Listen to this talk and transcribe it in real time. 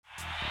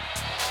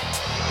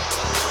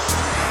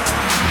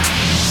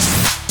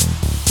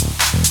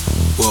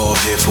all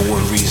here for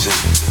one reason,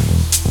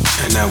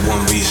 and that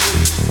one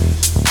reason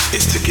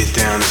is to get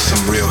down to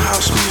some real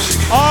house music.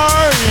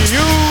 Are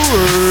you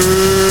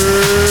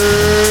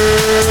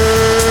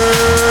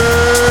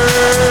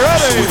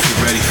ready? So if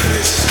you're ready for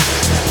this,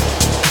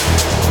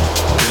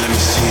 then let me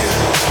see it.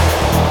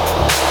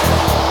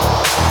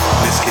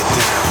 Let's get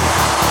down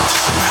to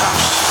some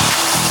house.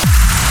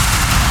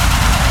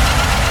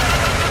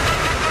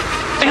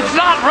 It's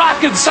not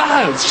rocket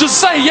science.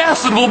 Just say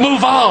yes and we'll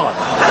move on.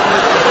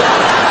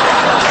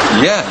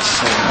 Yes.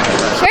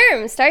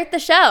 Sherm, start the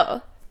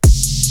show.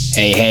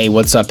 Hey,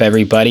 what's up,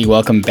 everybody?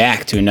 Welcome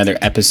back to another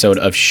episode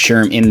of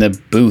Sherm in the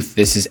Booth.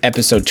 This is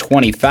episode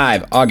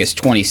 25, August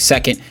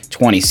 22nd,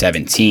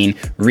 2017.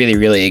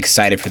 Really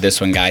excited for this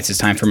one, guys. It's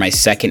time for my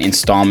second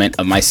installment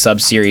of my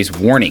sub-series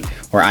Warning,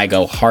 where I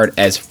go hard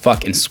as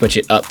fuck and switch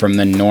it up from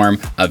the norm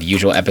of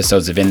usual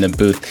episodes of In the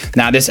Booth.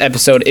 Now, this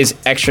episode is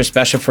extra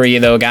special for you,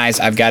 though,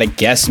 guys. I've got a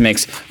guest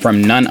mix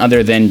from none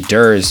other than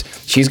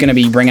DERZ. She's going to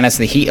be bringing us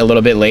the heat a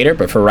little bit later,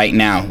 but for right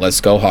now,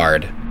 let's go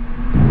hard.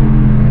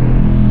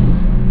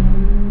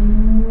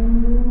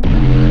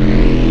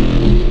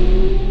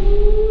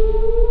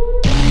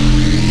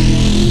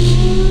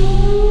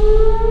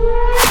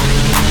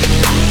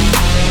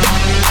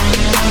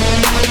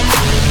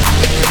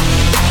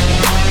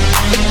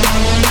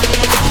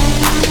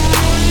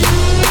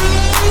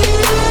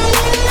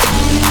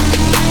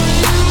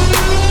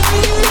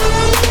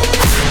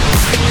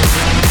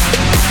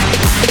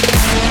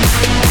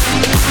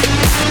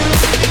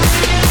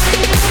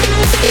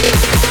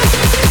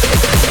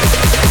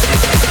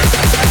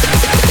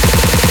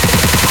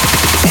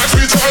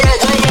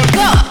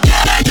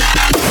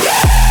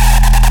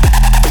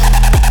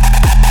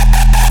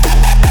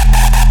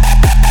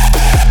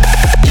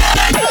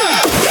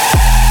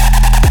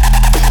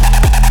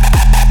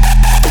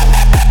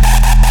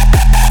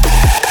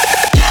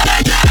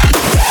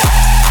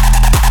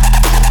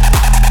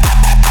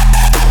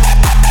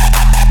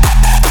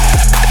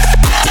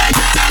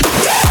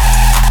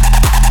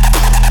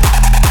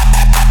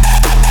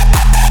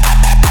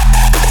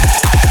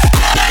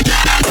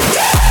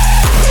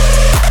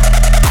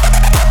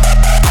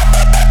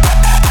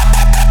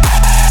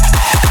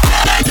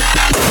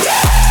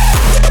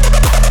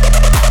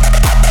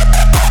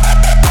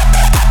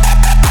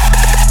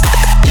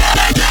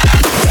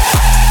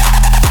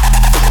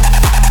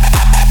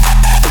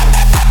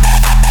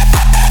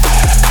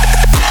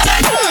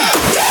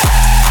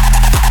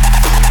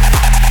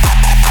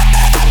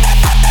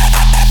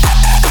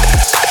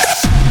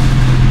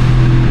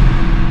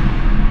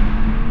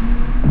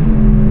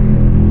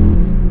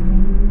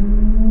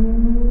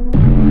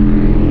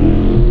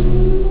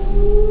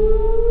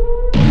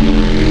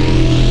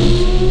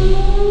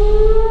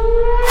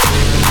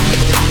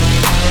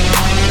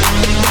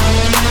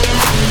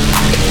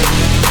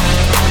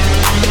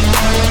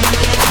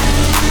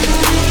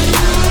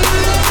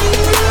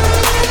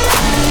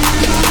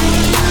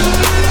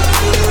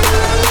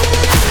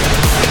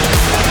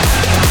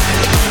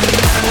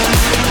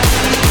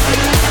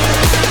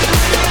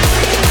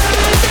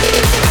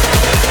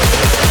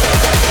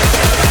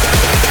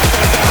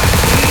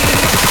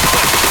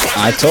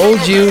 I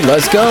told you,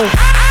 let's go.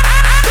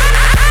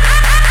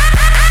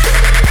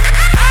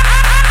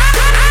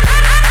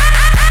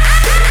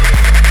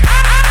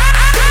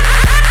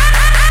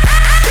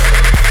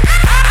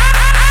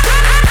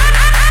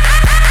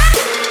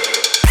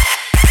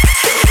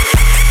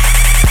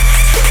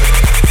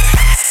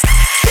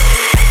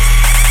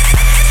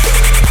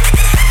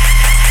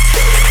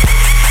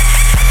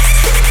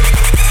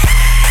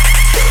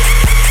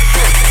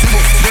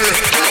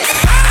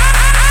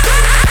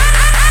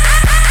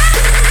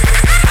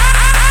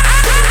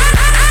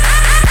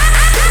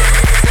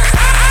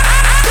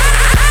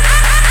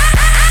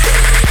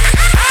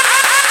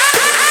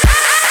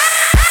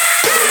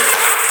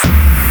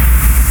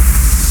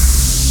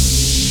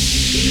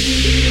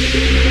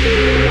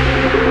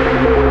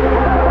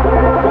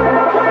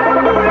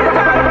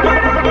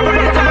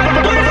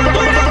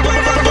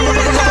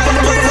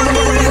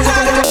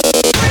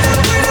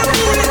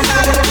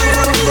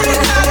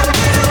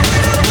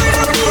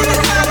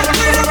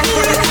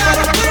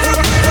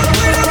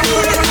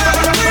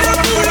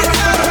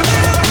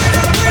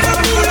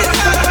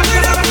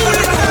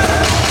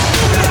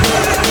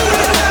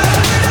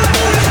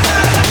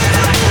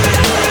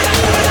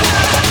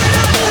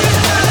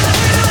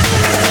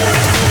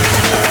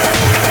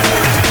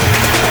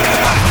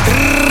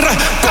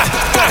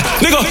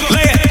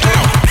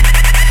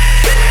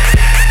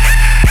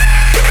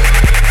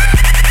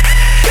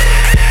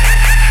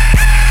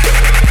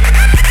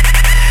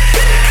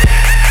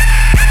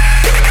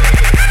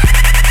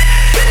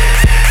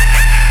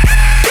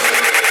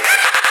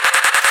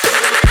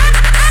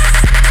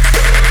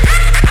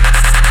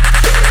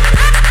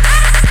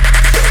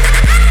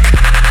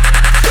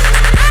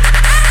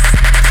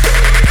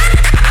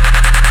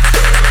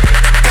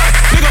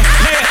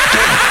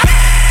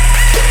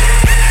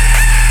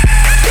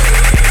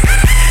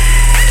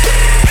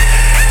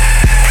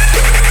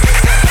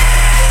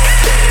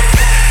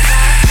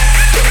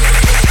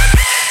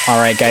 All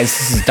right, guys,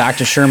 this is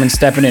Dr. Sherman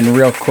stepping in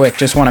real quick.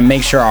 Just want to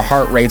make sure our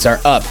heart rates are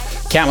up.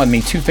 Count with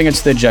me, 2 fingers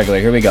to the jugular.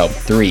 Here we go.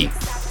 3,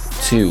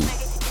 2,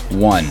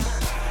 1.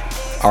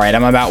 All right,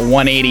 I'm about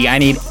 180. I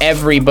need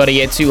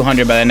everybody at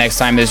 200 by the next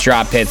time this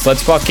drop hits.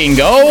 Let's fucking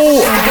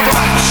go.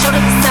 Shoulder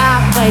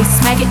sideways,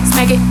 smack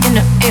it in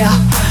the air.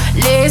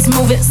 Legs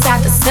move it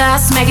side to side,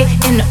 smack it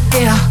in the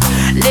air.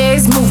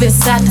 Legs move it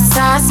side to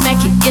side, smack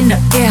it in the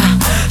air.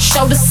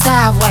 Shoulder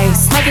sideways,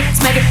 smack it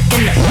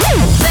in the air.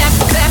 Clap,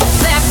 clap,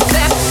 clap,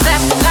 clap,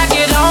 clap, like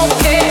you don't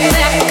care.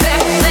 Clap,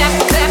 clap, clap,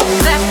 clap,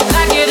 clap,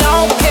 like you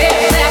don't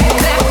care. Clap,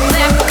 clap,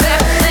 clap, clap,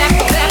 clap, clap, clap,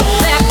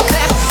 clap,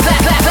 clap, clap,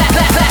 clap,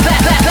 clap, clap,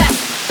 clap, clap,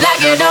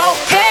 like you don't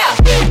care.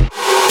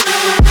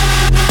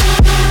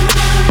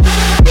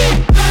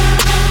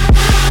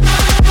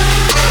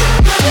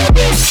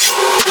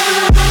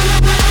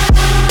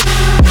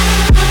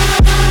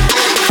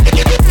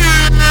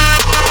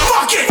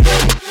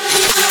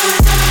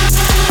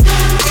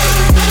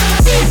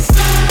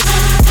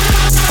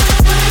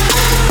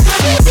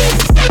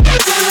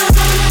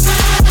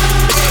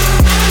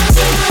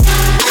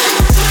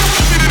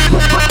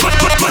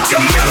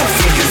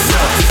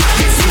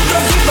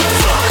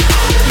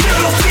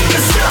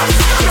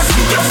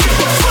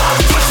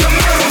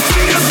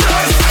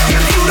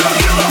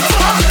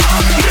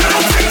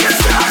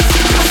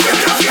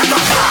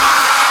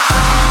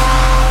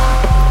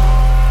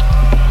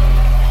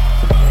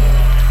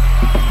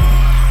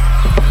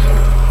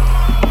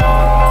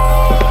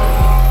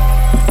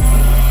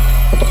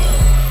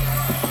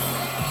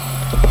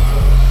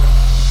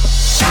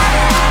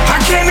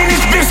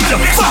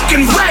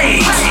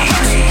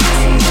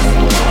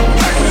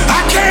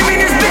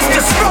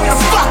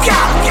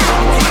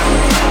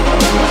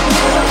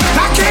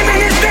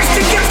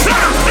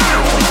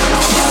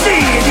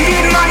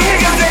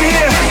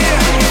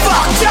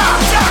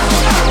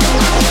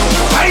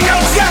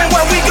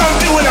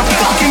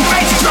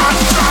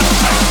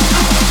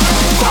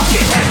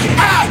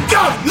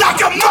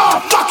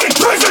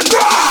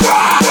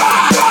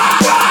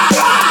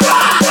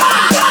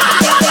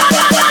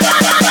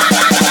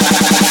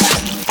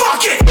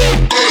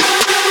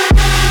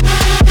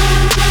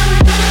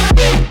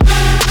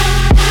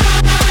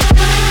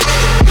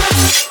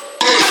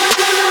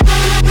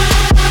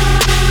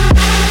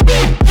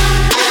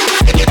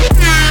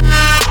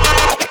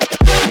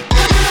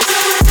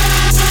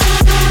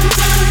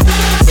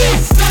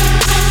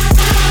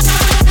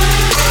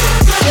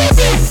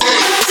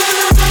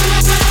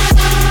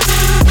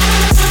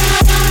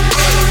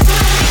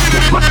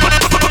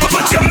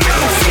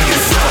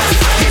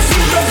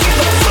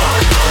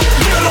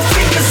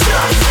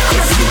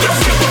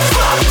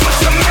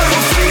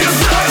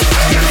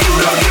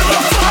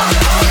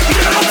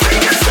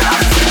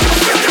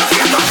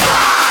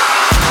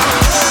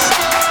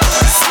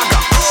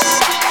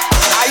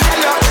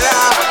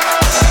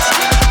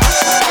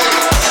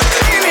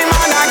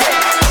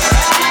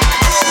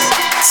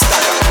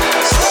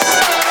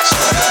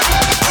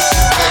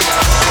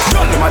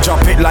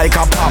 Like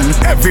a bomb.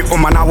 Every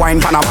woman a wine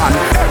pan a man.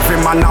 Every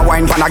man a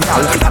wine pan a gal.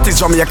 That is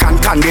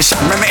Jamaican condition.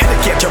 Let me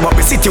educate you about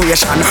the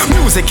situation.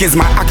 Music is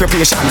my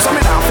occupation, so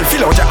me now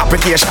fill out your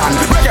application.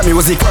 Reggae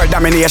music world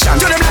domination.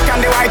 To the black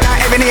and the white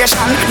and every nation.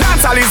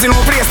 Dancehall is no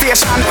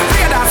PlayStation.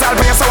 Play dancehall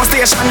for your sound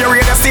station, your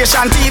radio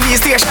station, TV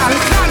station.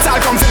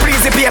 Dancehall come for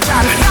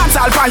participation.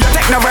 Dancehall for your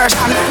techno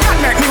version. Can't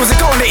make music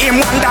only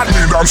in one that.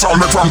 Me dancehall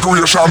me from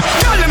creation.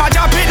 Tell them I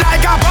drop it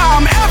like a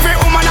bomb. Every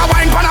woman a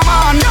wine pan a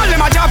man. Tell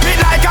them I drop it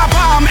like a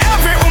bomb.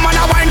 Every woman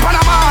a wine pan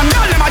a man.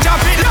 Tell them I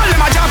drop it, tell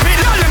them I drop it,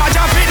 tell them I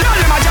drop it, tell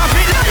them I drop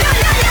it,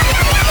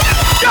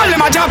 tell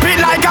them I drop it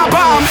like a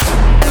bomb.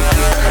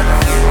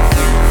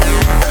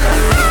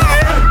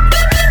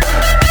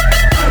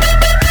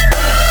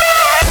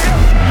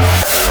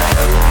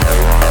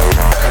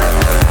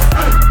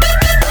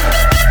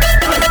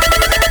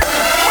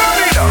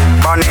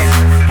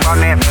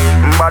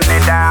 Burn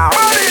it down.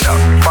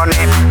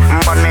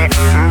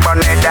 Burn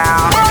it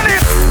down.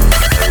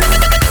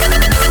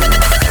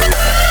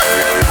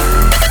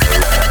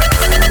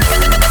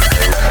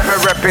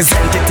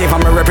 Representative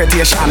of my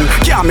reputation.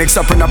 Can't mix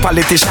up with no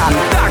politician.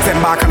 Dogs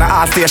them back on the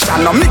art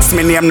station. No mix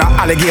me name, no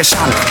allegation.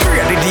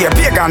 Pray the day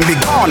pagan be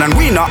gone and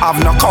we no have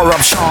no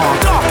corruption.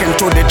 Talking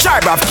to the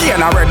tribe of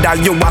Cain, whether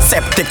you a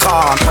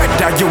Septicon,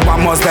 whether you a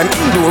Muslim,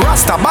 Hindu,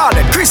 Rasta,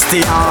 Ballet,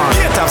 Christian.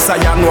 Hate of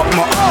Zion, what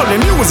my only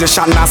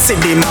musician a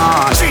city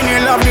man.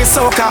 Trini love the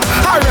soca,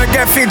 I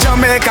reggae for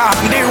Jamaica.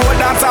 The whole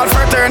dancehall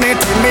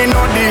fraternity, me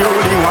know the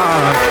only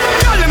one.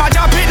 Tell them I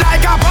drop it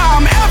like a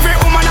bomb. Every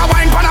woman a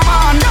wine pan a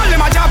man. Tell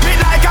them I drop it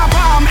like a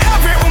bomb.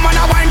 Every woman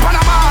a wine pan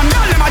a man.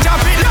 Tell them I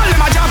drop it, tell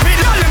them I drop it,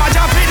 tell them I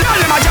drop it, tell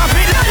them I drop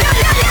it,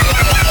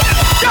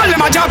 tell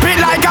them I drop it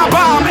like a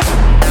bomb.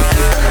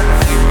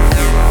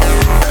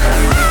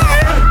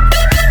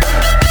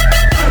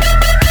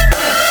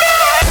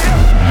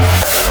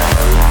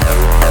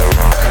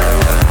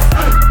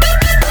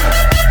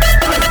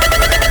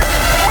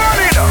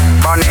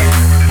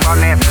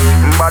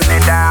 Burn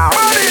it down.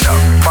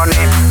 Burn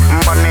it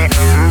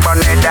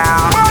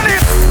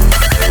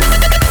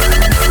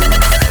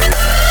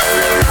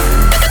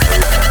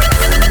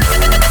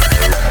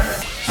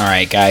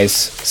guys,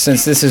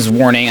 since this is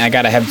warning, I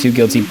gotta have two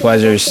guilty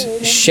pleasures.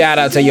 Shout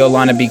out to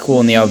Yolanda Be Cool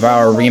in the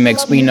Alvaro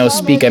remix. We know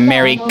speak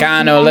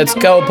Americano. Let's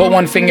go. Put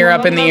one finger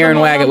up in the air and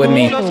wag it with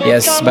me.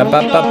 Yes.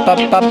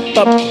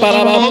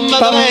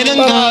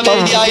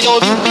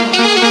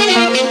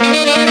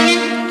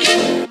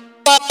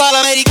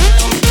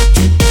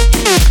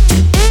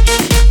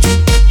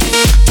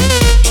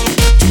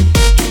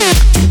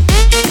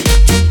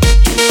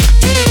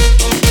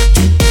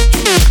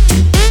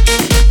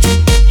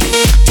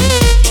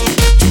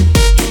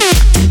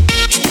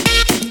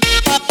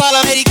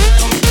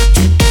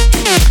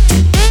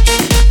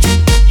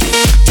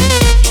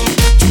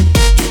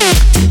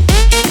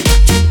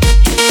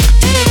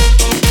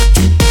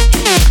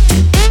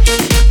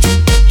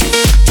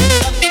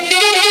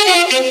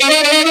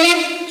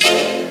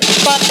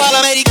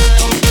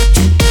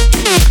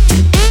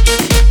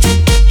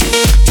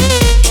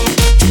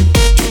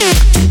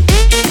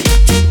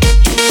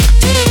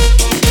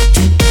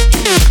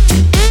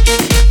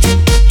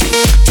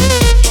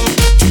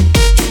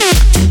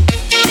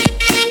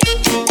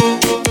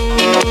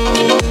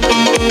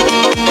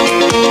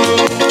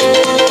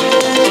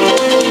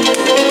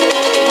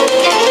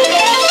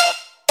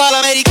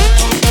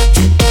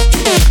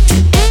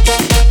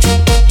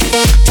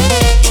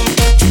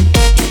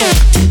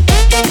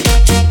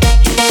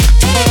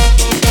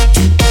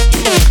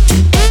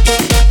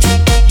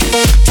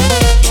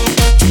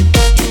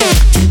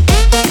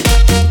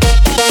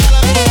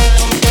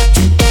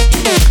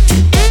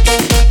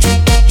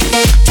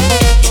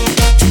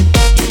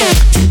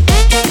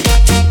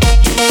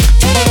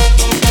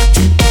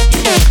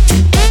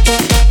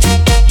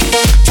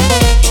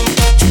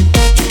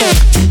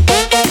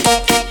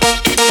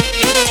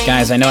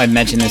 I know I've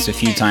mentioned this a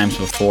few times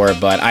before,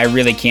 but I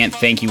really can't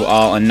thank you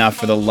all enough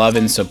for the love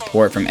and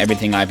support from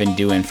everything I've been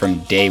doing from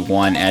day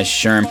one as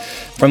Sherm.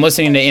 From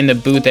listening to In the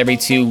Booth every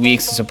 2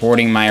 weeks, to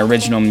supporting my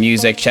original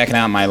music, checking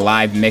out my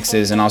live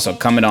mixes, and also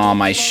coming to all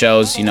my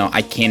shows,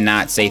 I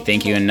cannot say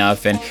thank you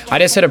enough. And I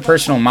just hit a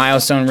personal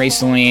milestone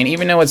recently, and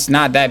even though it's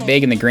not that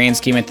big in the grand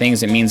scheme of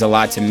things, it means a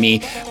lot to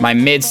me. My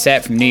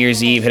mid-set from New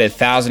Year's Eve hit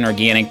 1,000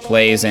 organic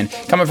plays, and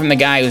coming from the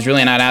guy who's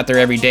really not out there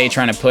every day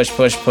trying to push,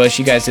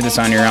 you guys did this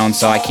on your own,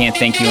 so I can't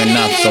thank you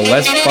enough. So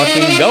let's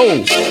fucking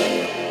go.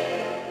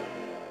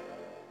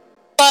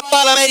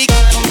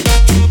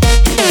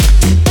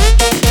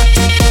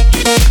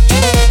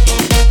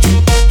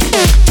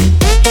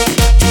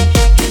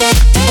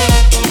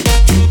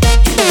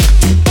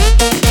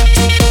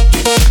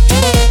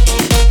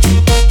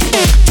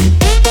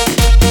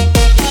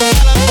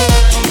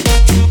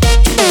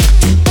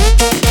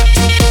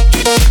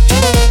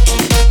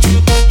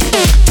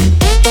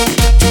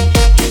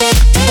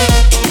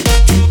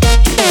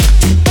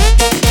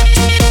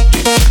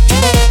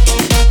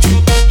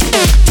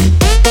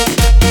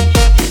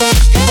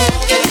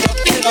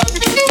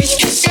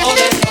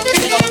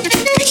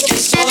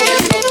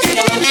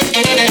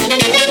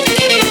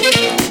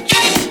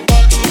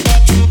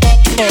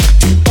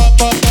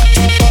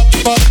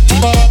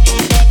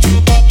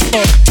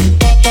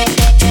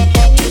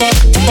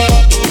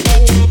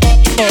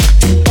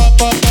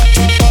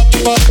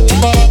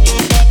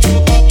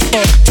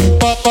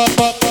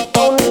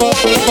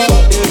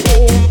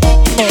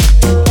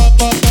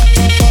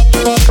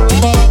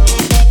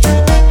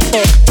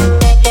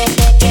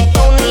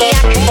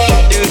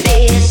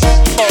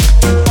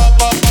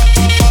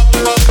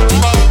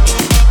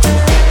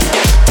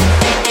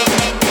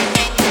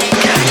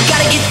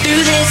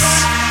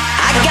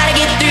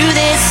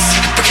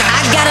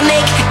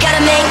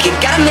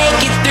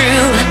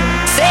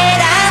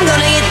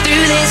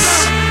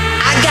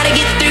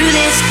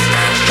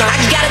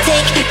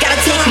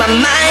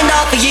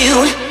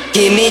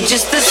 Give me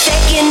just a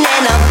second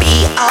and I'll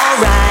be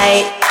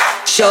alright.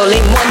 Surely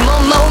one more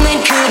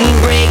moment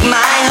couldn't break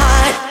my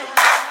heart.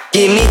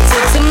 Give me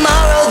till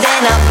tomorrow,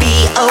 then I'll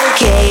be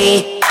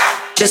okay.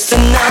 Just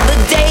another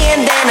day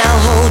and then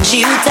I'll hold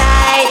you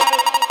tight.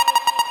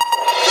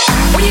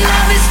 When your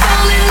love is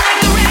falling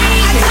like the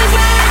rain, I close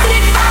my eyes and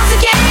it falls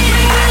again.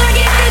 When will I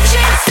get the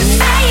chance to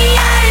say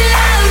I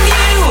love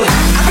you?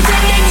 I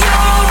pretend that you're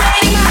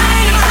already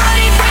mine, and my heart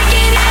is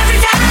breaking every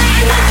time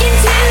I look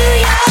into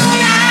your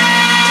eyes.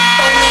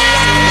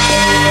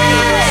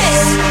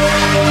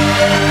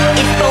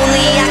 If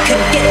only I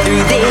could get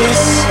through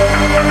this.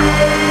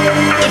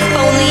 If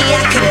only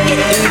I could get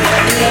through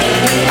this.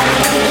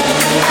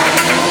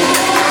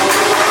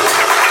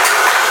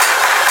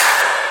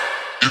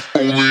 If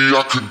only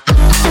I could.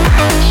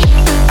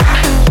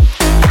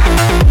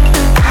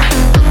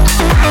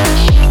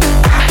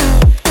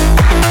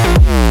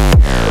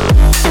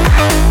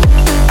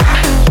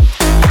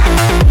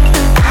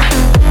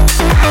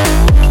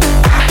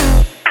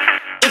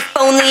 If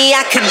only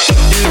I could get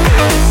through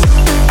this.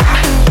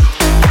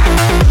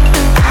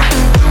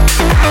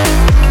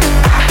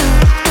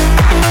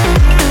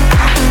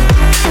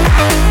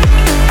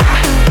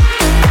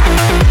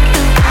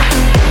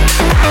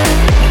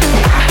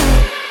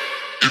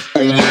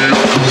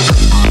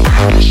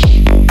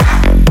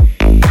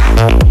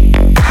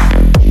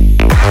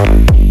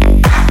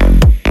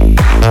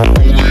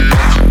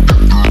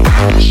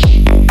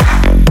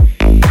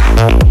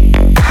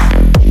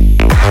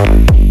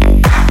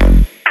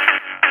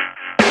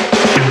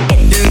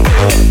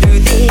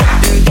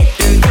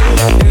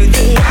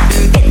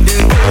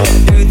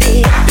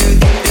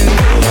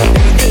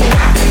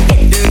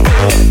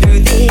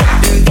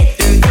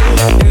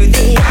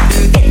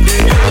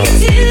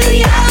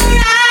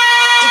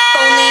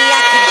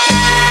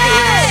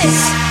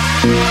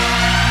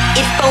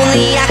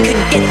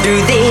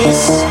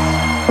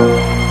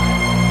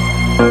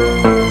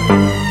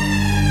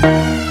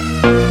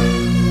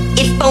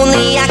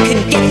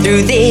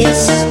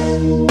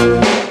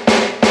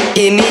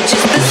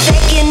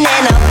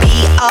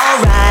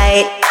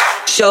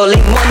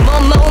 Surely one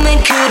more moment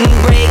couldn't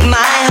break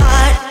my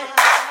heart.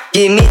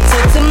 Give me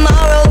till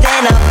tomorrow,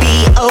 then I'll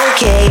be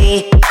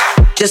okay.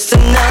 Just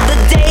another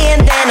day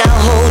and then I'll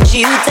hold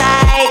you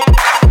tight.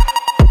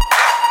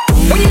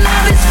 When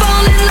love is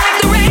falling like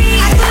the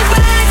rain, I close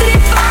my eyes and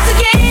it falls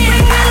again.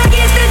 When will I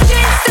get the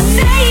chance to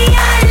say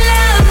I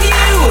love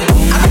you?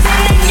 I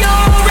pretend that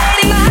you're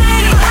already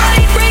mine. My heart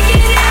is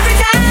breaking every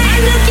time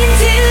I look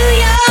into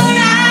your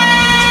eyes.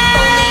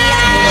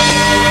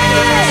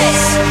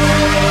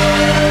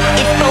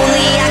 If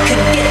only I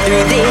could get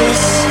through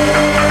this.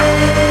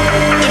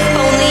 If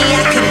only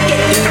I could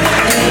get through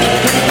this.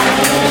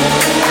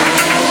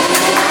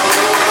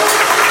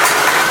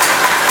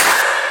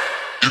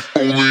 If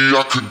only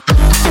I could.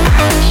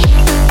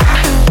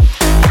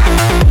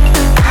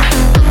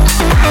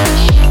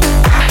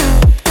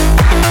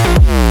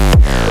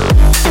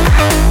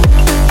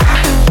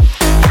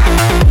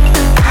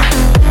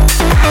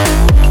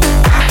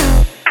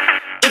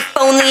 If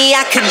only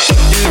I could get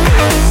through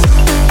this.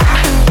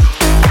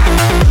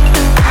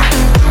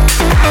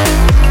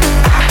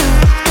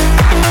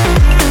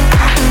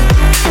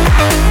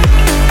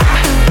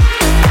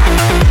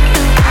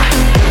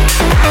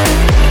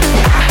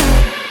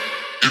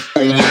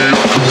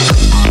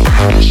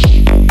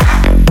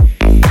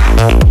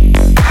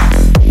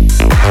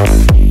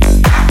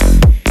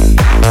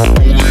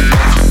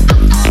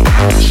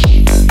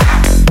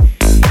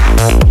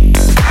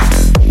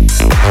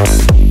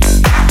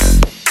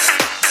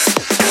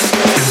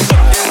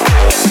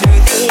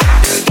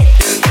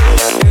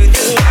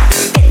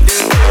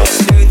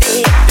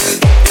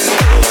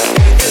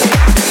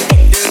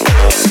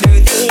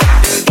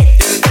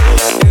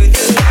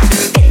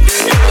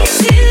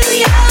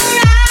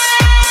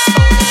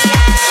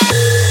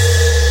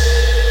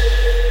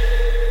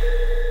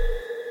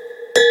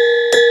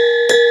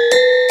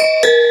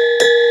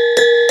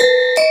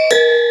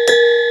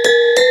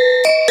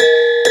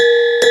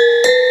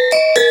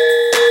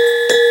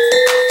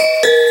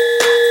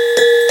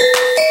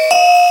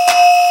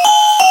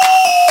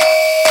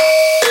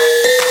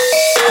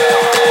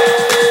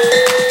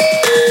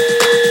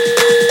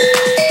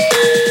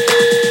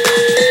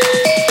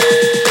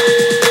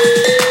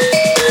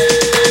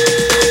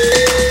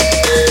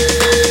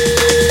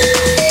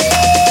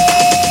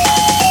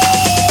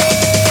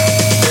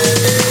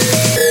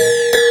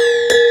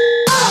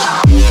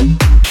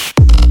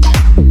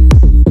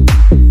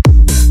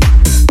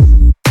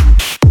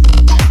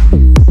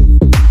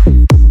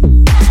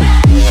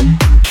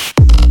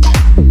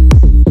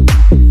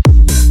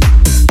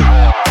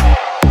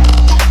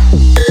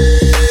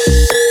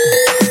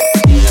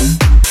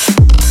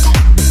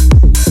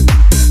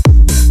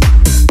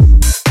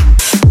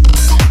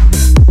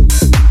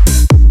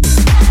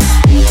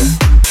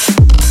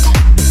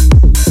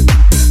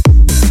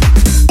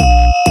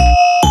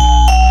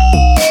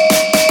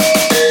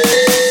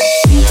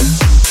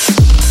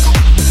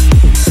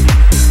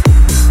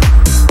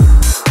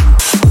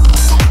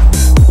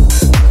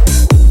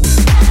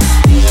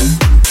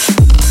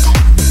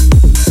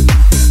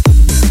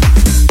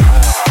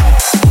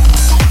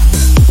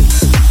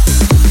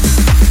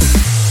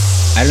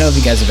 I don't know if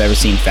you guys have ever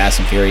seen Fast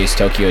and Furious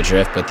Tokyo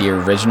Drift, but the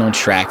original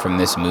track from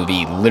this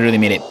movie literally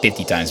made it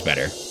 50 times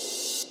better.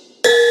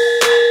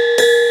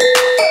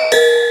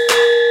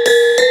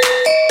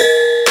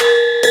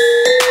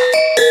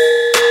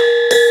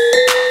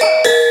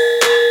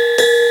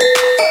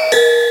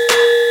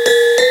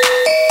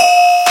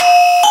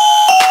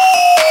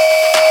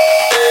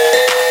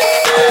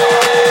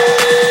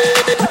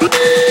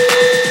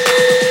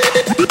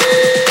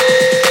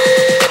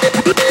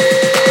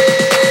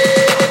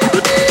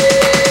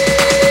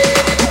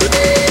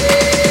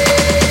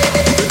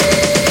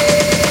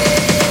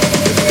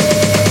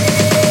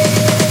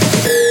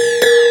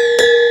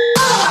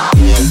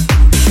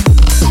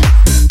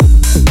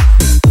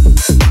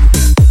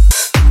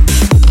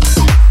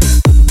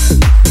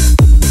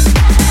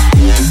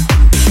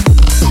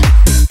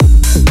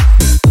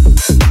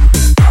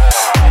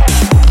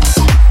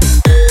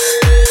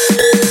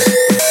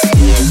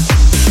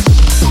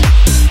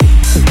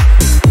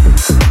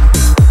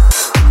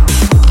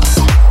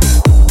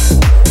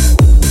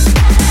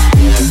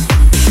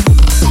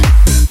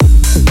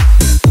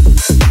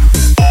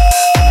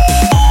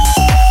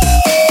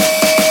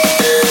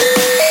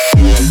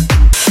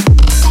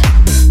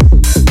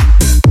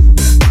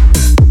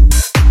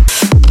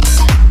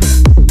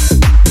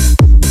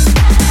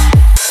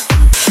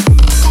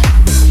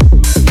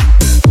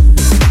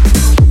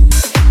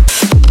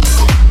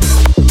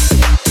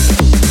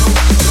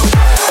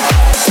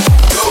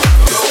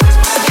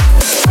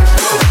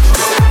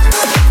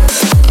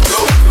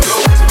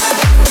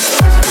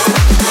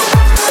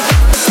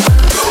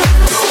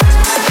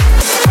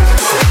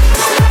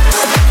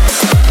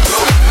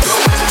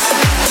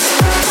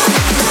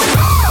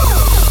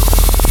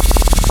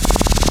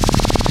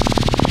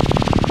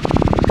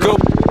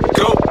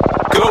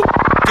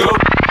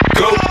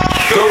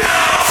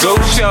 Go,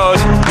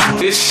 shorty,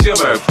 it's your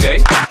birthday.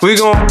 We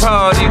gon'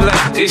 party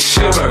like it's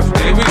your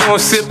birthday. We gon'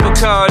 sip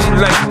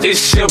Bacardi like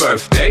it's your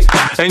birthday.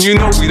 And you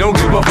know we don't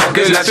give a fuck,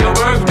 it's not your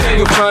birthday.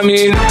 You'll find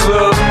me in the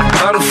club,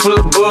 bottle full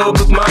of bub.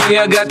 Look, mommy,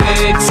 I got the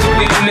X,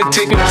 we into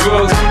taking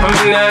drugs. I'm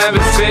into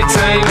having sex,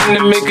 I ain't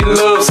into making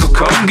love. So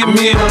come give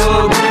me a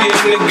hug, we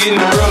into getting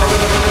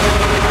rough.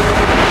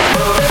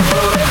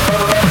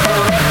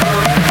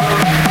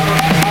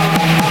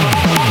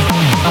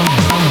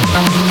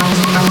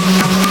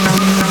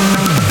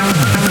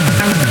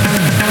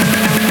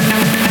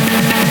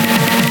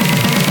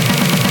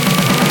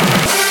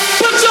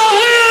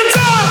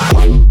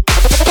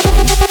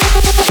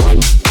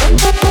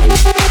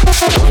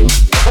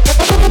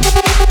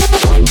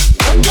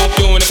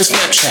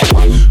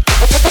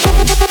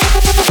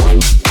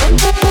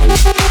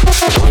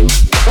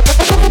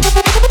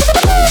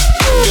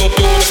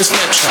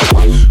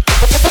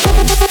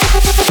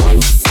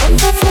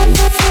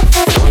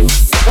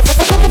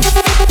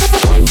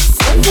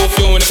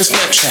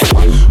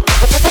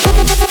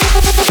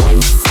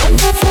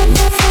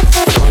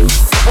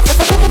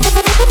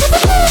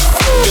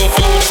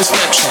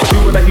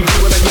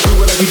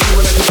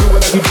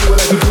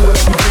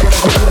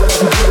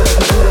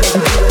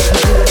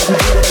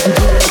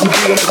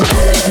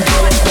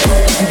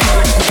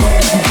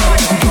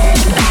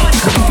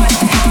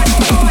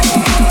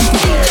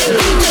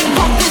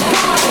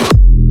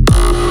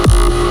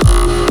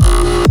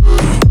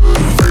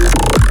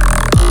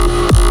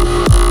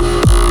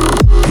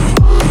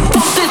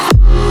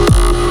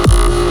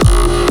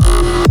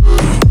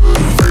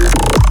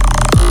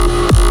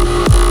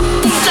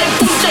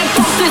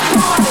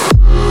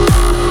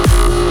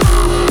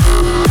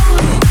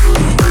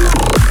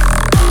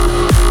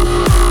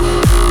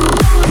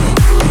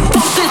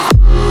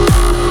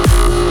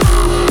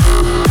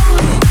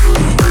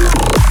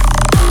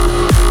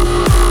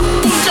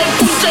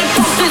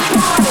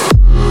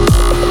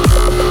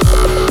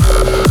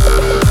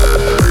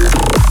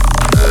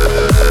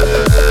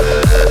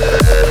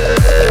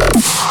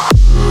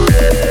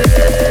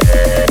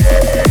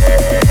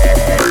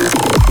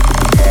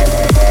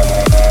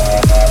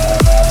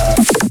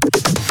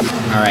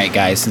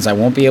 Since I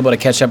won't be able to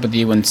catch up with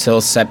you until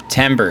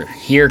September,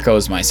 here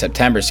goes my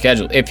September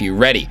schedule if you're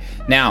ready.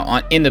 Now,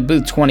 on In the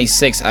Booth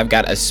 26, I've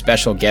got a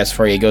special guest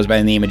for you. He goes by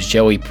the name of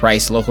Joey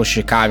Price, local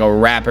Chicago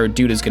rapper.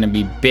 Dude is going to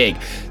be big.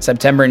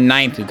 September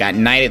 9th, we've got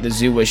Night at the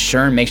Zoo with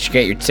Sherm. Make sure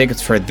you get your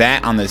tickets for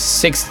that. On the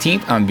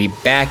 16th, I'm going to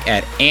be back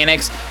at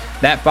Annex.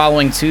 That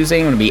following Tuesday,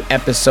 I'm going to be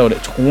episode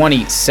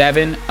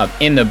 27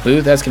 of In the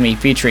Booth. That's going to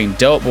be featuring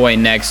Dope Boy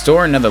Next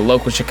Door, another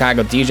local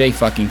Chicago DJ,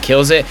 fucking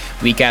kills it.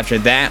 Week after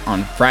that,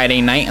 on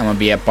Friday night, I'm going to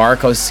be at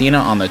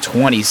Barcosina on the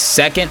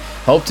 22nd.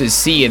 Hope to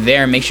see you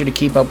there. Make sure to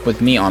keep up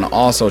with me on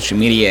all social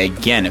media.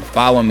 Again,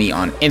 follow me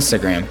on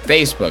Instagram,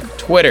 Facebook,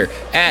 Twitter,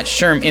 at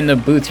Sherm in the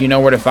Booth. You know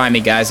where to find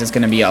me, guys. It's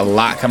going to be a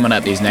lot coming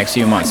up these next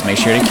few months. Make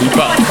sure to keep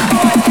up.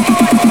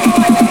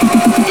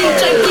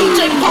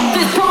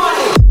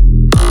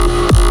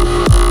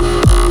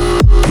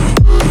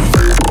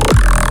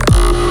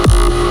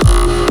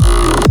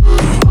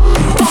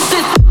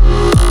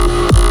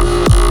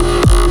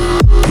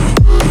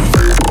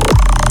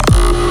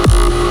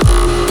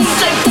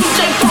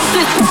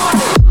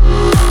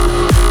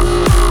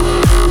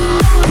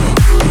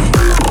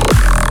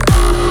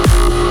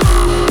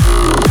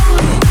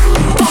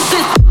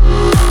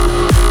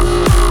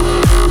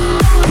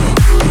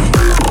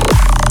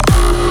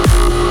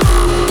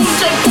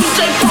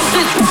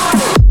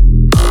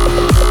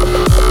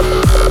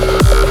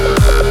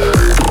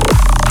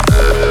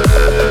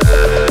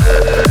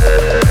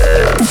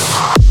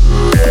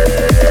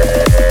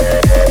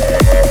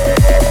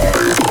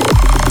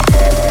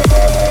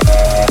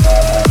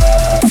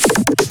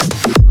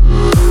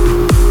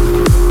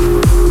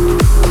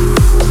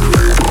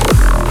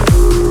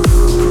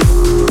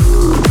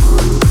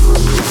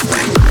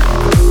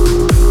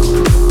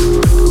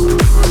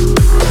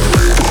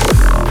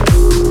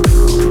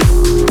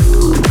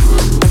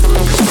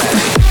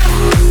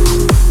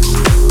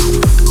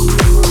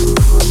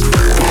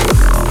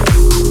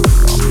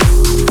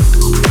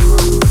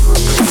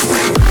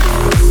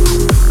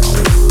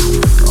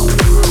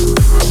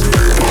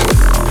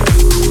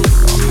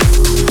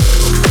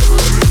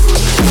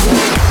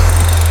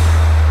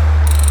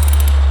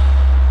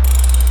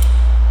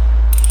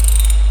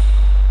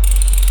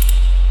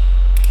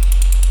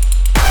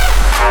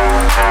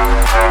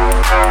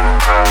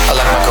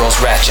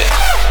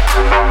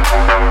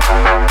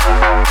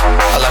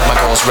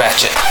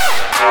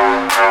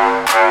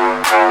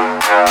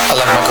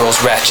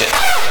 Ratchet.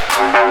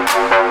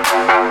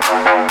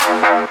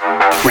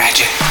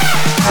 Ratchet.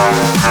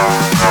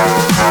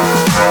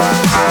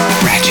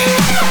 Ratchet.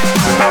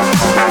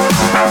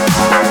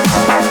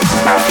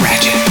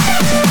 Ratchet.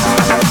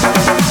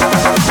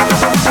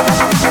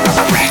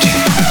 Ratchet.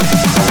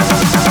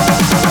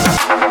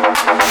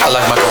 I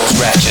like my girls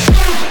ratchet.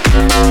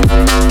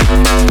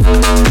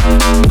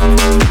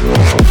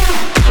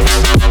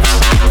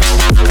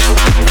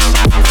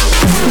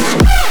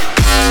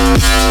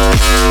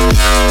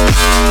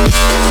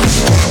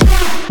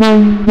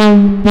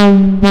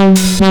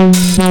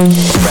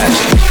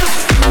 Ratchet.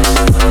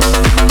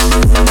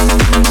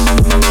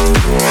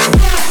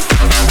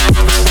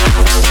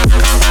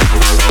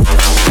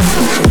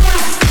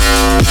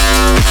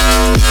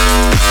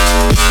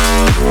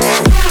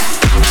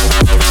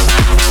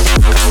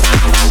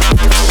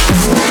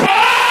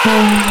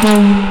 Ratchet.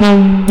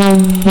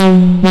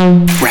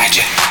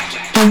 Ratchet.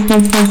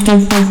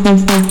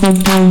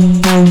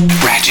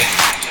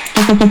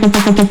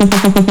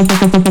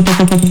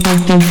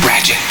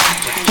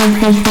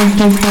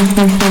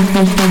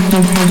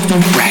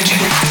 Ratchet.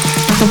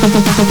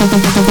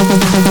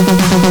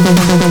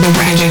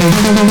 Ratchet.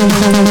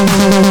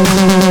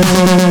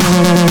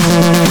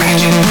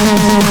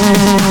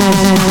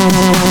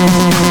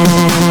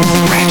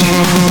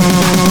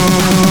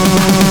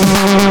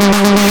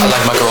 I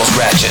like my girls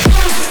ratchet.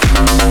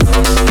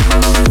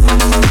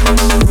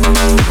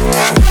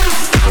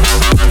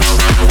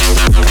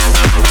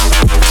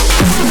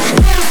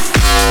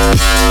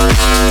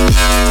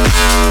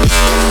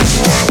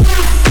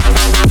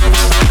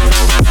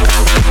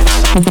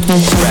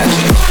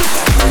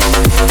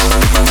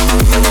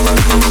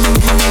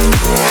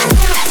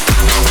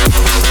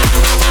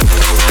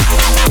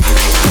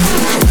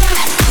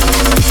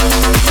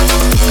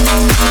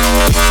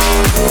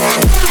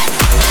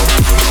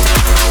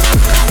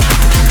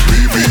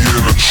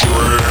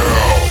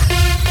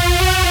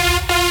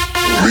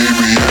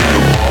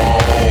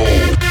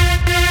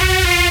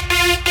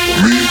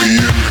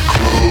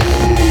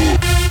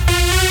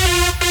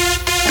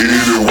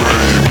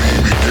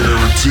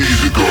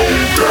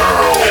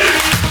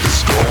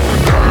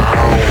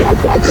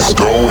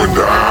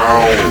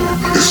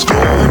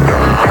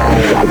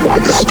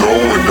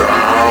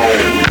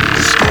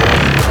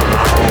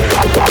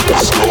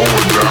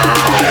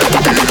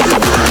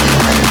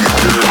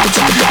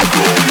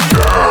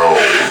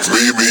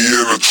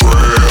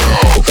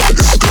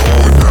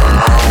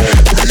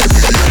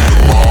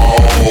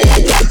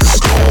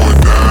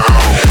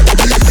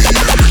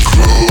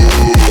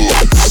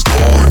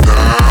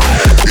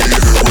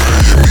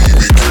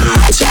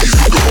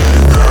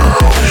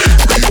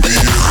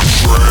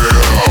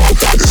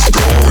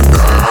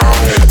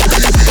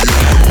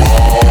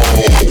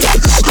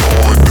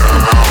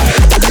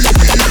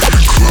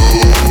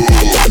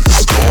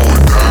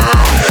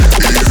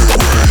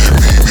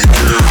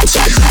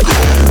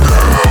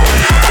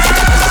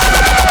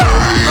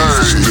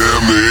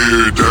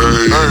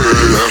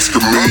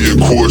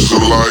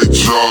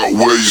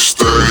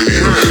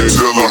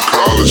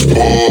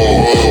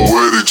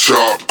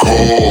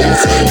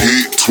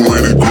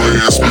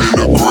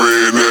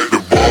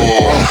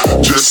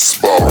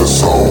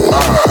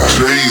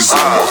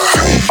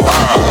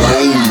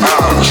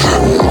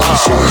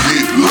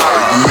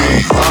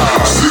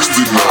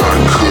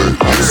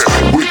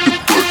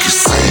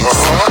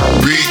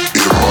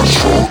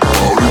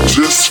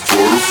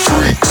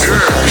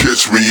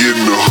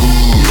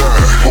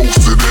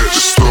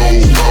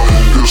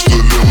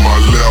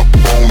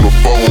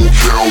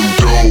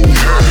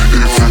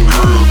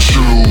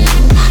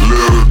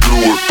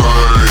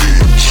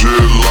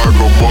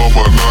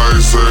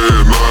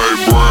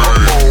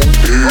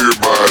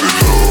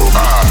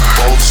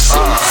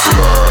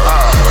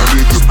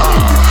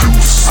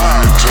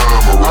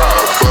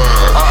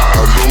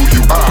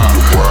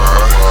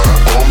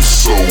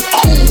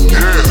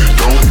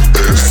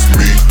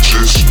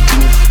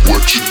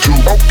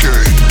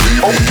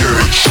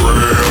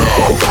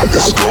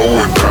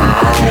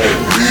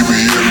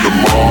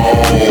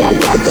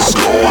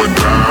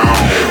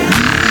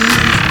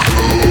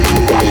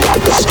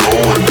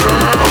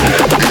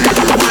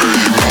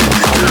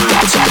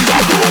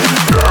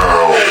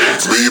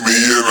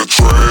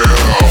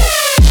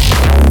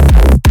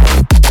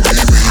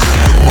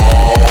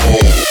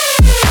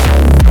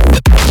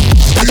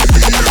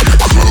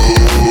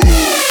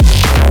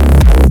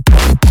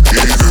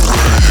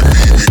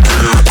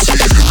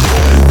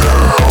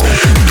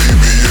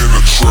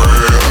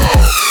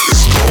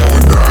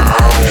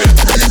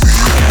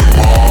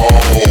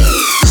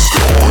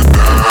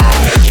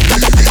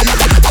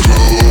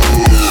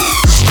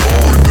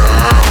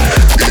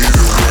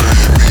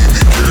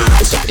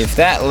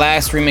 That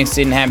last remix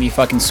didn't have you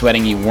fucking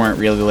sweating, you weren't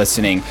really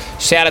listening.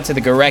 Shout out to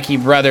the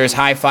Gorecki brothers,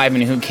 High Five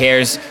and Who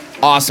Cares.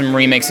 Awesome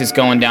remixes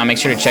going down. Make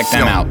sure to check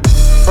them out.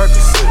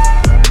 Percocet,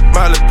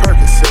 Miley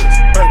Percocet,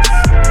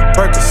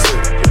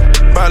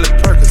 Percocet, Miley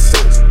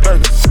Percocet,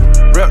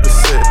 rep the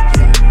set,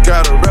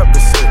 gotta rep the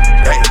set.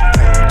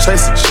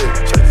 Chase a chick,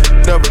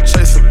 never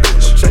chase a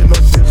bitch.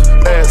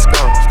 Mask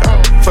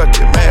on, fuck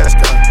it, mask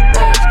on,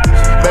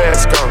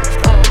 mask on,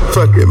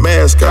 fuck it,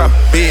 mask on.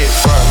 Big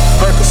fire,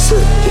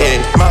 Percocet,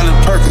 yeah. Miley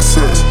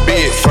Percocet,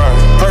 big fire,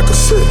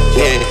 Percocet,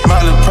 yeah.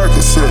 Miley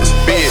Percocet,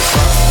 big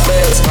fire.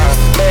 Mask on,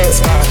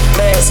 mask on,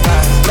 mask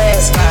on,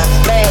 mask on,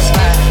 mask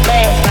on,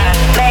 mask on,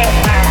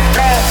 mask on,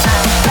 mask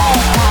on,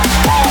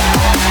 mask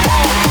on.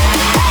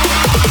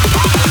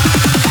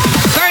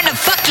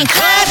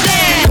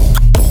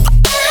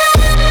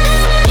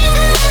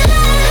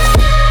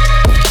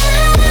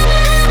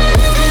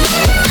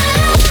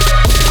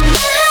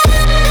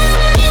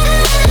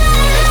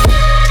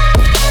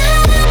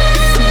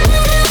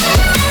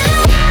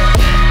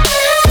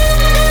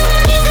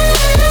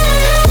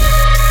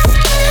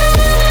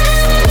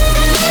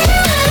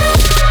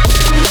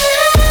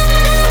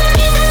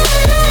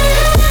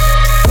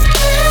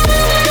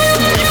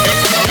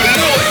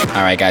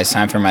 guys,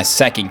 time for my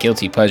second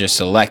Guilty Pleasure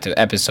Select of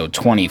episode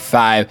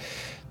 25.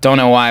 Don't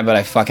know why, but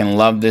I fucking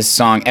love this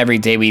song. Every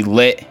Day We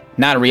Lit.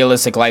 Not a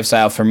realistic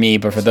lifestyle for me,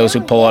 but for those who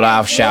pull it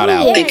off, shout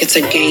out. I think it's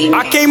a game.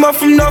 I came up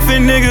from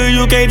nothing, nigga,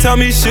 you can't tell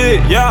me shit,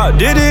 yeah.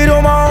 Did it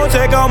on my own,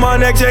 check out my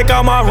neck, check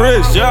out my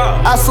wrist,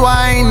 yeah. I swear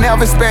I ain't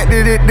never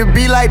expected it to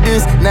be like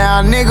this.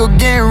 Now a nigga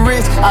getting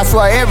rich. I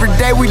swear every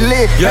day we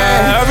lit.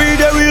 Yeah, every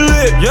day we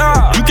lit,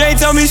 yeah. You can't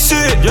tell me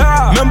shit,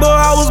 yeah. Remember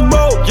I was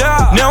broke,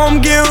 yeah. Now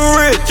I'm getting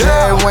rich,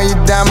 yeah. When you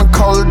diamond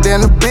colder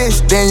than a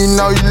bitch, then you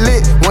know you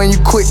lit. When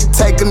you quit to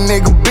take a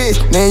nigga bitch,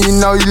 then you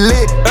know you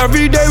lit.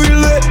 Every day we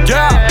lit,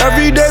 yeah.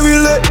 Every day we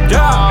lit,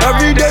 yeah.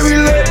 Every day we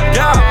lit,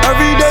 yeah.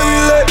 Every day we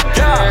lit,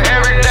 yeah.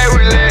 Every day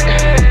we lit,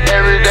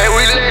 every day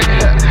we lit,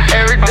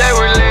 every day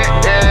we lit,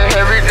 yeah.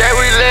 Every day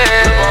we lit.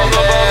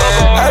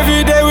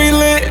 Every day we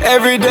lit,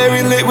 every day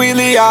we lit, we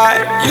lit.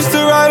 I used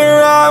to ride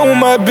around with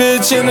my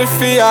bitch in the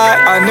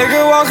Fiat. A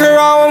nigga walk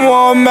around with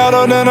more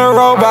metal than a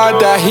robot.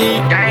 That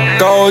heat,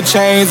 gold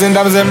chains and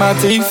diamonds in my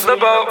teeth,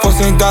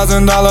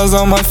 $14,000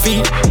 on my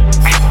feet.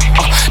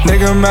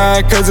 Nigga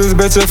mad cause this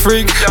bitch a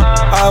freak.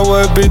 I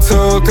would be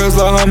too cause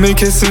the homie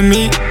kissing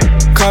me.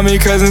 Call me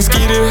cousin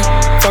Skeeter,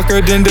 fuck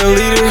her then delete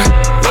her.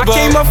 I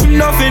came up from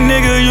nothing,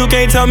 nigga, you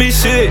can't tell me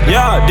shit,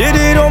 yeah. Did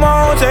it on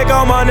my own, check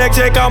out my neck,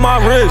 check out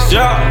my wrist,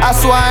 yeah. I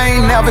swear I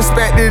ain't never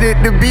expected it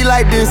to be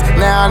like this.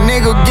 Now a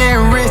nigga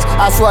getting rich.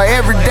 I swear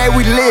every day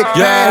we lit,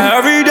 yeah.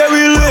 Every day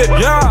we lit,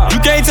 yeah. You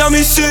can't tell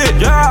me shit,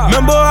 yeah.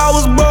 Remember I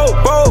was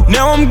broke,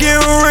 now I'm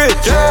getting rich,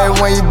 yeah.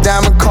 When you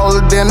diamond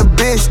colder than a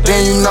bitch,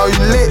 then you know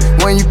you lit.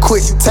 When you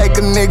quit to take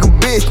a nigga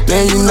bitch,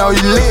 then you know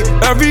you lit.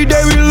 Every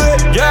day we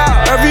lit,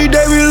 yeah. Every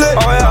day we lit,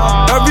 oh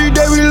yeah. Every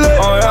day we lit,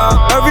 oh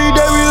yeah. Every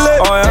day we lit,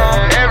 oh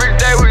yeah. Every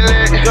day we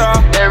lit,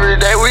 yeah. Every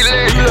day we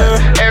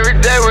lit, every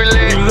day we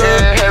lit,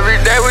 yeah. Every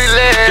day we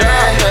lit.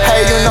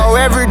 Hey, you know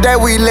every day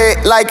we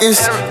lit like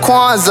it's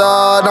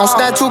Kwanzaa. Don't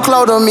stand too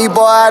close to me,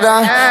 boy, I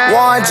done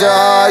warned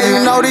ya.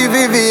 You know these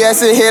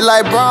VVS it hit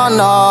like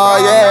Bruno,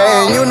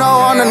 yeah. And you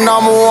know I'm the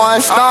number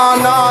one star,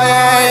 no,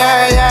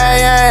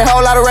 yeah.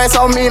 Whole lot of rats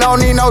on me, don't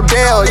need no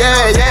deal,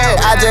 yeah.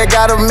 I just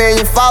got 1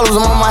 million followers,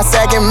 I'm on my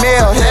second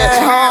meal,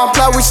 yeah.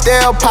 Plus we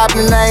still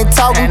poppin', ain't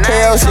talking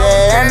pills,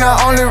 yeah. And the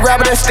only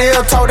rapper that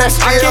still told that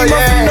still, yeah.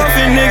 I came up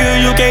from nothing,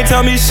 nigga, you can't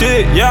tell me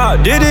shit, yeah.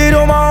 Did it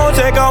on my own,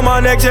 check out my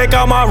neck, check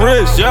out my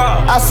wrist,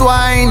 yeah. I swear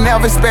I ain't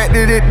never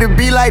expected it to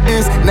be like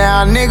this.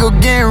 Now a nigga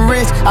getting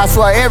rich. I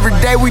swear every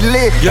day we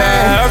lit,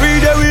 yeah. Every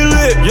day we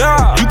lit,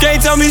 yeah. You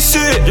can't tell me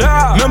shit,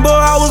 yeah. Remember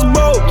I was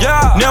broke,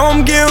 yeah. Now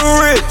I'm getting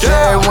rich,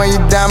 yeah. When you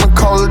diamond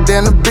colder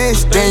than a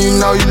bitch, then you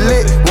know you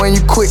lit. When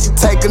you quit to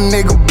take a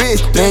nigga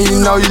bitch, then you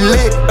know you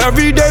lit.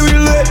 Every day we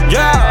lit,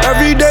 yeah.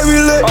 Every day we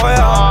lit, oh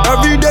yeah.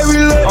 Every day we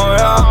lit, oh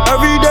yeah.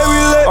 Every day we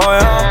lit, oh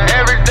yeah.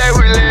 Every day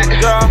we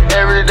lit, yeah.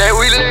 Every day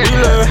we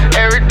lit,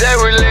 every day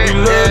we lit,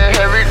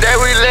 yeah. Every day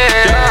we lit.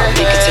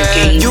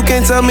 You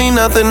can't tell me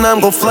nothing,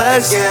 I'm gon'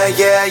 flex.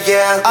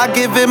 Yeah. I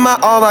give it my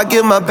all, I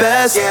give my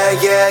best.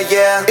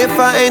 Yeah. If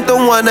I ain't the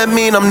one, that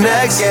mean I'm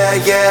next.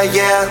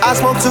 Yeah. I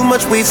smoke too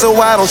much weed, so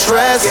I don't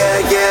stress.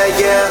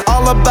 Yeah.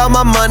 All about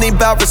my money,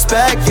 about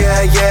respect.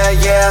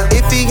 Yeah.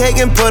 If he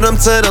hatin', put him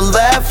to the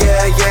left.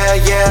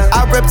 Yeah.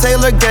 I rep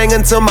Taylor Gang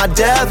until my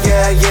death.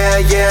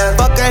 Yeah.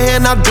 Fuck a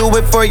hand, I'll do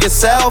it for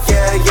yourself.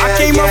 I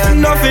came up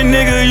from nothing,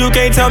 nigga, you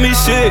can't tell me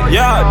shit,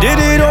 yeah. Did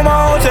it on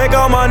my own, check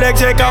out my neck,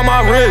 check out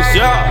my wrist,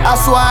 yeah. I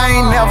swear I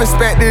ain't never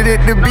expected it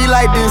to be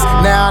like this.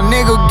 Now a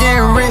nigga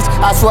getting rich.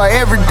 I swear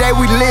every day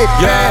we lit,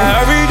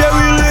 yeah. Every day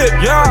we lit,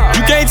 yeah.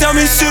 You can't tell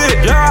me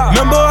shit, yeah.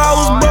 Remember I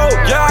was broke,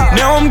 yeah.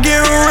 Now I'm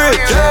getting rich,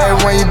 yeah.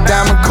 When you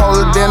diamond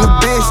colder than a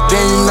bitch,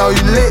 then you know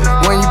you lit.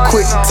 When you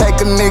quit to take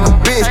a nigga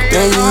bitch,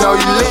 then you know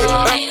you lit.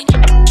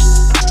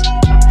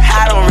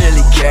 I don't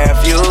really care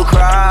if you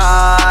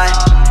cry.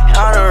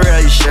 I don't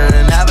really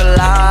shouldn't never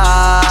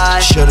lie.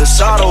 Should've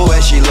saw the way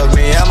she looked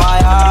me in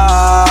my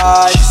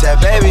eyes. She said,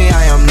 baby,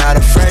 I am not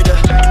afraid to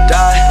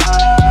die.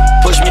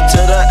 Push me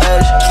to the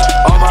edge,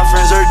 all my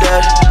friends are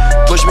dead.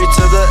 Push me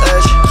to the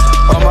edge,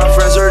 all my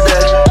friends are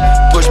dead.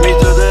 Push me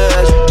to the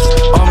edge,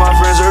 all my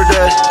friends are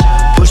dead.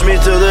 Push me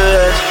to the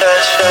edge.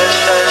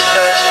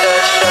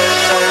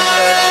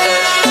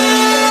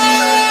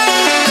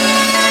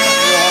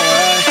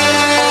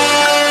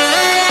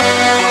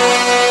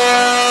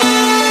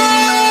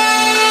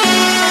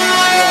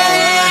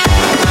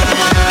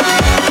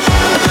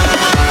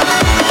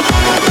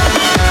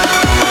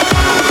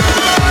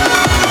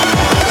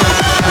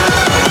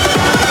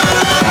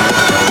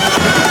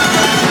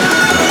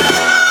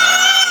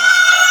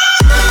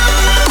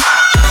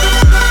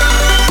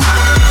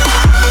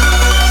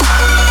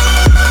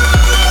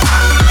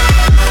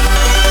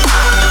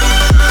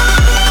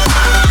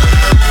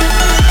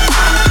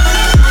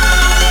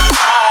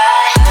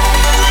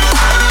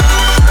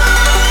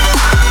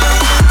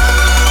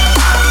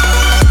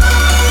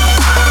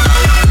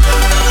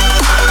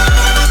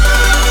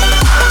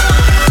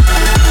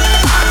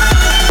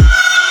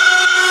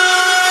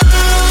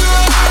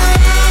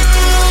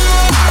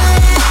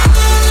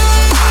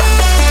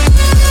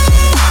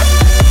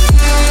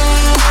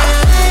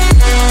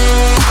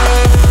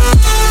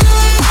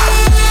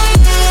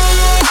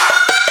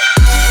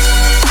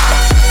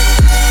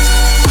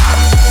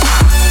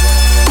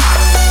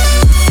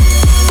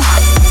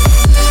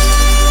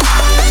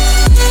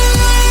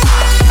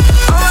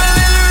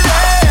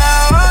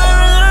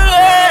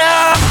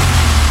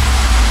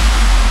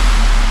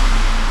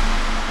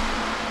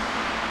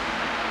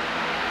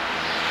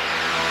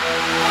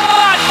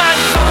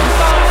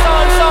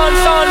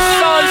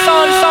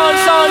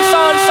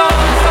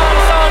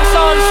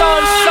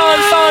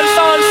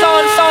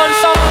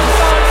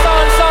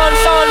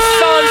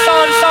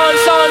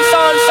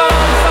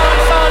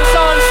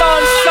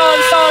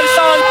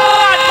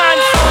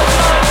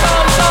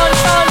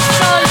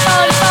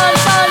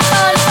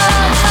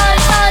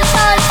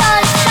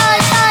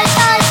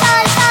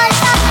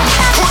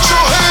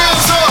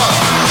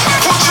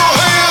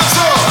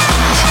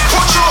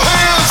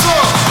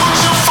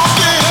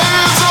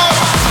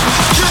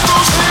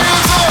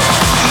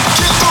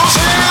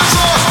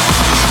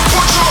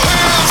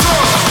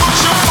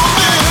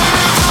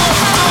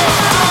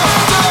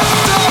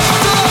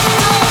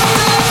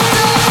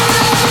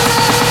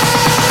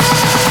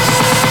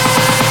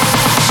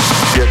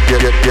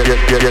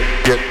 Get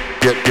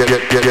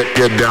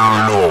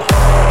down low.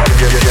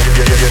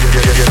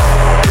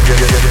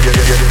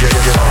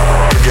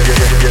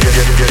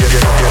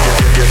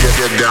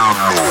 Get down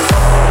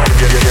low.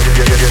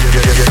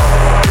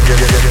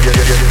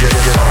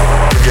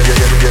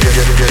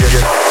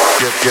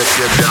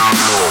 Get down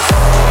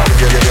low.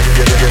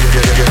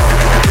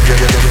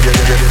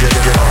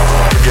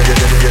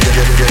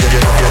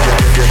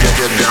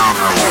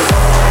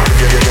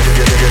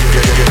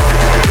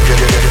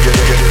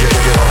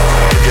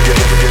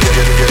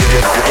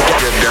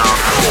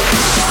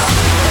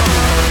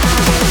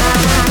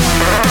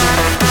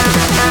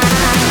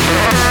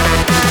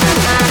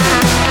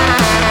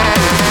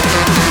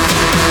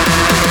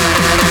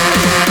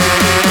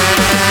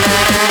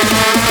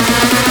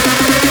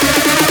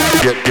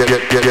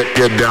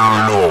 Get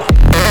down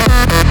low.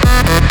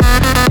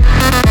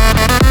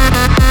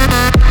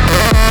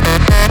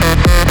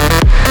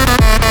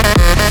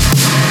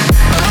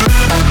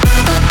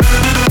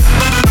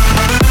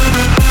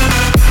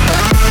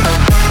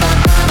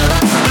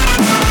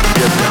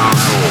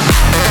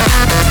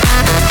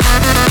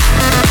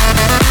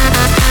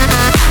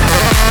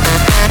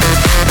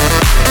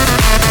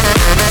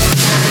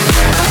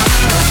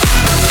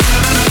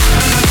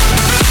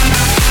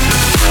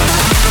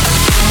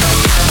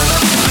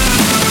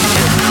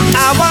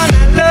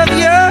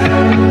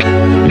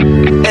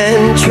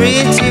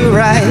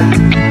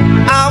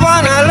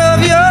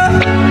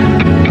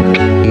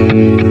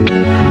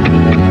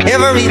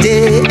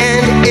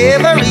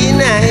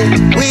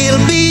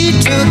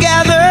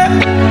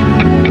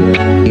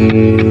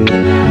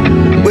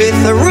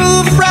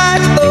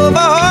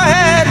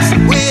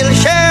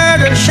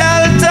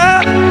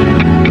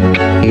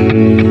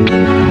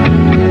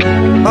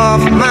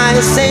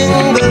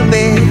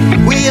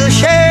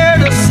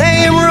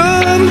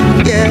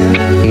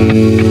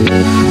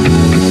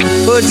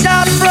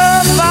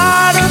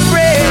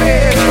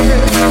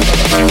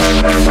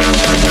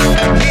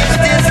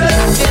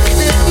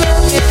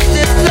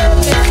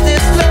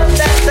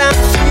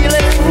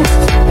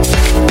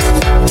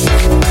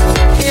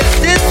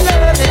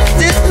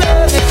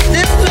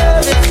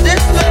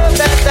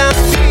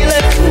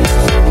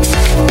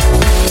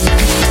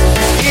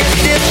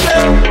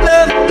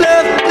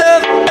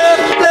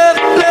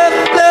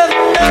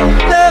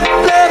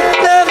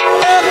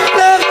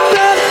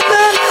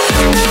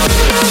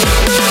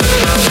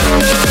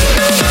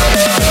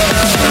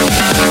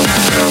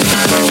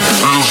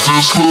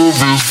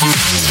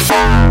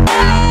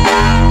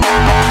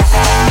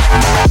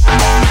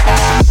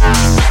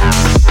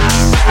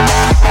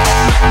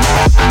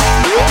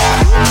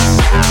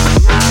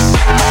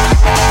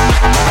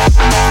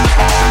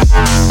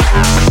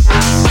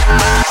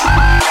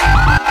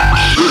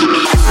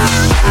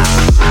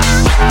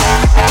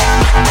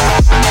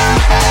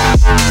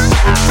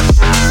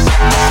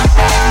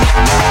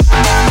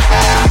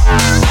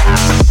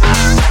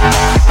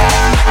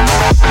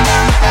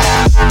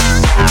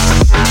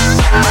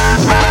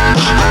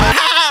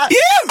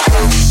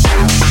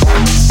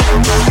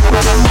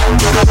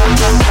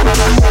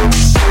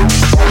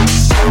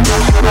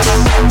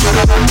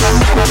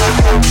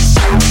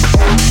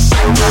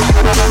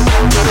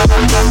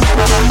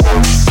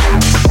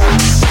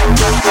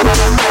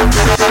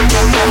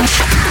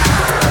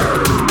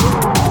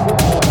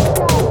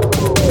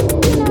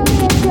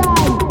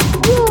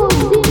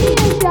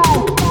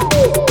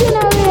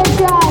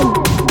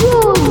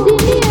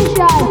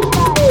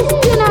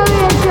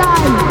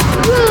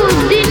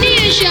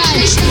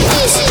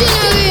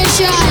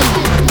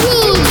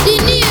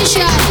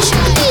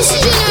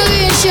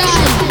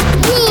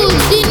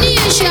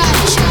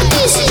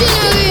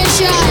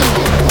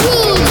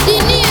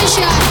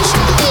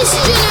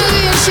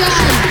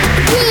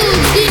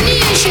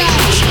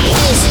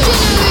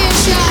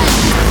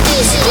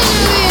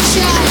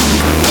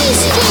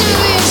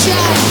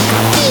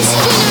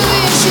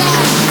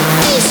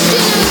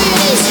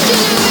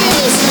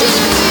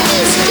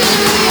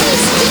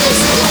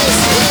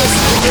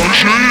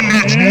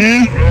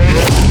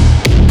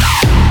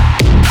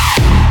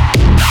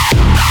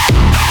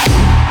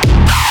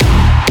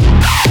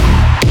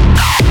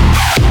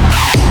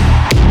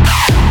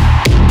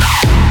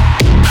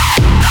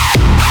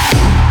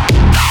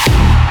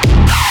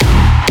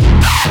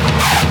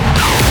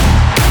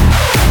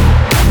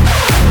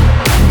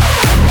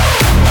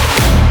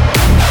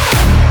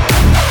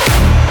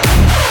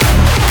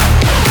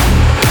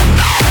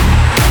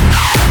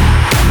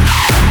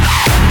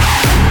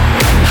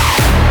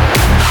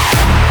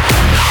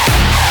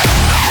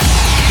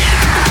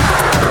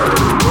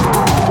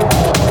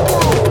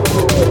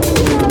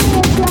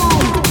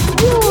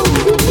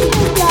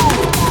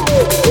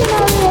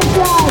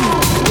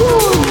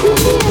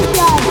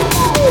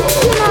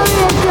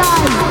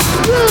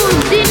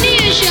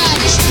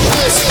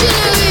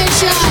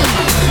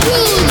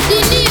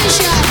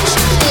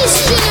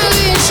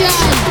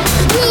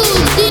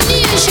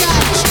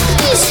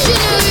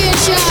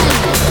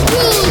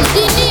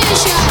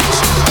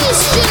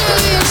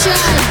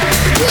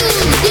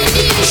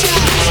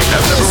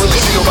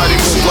 nobody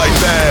move like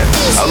that.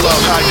 I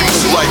love how you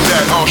move like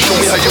that. Show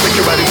me how you make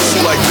your body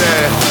move like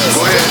that. Go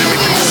ahead and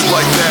make it move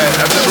like that.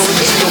 I've never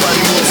really seen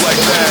nobody move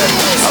like that.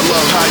 I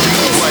love how you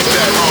move like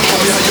that.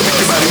 Show me how you make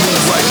your body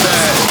move like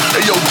that.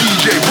 Hey yo,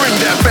 DJ, bring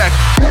that back.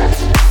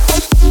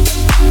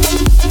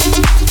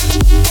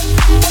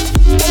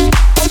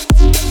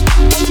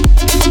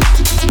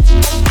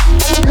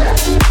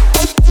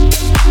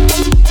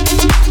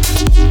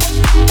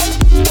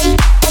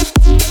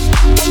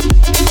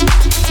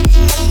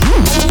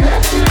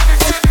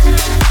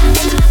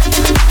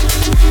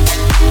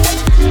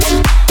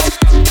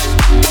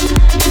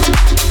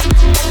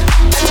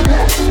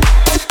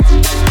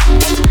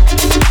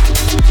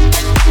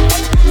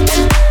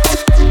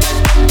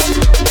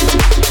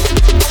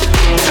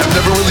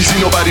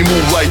 Nobody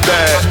move like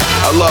that.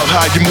 I love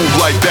how you move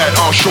like that.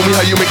 Show me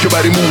how you make your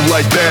body move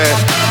like that.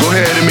 Go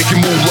ahead and make it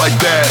move like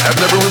that. I've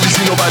never really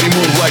seen nobody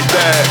move like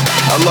that.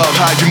 I love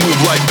how you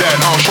move like that.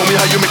 Show me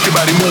how you make your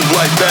body move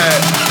like that.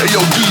 Hey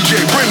yo,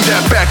 DJ, bring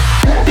that back.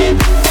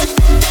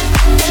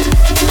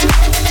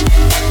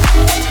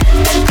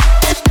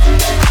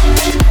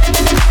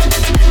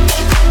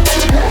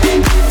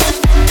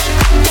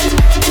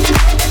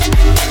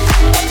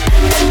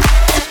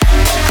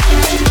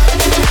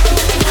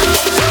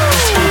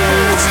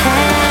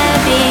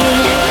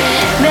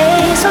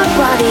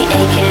 Body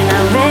aching,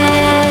 I'm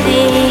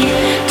ready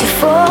to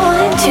fall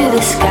into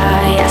the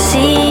sky. I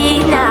see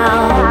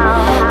now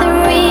the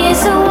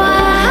reason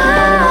why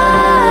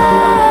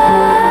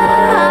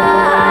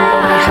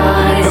my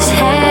heart is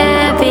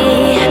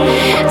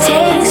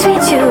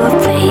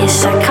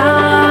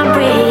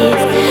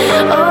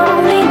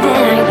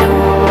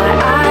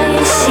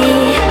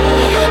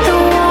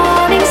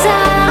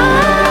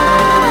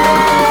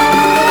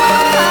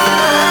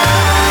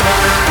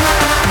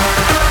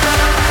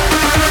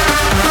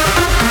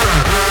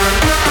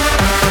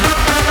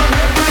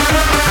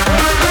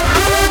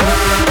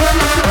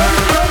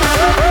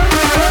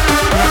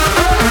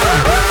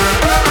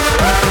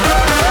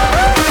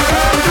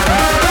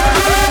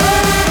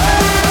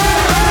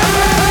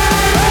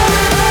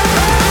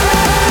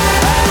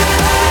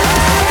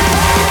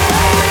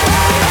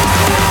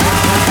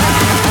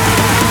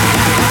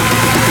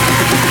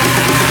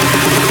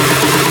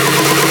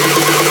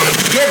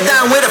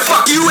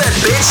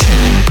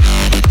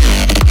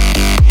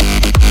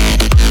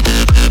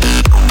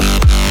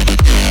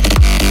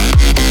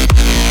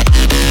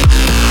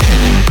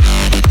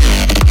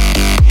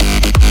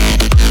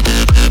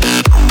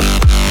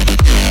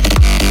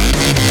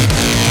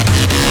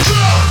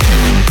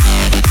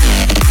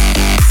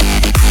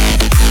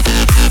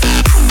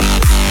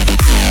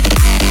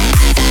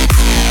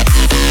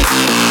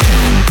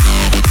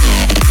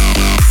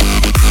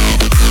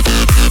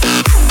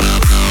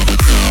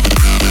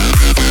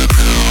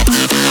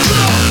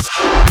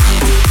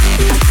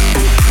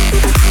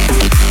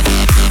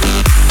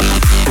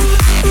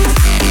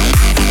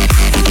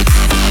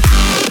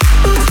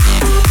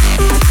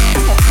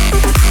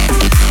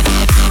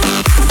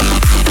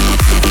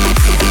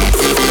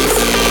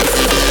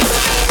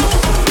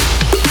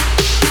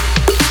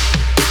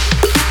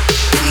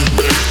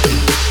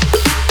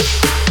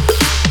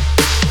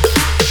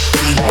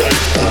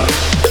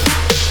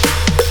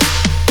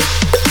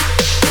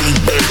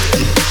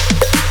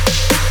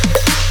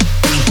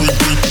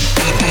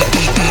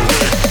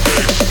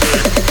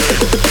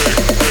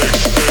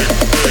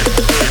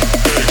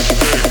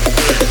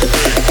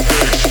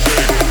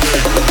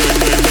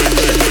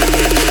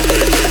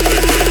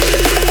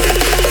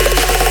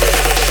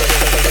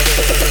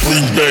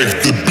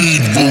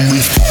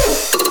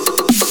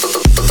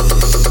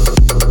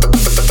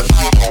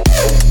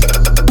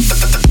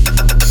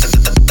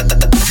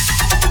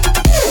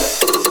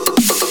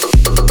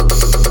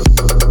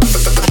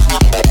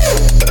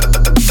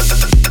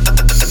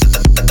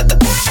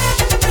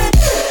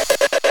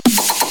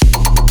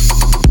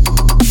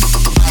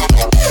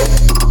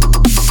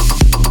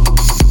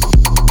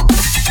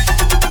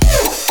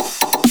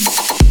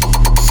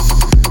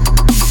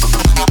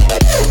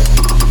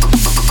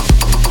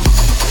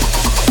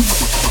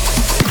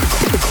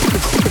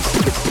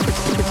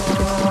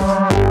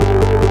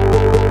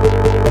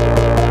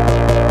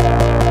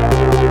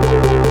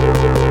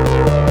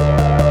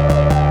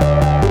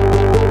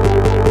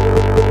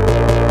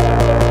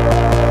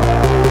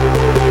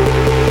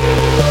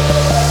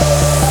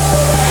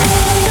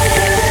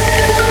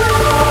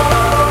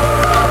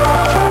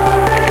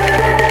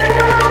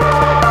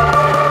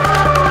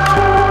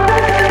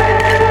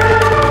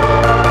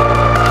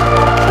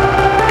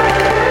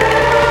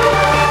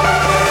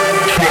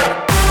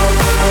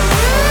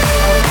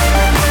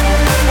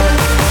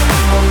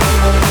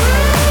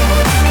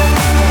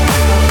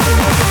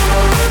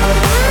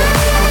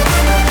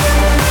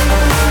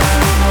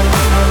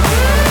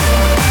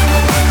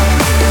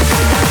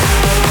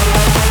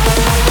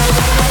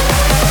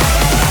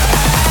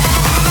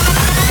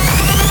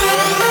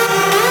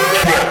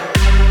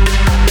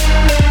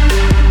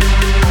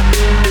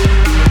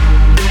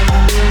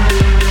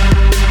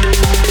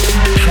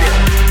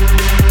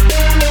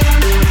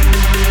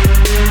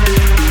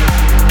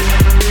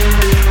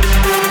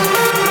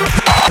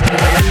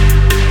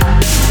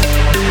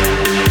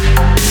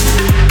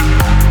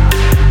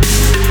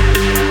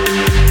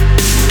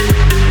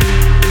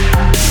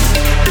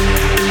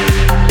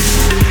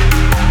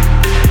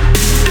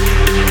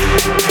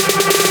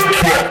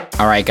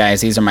All right, guys,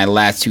 these are my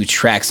last two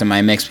tracks in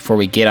my mix before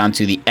we get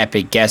onto the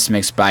epic guest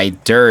mix by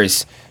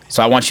DERZ.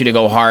 So I want you to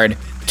go hard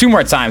 2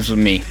 more times with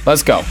me.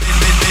 Let's go. Bend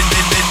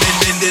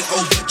it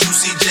over,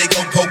 juicy J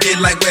gon' poke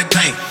it like wet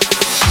paint.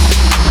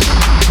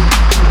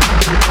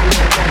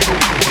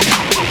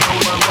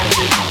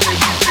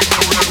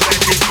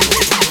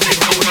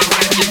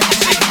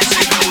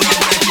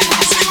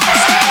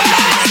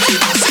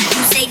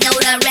 You say no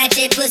to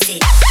ratchet pussy.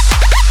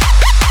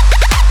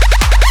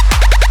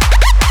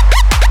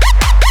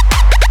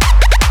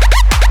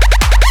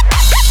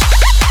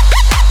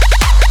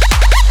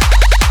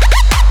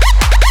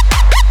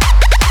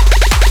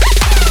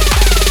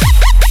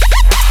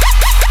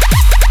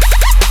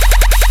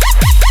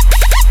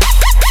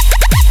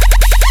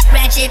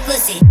 Ratchet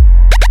pussy.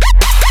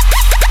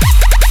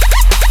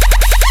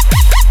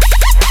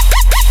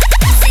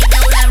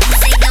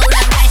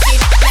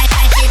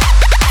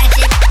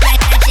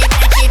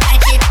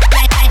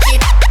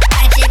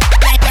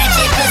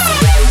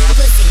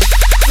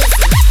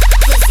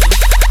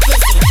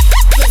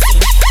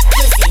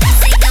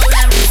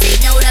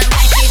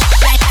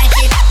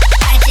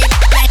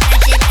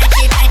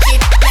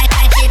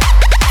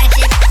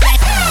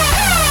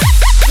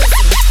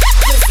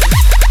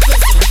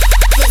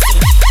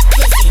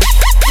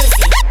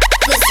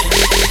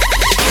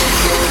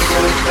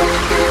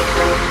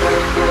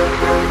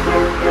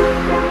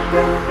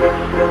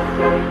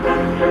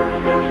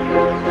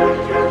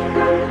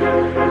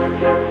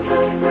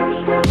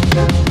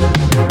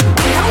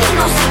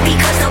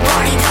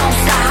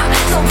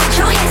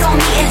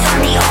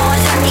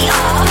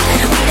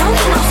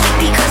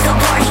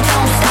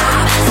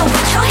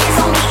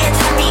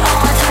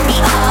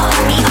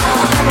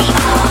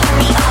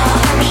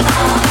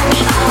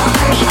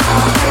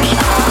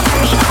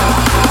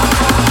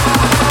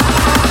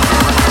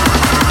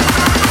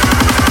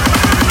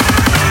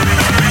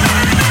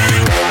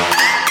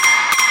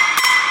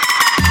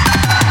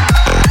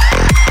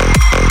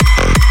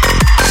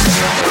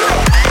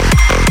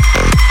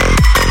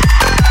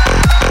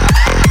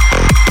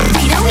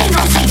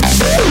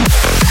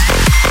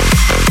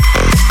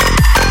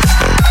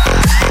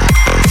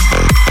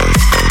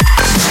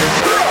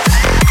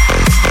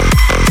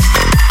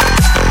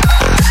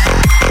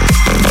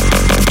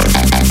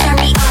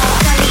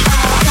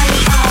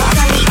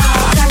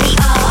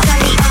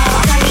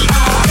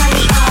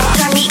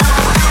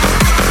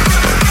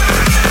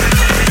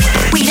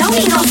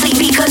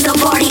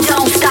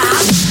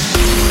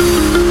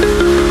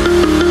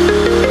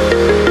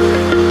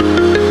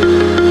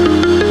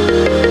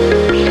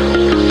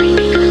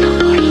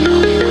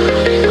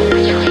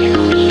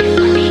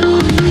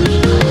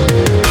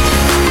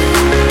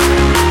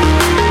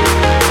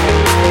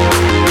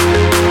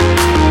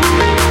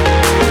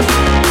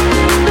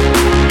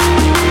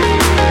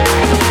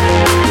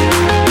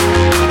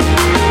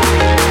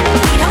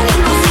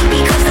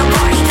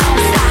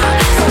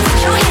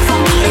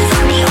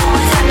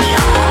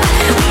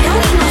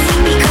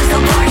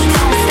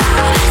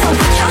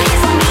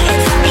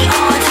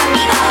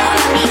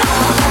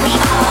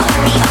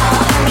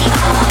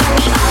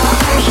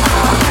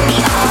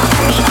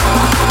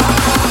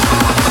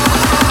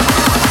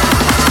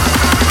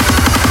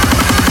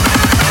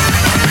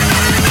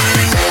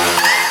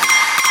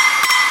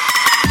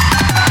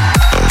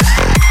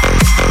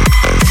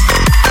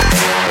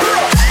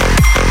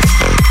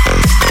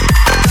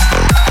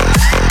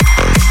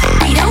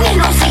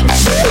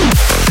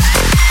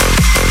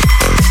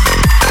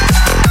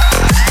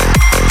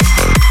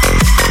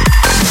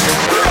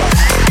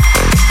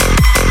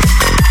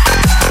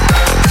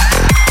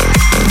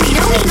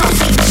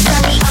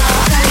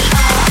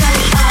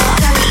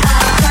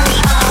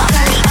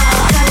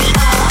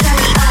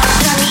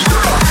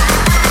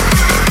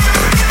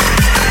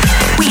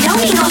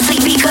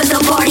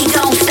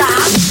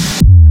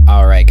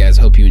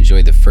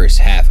 First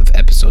half of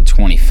episode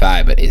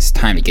 25, but it's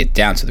time to get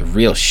down to the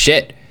real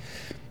shit.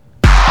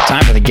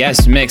 Time for the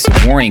guest mix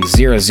of Warning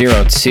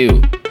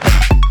 002.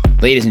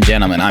 Ladies and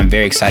gentlemen, I'm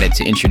very excited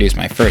to introduce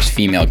my first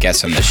female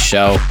guest on the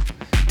show,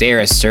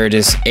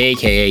 DERZ,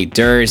 aka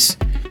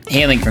DERZ,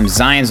 hailing from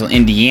Zionsville,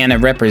 Indiana,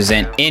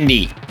 represent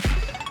Indy.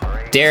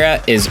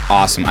 Dara is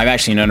awesome. I've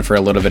actually known her for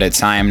a little bit of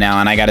time now,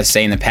 and I gotta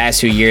say, in the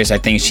past 2 years, I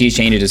think she's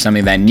changed into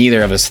something that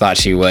neither of us thought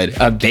she would,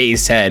 a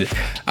bass head.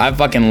 I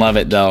fucking love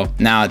it, though.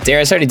 Now,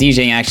 Dara started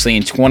DJing actually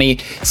in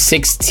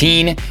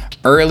 2016,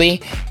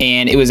 early,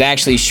 and it was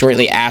actually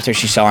shortly after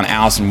she saw an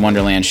Alice in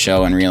Wonderland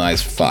show and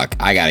realized, fuck,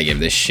 I gotta give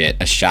this shit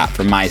a shot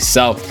for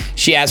myself.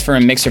 She asked for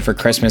a mixer for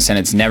Christmas, and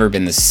it's never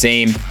been the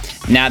same.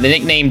 Now, the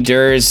nickname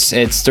DERZ,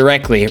 it's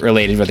directly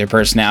related with her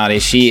personality.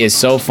 She is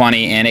so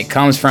funny, and it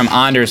comes from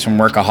Anders from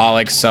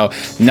Workaholics, so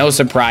no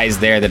surprise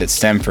there that it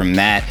stemmed from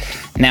that.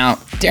 Now,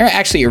 Dara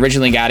actually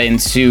originally got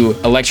into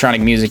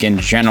electronic music in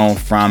general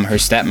from her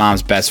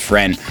stepmom's best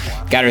friend.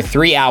 Got her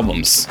 3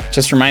 albums.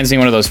 Just reminds me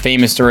of one of those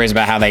famous stories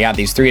about how they got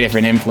these 3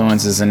 different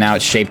influences and now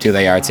it's shaped who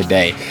they are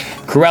today.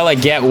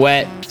 Cruella Get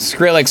Wet,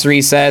 Skrillex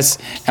Recess,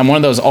 and one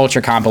of those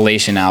Ultra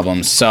compilation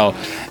albums. So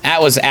that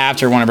was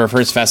after one of her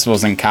first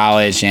festivals in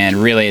college, and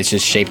really it's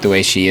just shaped the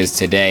way she is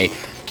today.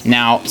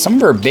 Now, some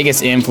of her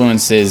biggest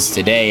influences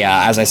today,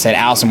 as I said,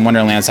 Alice in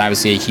Wonderland is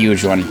obviously a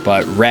huge one,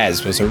 but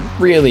Rez was a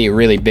really,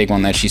 really big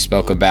one that she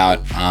spoke about.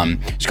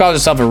 She calls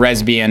herself a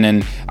Resbian,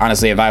 and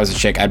honestly, if I was a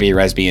chick, I'd be a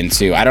Resbian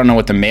too. I don't know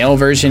what the male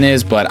version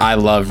is, but I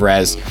love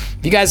Rez. If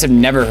you guys have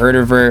never heard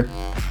of her,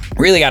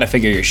 really got to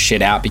figure your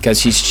shit out,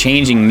 because she's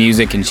changing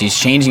music and she's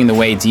changing the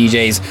way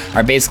DJs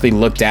are basically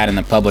looked at in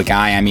the public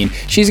eye. I mean,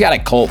 she's got a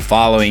cult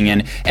following,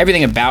 and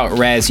everything about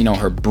Rez, you know,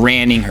 her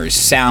branding, her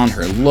sound,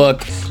 her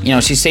look, you know,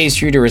 she stays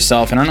true to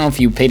herself. And I don't know if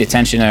you paid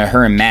attention to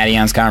her and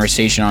Maddion's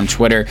conversation on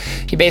Twitter.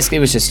 He basically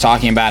was just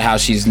talking about how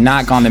she's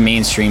not gone the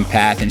mainstream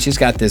path, and she's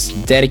got this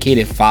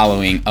dedicated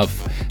following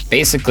of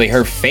basically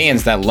her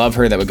fans that love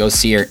her, that would go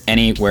see her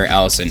anywhere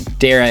else. And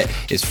Dara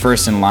is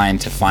first in line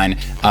to find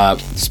a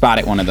spot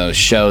at one of those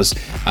shows.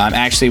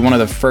 Actually, one of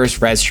the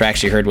first Rez tracks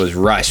she heard was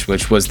Rush,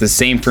 which was the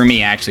same for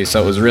me, actually,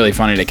 so it was really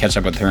funny to catch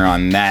up with her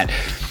on that.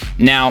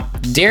 Now,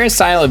 Dara's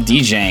style of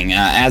DJing,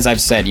 as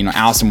I've said, you know,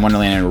 Alice in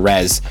Wonderland and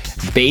Rez,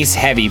 bass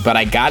heavy, but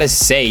I gotta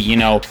say, you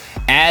know,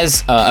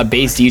 as a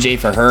bass DJ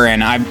for her,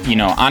 and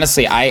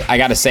honestly, I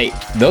gotta say,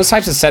 those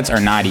types of sets are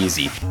not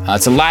easy.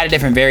 It's a lot of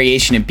different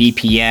variation of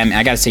BPM, and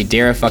I gotta say,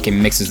 Dara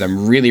fucking mixes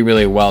them really,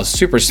 really well.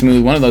 Super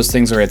smooth. One of those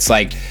things where it's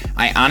like,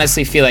 I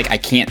honestly feel like I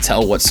can't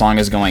tell what song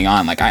is going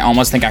on. Like, I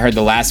almost think I heard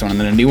the last one, and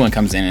then a new one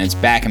comes in, and it's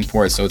back and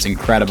forth, so it's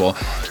incredible.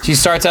 She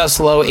starts out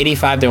slow,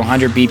 85 to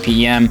 100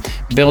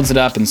 BPM, builds it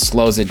up and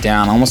slows it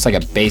down, almost like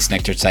a bass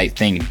nectar type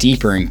thing,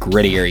 deeper and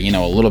grittier, you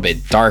know, a little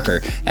bit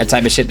darker. That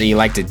type of shit that you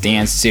like to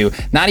dance to.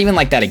 Not even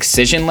like that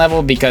excision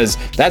level, because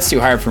that's too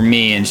hard for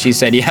me. And she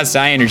said, yes,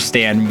 I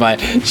understand, but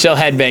she'll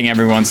headbang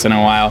every once in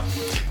a while.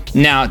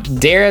 Now,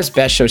 Dara's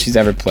best show she's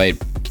ever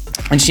played,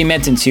 and she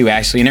mentioned too,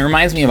 actually, and it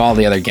reminds me of all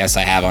the other guests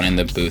I have on In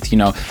the Booth. You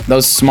know,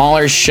 those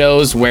smaller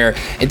shows where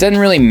it doesn't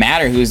really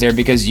matter who's there,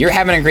 because you're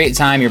having a great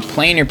time, you're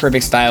playing your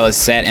perfect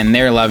stylist set, and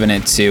they're loving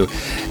it too.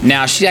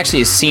 Now, she's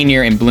actually a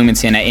senior in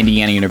Bloomington at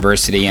Indiana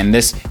University, and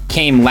this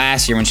came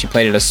last year when she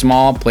played at a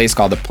small place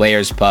called the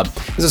Players Pub.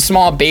 It was a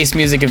small bass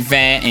music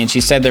event, and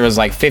she said there was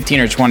like 15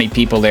 or 20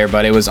 people there,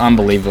 but it was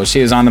unbelievable.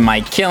 She was on the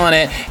mic killing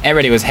it.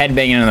 Everybody was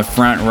headbanging in the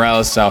front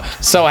row, so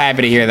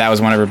happy to hear that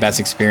was one of her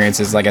best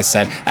experiences. Like I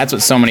said, that's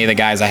what so many of the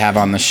guys I have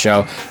on the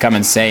show come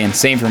and say, and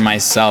same for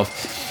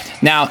myself.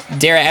 Now,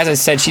 Dara, as I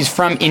said, she's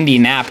from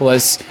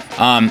Indianapolis,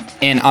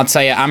 and I'll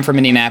tell you, I'm from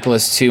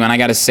Indianapolis too, and I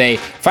gotta say,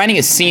 finding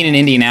a scene in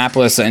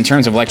Indianapolis in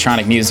terms of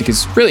electronic music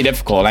is really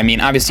difficult. I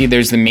mean, obviously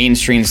there's the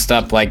mainstream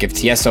stuff, like if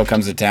Tiesto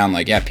comes to town,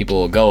 like, yeah, people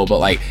will go, but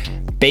like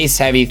bass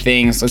heavy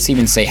things, let's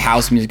even say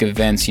house music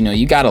events, you know,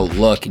 you gotta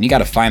look and you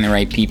gotta find the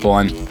right people.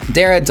 And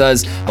Dara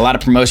does a lot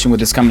of promotion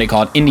with this company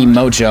called Indie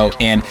Mojo,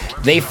 and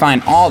they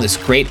find all this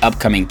great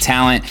upcoming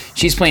talent.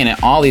 She's playing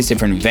at all these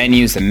different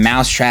venues, the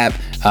Mousetrap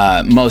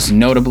most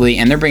notably,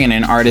 and they're bringing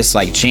in artists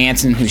like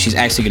Jansen, who she's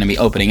actually going to be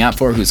opening up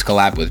for, who's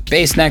collabed with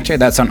Bass Nectar.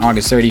 That's on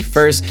August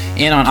 31st,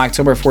 and on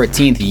October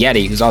 14th,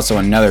 Yeti, who's also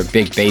another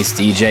big bass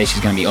DJ. She's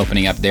going to be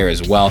opening up there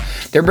as well.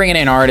 They're bringing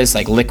in artists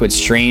like Liquid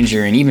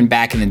Stranger, and even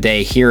back in the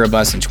day,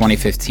 Hearabus in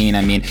 2015.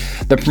 I mean,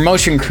 the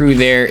promotion crew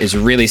there is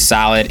really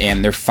solid,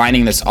 and they're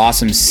finding this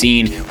awesome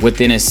scene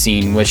within a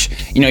scene, which,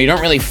 you know, you don't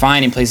really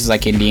find in places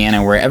like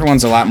Indiana, where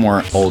everyone's a lot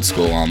more old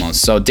school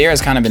almost. So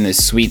Dara's kind of in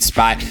this sweet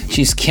spot.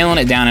 She's killing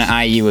it down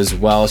at IU as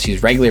well.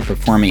 She's regularly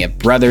performing at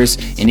Brothers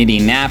in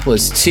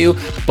Indianapolis too,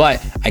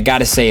 but I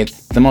gotta say,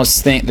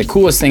 the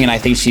coolest thing, and I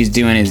think she's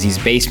doing, is these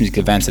bass music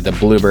events at the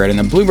Bluebird. And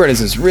the Bluebird is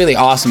this really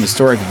awesome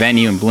historic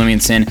venue in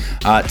Bloomington.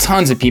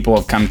 Tons of people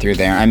have come through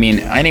there. I mean,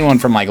 anyone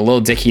from like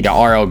Lil Dicky to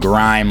R.L.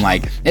 Grime,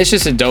 like, it's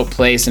just a dope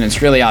place, and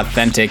it's really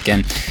authentic.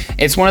 And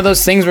it's one of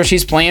those things where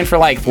she's playing for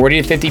like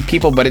 40 to 50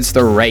 people, but it's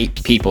the right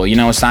people. You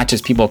know, it's not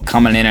just people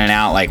coming in and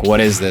out like, what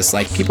is this?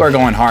 Like, people are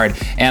going hard.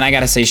 And I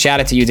gotta say, shout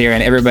out to you, Dara,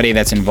 and everybody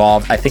that's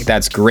involved. I think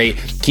that's great.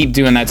 Keep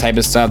doing that type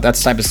of stuff. That's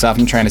the type of stuff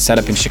I'm trying to set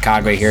up in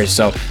Chicago here.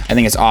 So I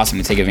think it's awesome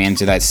to take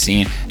advantage of that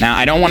scene. Now,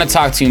 I don't want to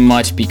talk too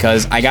much,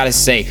 because I gotta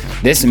say,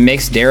 this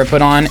mix Dara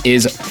put on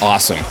is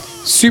awesome.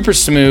 Super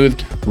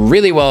smooth,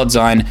 really well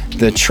done.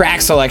 The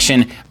track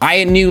selection,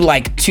 I knew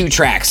like 2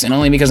 tracks, and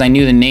only because I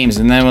knew the names,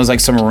 and then it was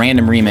like some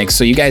random remix,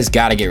 so you guys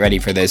gotta get ready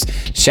for this.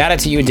 Shout out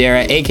to you,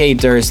 Dara, aka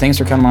DERZ. Thanks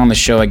for coming on the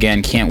show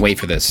again. Can't wait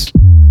for this.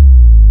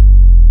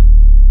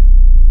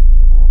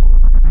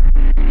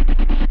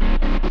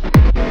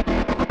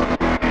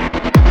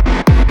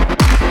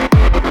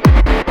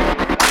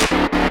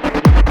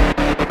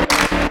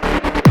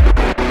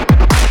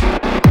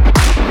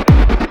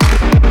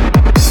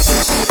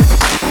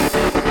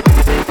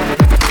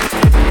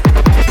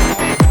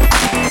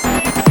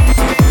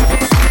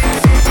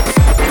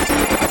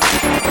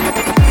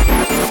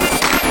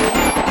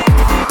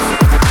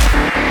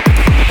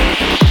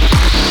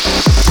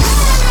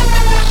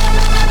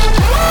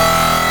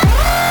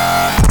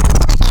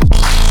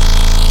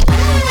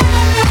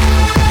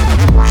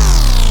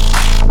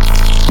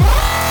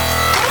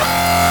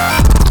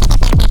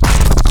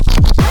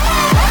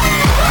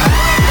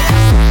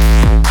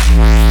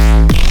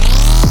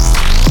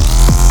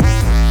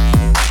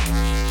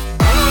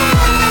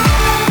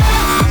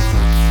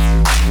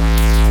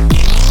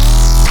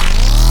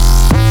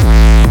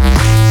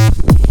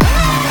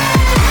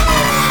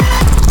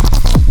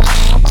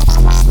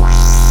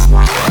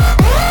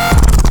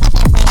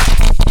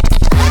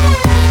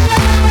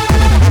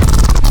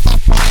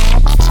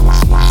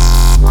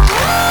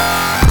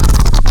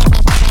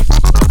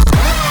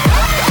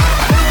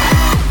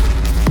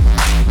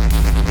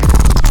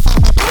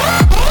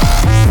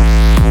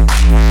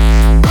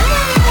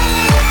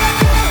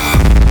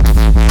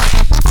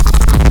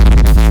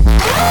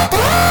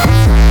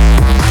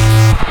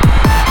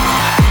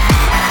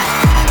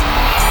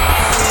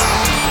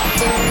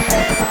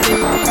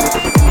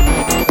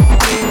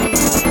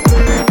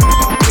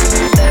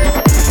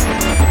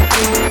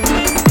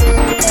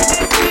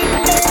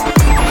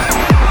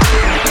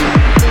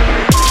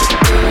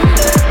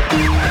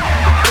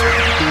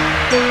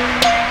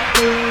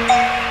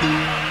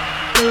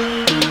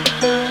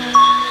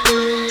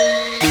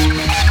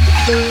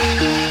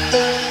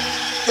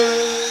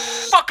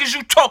 Fuck is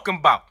you talking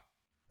about?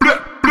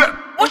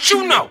 What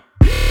you know?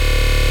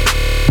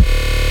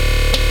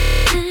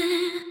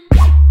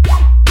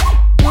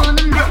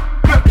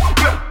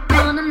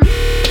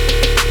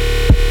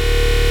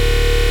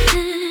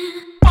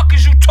 Fuck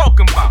is you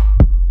talking about?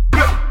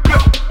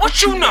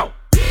 What you know?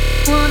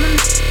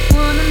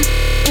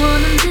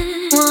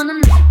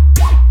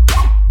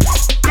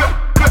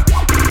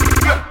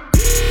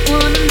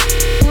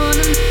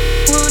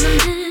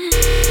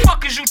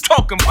 Fuck is you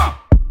talking about?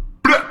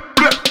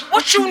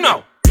 What you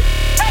know?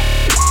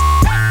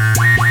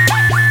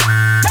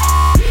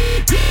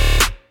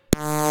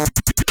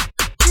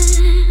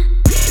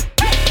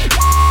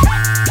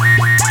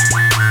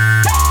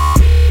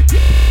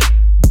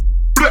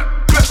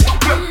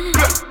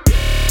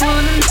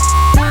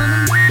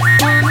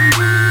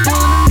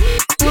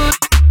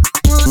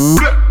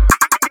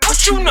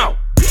 What you know?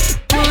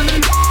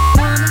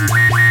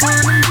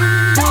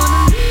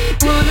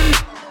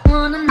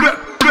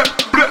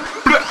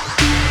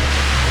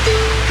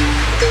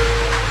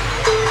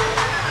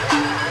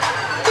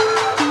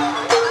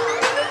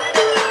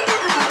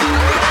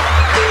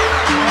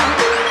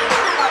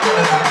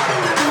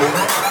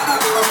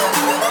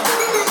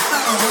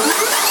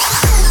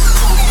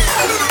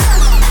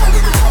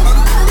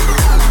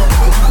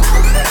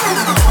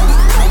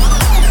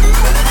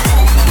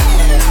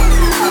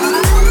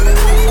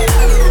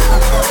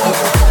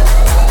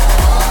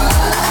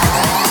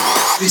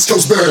 East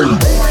Coast burn.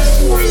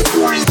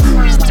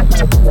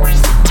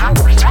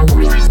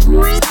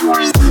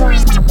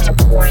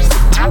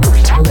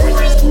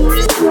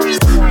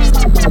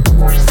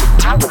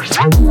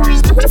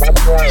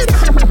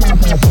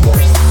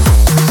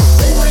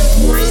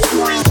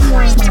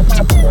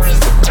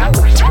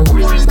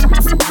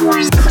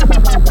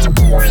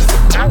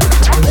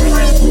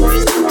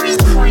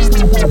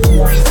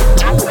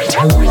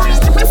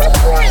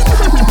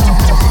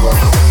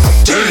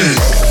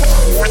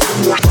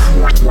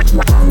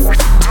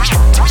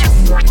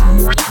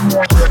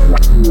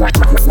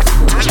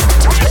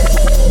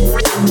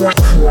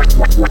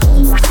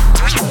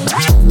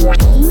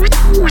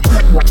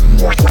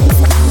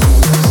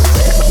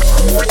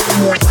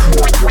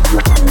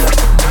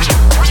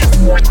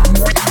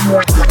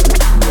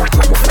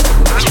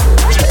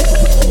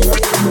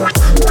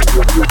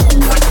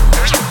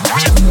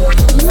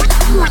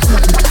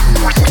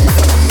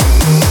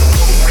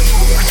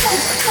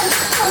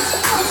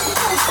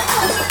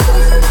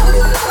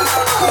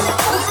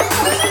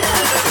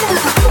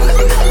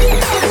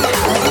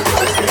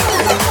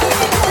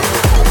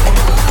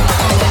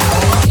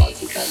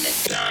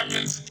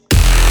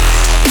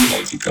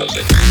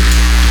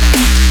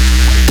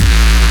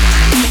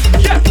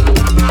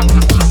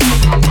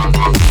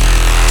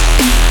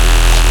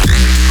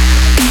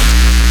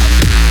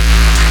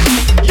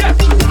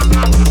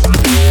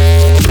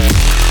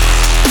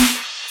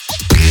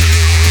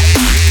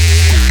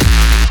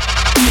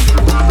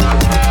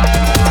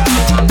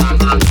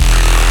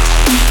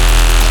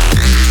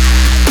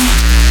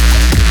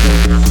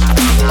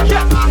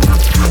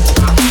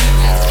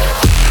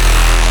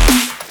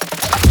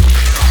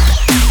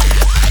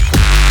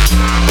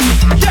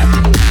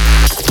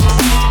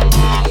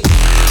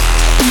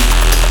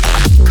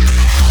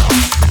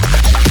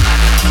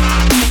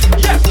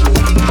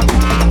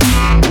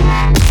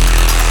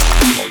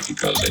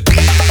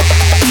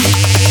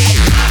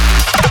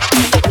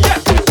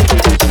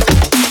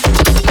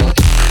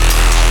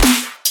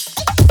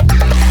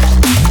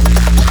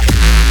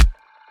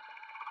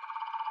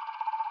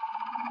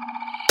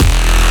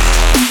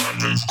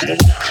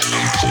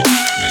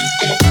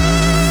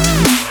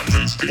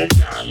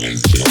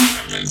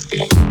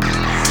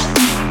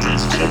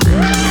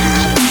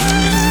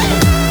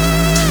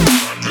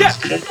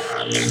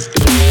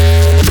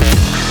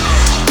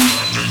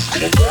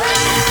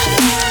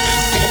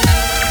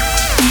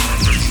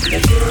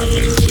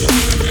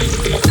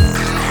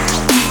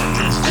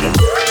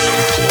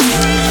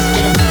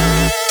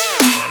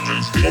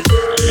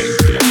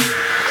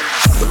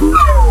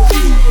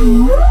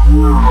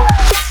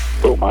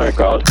 Oh my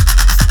god.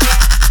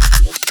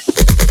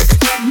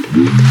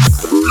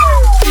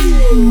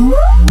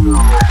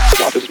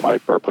 What is my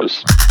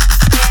purpose?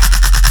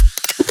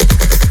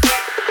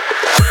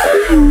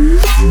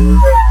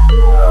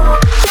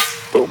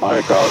 Oh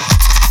my god.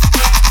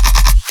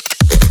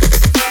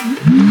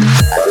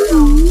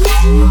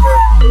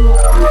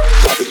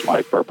 What is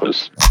my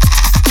purpose?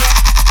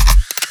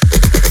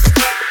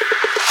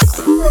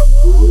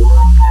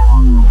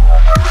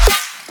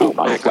 Oh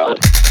my god.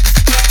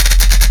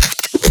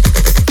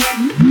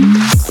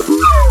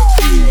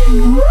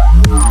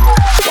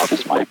 What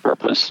is my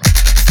purpose?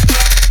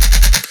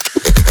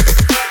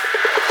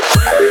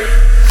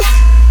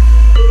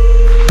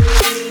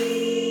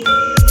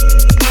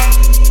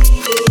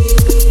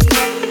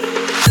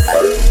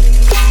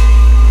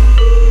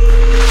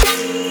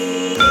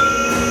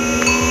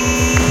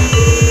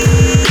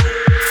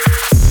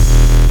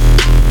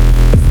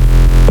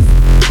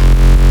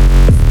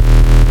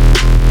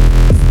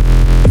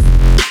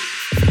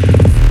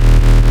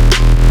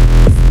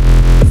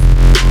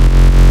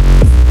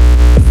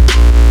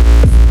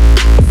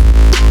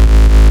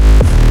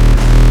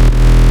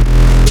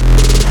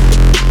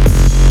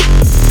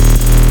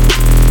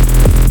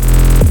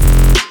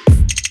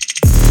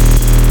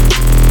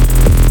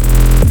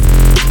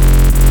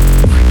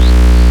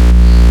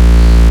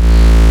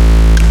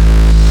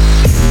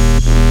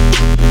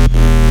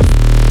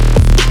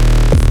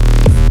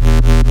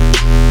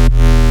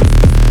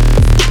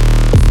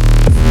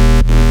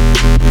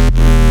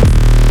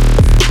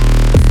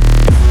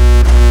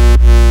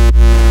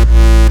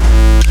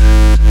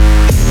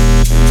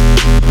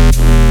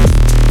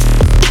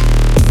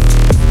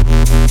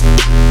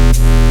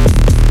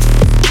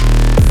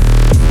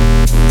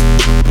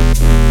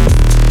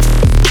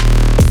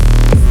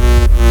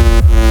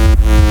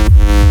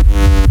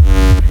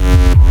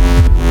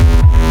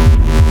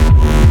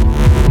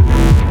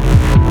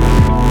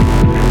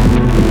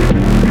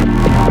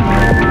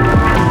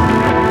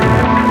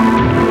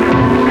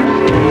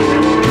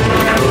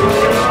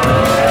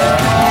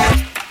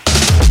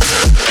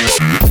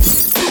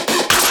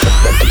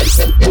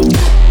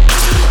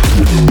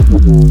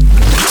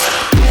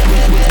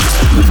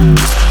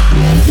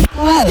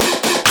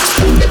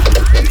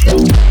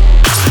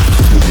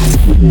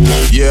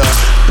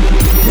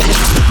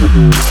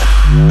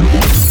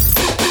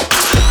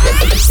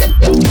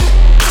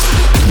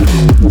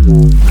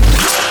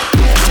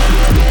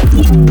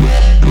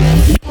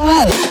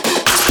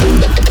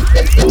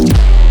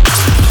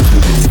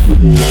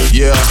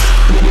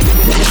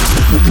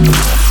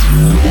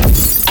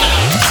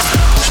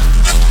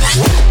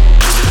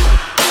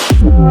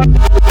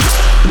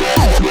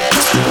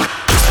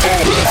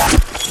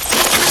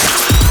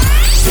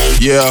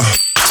 Yeah.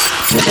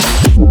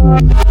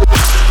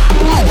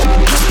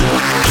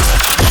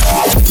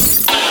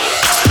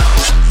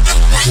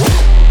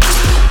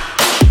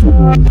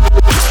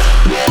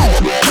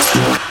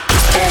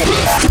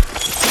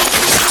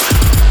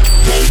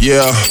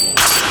 Yeah.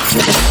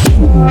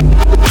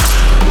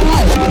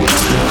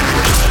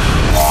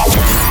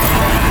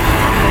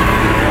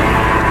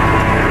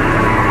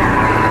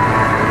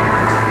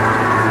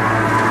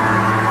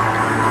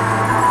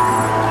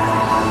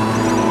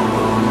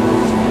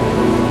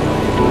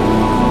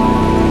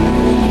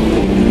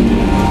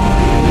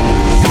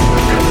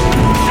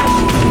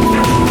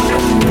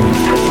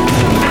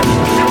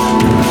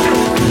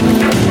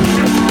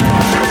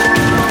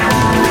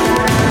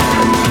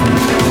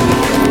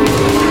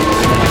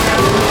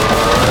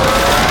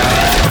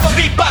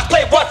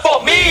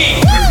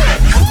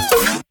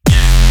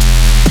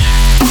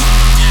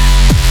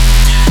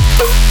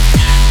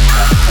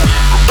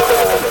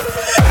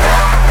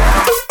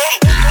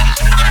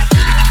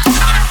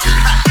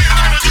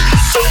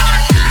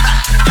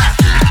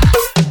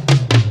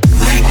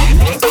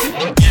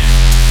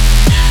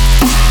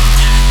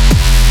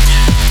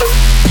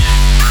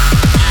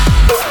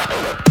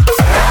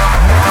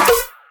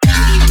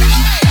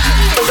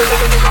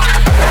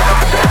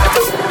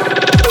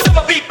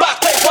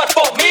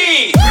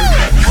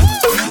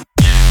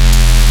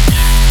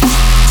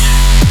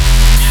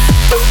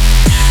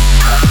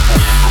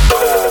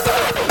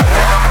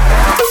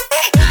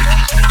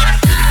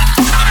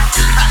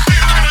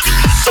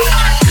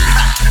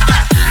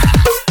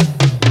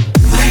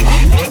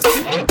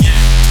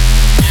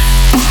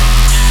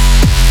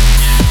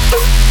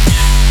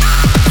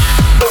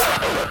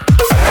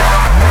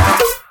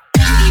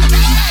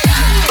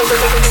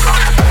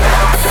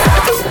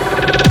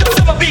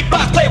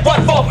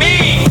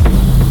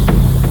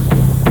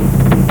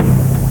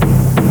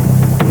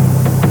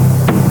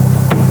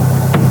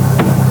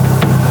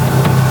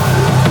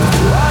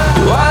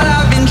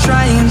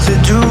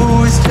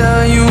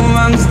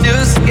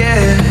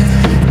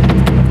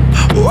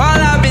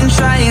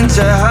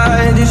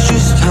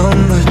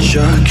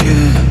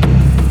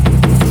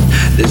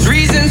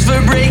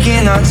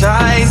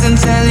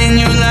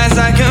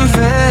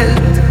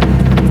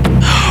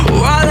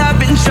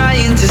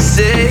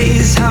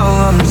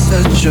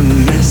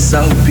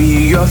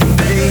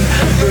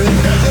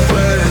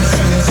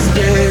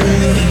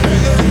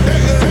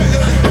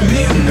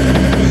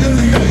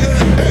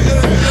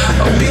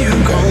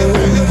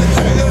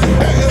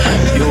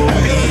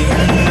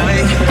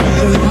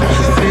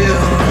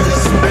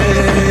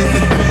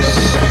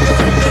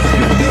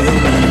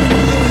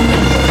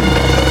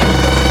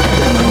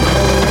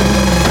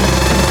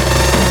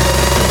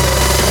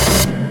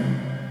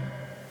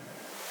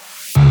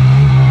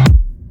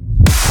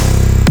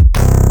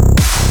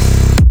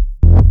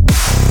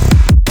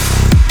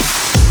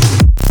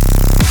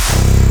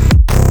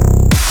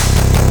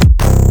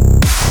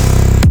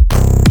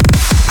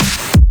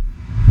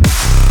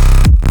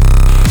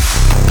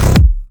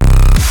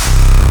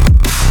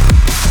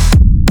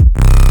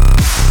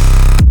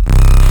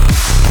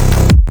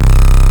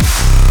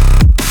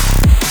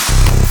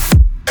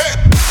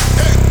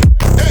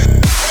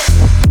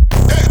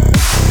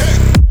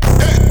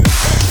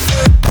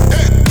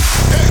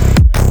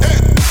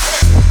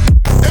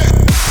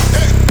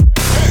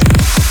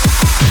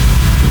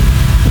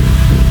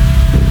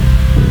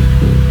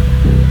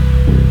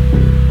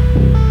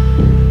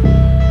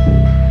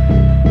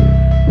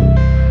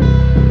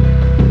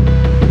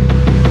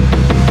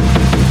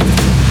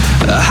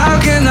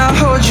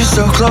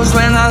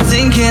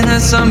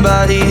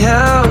 Somebody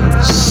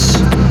else.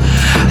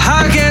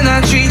 How can I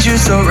treat you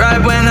so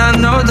right when I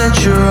know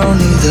that you're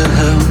only the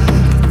help?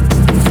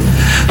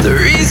 The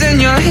reason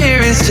you're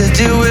here is to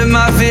deal with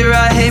my fear.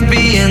 I hate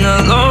being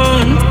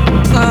alone.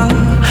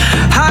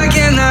 How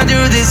can I do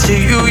this to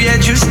you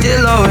yet you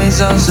still always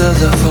answer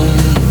the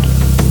phone?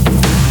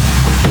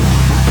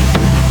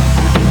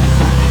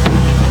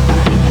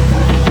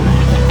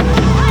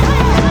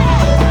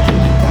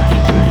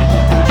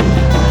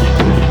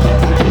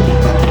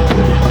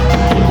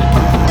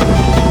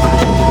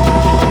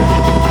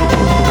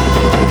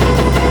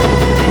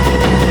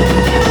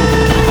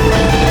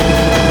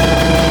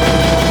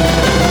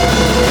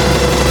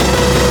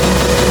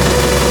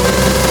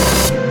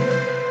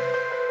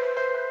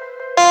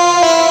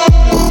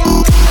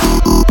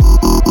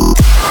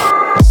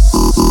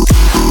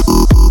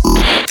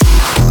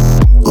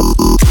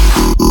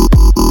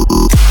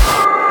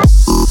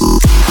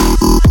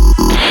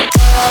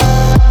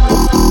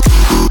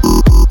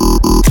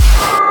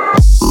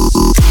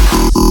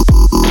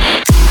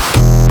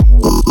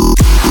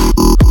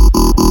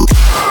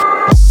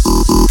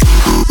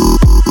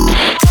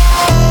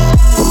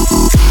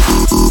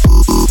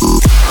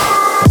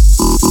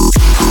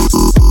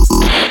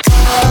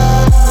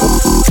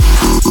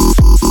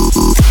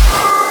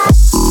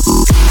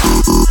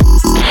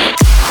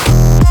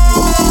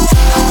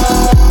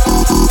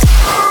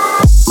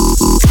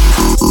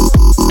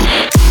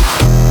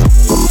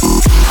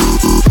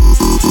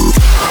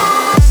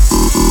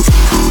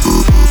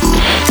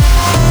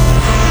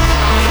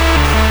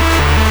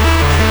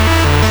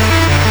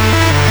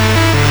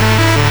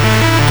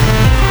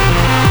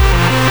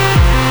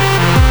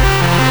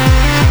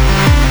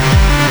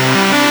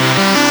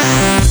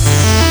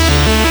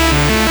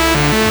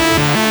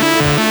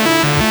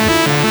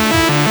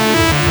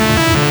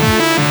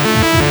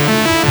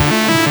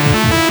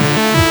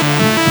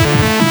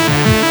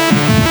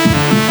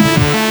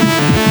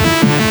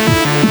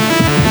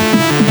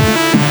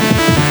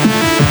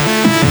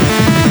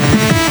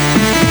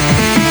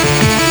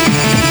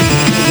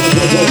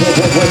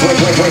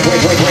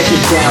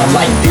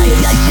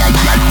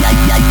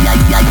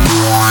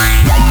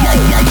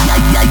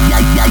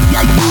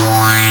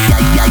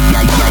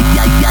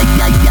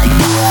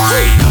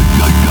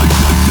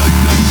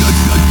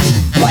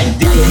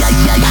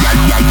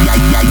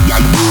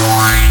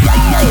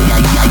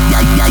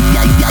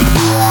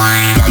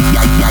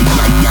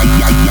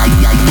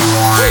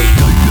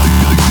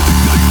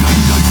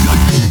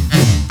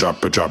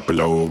 drop it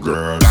low,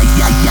 girl. Like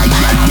this.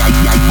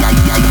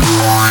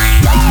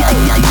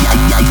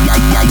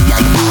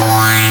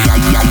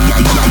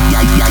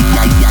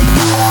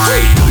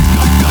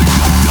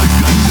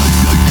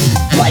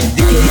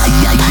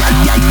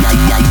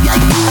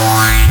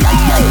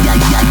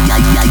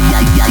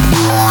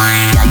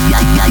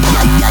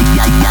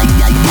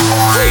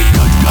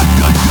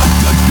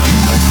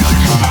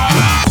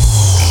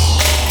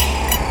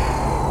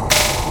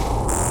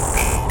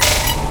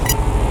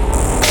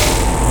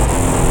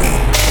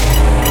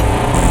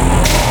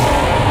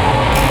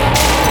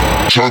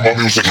 Turn my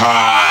music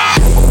high.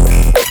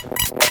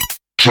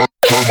 Turn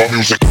my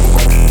music.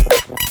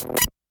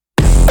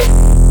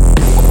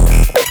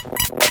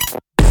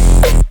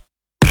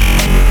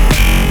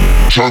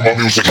 Turn my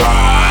music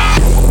high.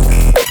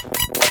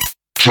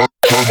 Turn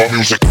my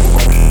music.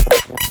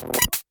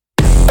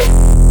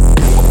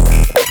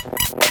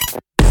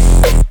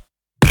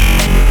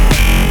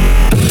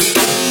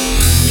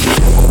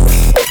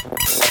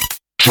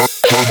 Turn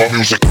my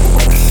music.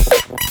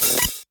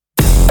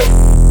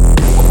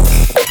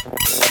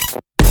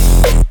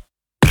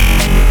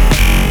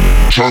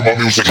 Turn my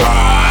music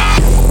high.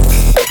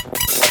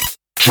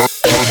 Turn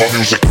my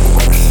music.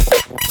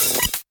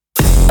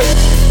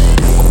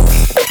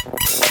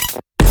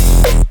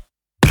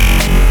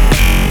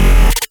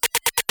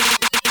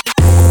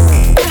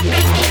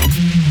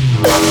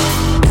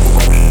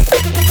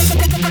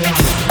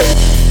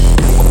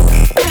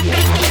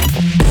 Turn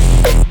my music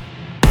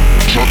high.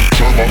 Turn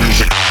my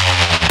music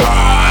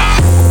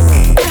high.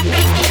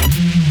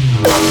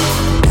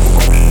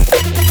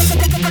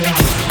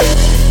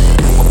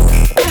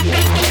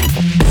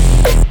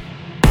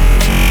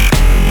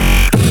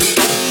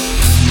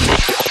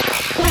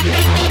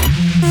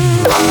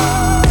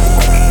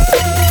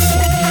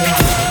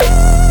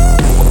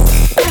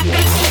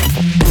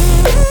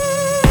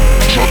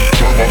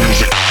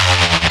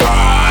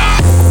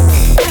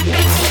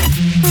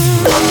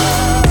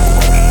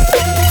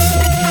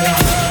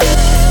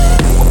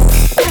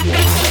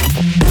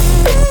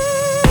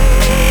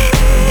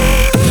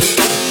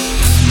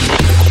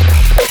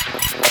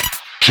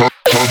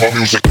 Turn my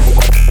music.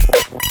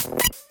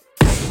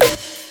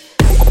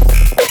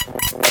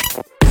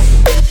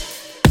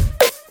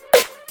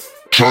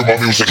 Turn my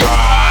music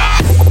high.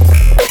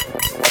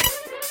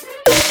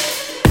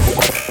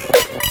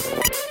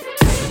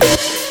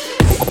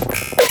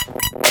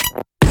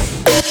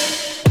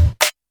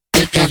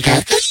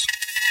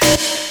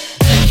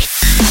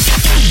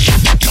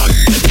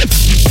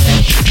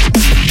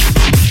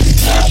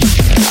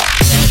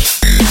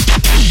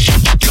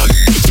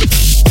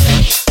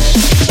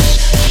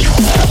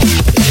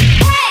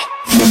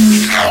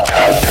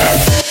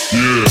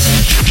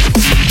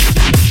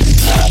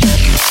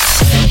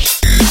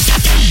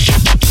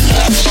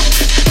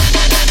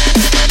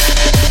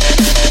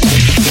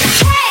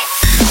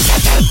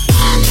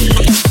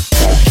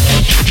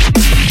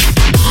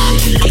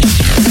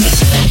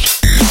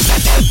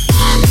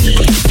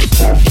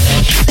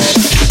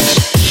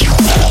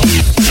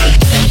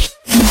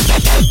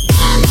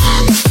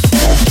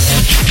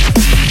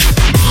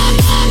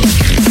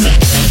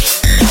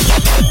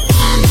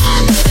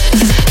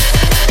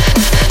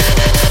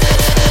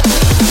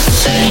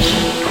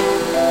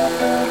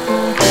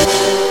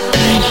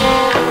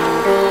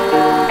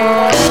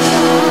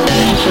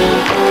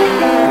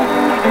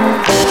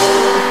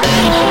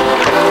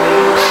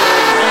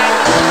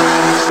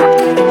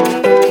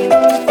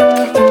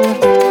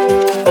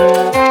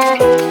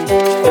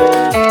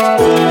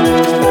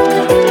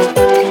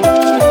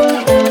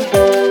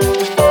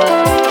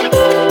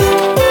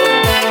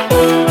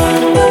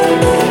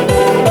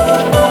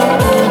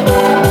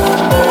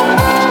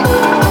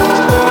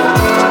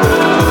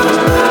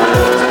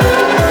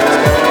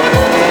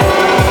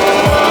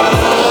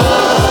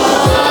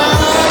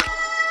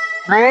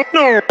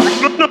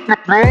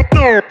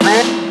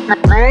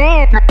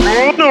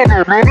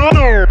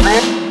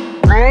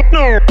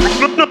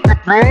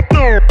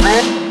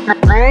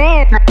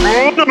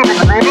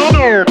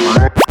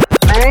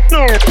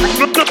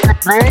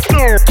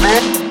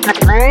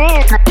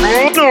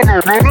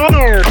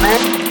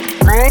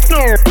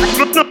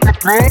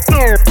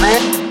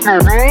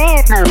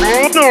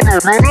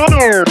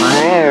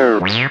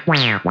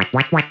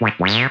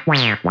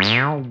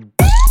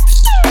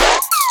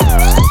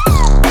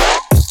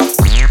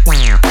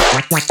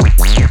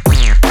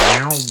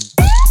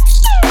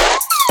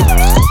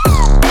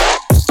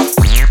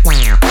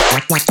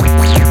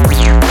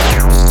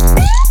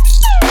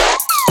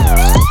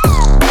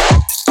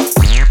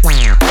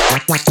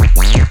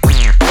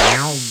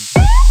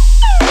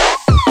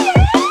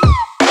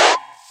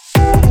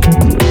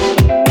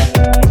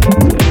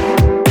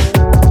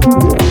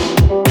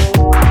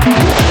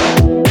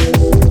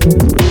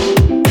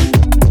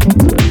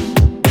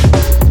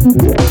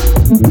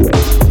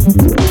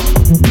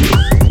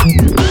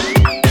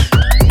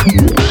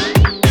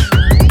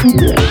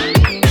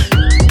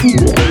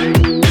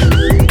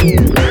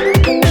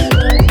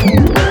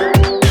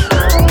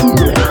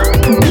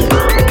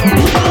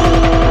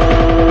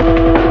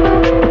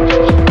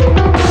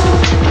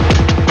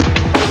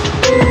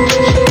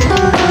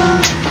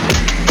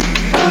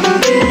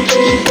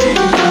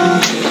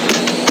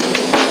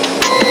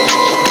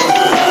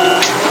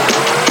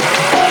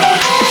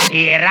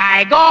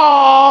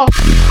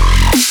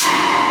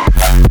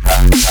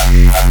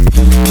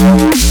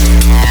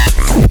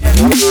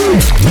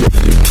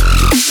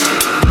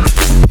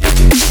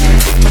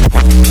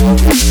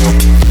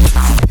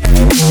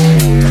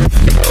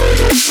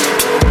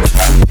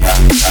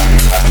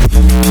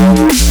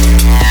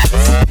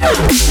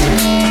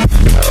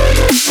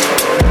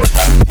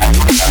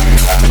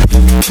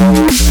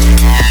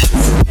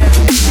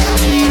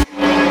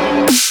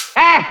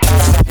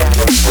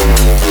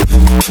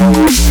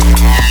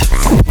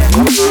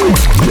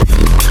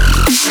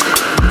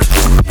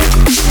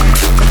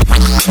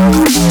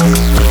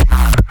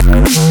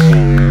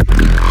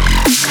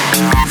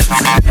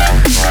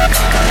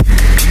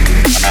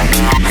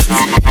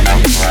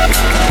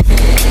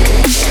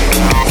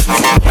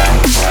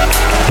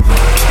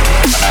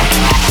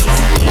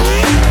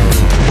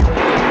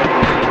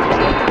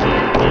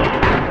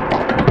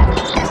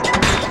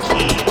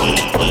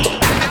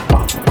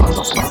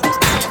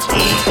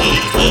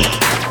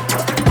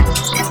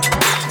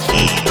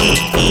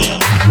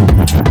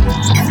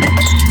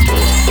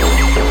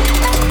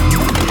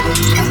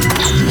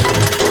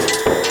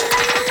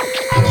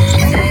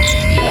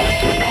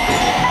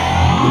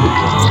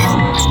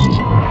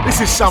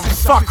 some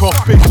fuck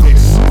off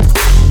business.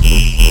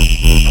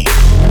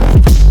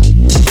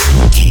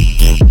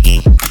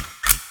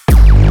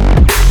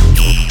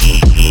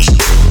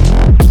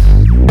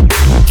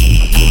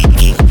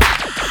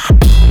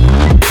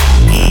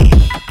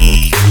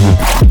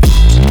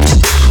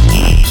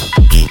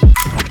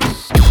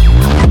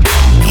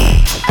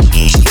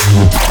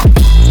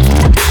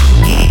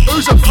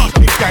 Who's a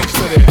fucking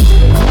gangster there?